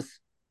syllabus.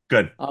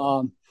 Good.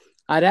 I'm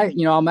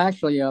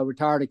actually a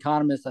retired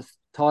economist. I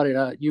taught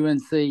at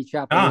UNC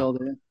Chapel Hill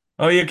there.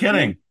 Oh, you're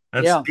kidding.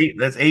 Yeah.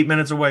 That's 8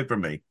 minutes away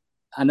from me.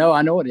 I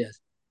know it is.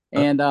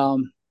 And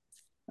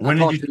when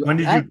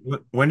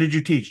did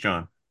you teach,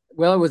 John?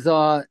 Well, it was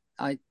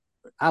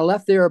I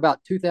left there about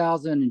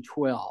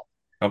 2012.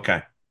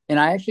 Okay. And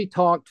I actually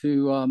talked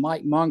to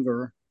Mike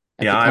Munger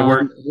at Yeah, the I time.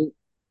 worked.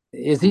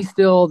 Is he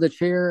still the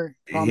chair?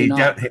 Probably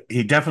not.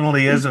 He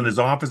definitely is, and his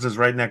office is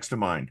right next to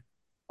mine.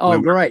 Oh,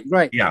 great.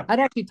 Yeah. I'd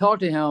actually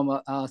talked to him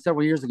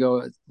several years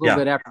ago, a little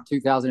bit after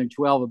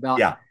 2012,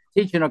 about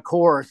teaching a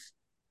course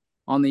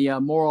on the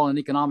moral and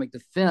economic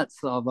defense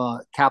of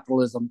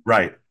capitalism.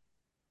 Right.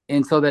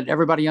 And so that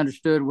everybody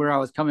understood where I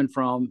was coming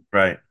from.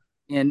 Right.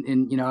 And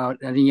I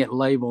didn't get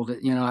labeled.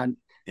 You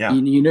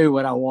knew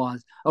what I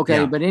was.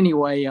 Okay. Yeah. But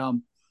anyway,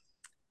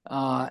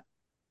 I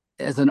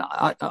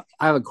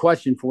have a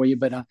question for you,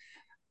 but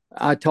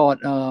I taught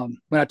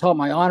when I taught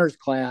my honors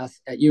class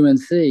at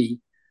UNC,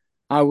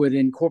 I would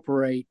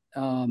incorporate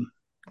kind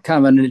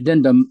of an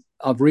addendum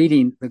of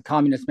reading the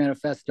Communist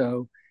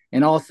Manifesto,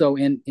 and also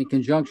in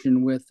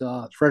conjunction with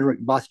Frederick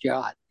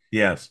Bastiat.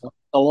 Yes.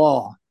 The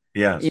law.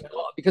 Yes.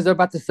 Because they're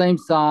about the same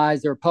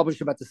size, they're published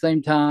about the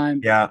same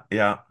time. Yeah.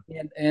 Yeah.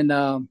 And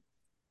a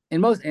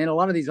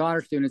lot of these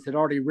honor students had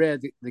already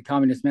read the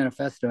Communist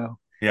Manifesto.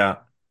 Yeah.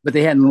 but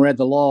they hadn't read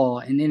the law.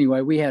 And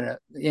anyway, we had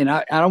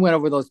I went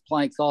over those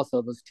planks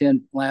also, those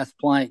 10 last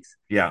planks.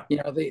 Yeah.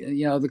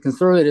 The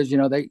conservatives,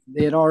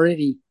 they had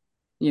already,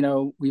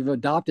 we've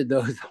adopted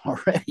those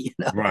already,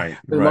 Right.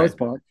 for the most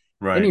part.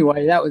 Right.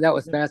 Anyway, that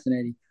was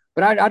fascinating.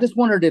 But I just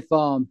wondered if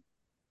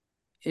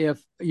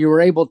you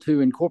were able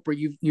to incorporate,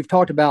 you've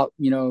talked about,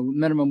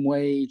 minimum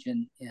wage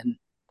and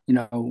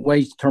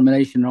wage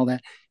determination and all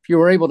that. If you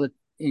were able to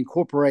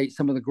incorporate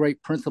some of the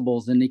great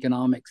principles in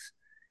economics,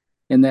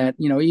 in that,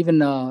 even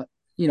the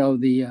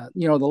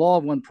law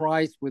of one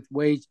price with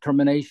wage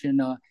determination,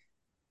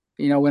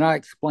 when I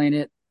explain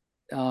it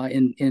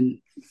in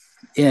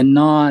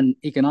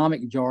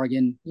non-economic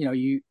jargon,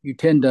 you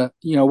tend to,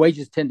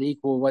 wages tend to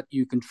equal what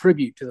you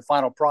contribute to the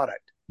final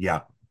product.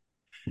 Yeah.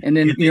 And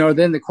then,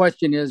 then the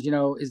question is,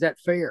 is that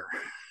fair?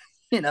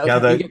 You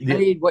get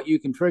paid what you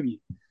contribute.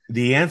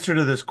 The answer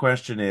to this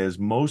question is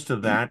most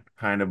of that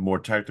kind of more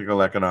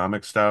technical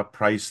economic stuff,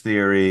 price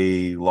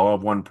theory, law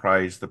of one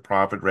price, the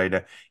profit rate,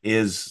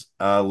 is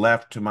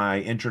left to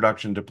my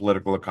introduction to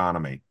political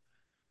economy.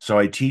 So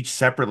I teach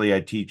separately.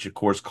 I teach a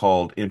course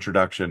called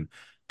Introduction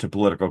to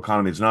Political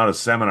Economy. It's not a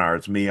seminar.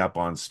 It's me up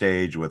on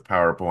stage with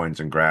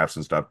PowerPoints and graphs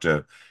and stuff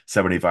to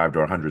 75 to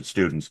 100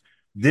 students.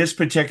 This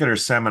particular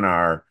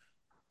seminar,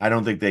 I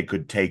don't think they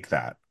could take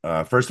that.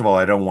 First of all,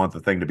 I don't want the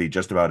thing to be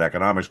just about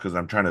economics because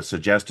I'm trying to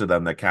suggest to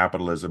them that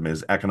capitalism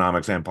is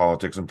economics and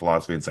politics and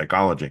philosophy and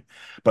psychology.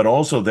 But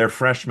also they're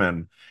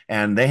freshmen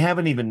and they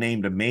haven't even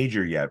named a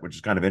major yet, which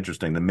is kind of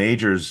interesting. The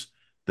majors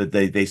that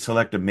they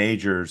select a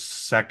major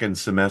second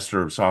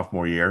semester of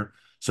sophomore year.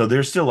 So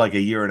they're still like a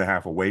year and a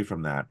half away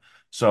from that.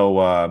 So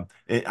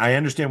I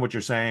understand what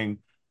you're saying,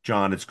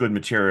 John. It's good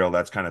material.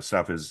 That kind of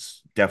stuff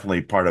is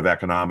definitely part of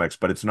economics,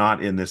 but it's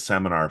not in this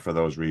seminar for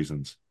those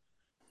reasons.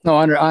 No,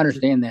 I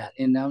understand that,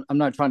 and I'm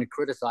not trying to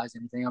criticize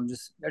anything. I'm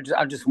just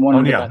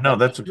wondering. Oh yeah, no,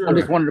 that's I'm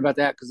just wondering about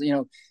that because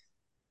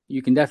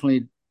you can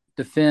definitely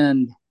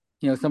defend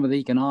some of the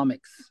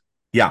economics.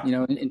 Yeah.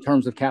 In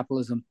terms of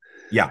capitalism.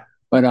 Yeah.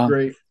 But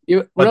enjoyed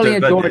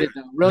it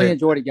though. Really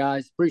enjoyed it,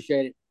 guys.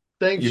 Appreciate it.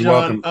 Thanks,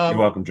 John. You're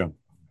welcome, John.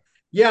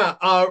 Yeah,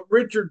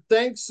 Richard,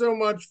 thanks so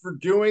much for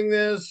doing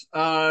this.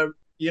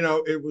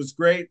 It was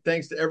great.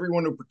 Thanks to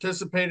everyone who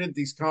participated.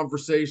 These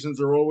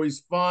conversations are always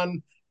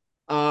fun.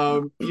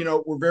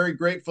 We're very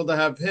grateful to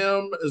have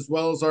him as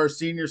well as our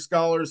senior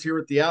scholars here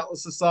at the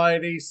Atlas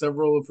Society,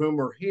 several of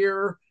whom are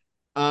here.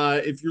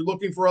 If you're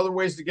looking for other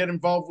ways to get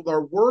involved with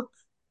our work,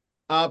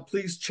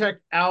 please check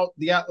out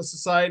the Atlas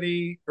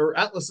Society or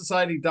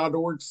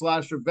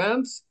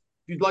atlassociety.org/events.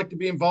 If you'd like to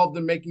be involved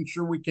in making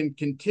sure we can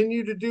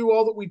continue to do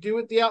all that we do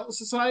at the Atlas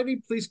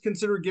Society, please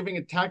consider giving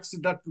a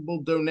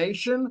tax-deductible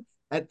donation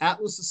at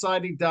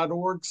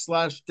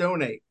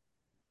atlassociety.org/donate.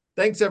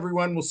 Thanks,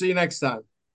 everyone. We'll see you next time.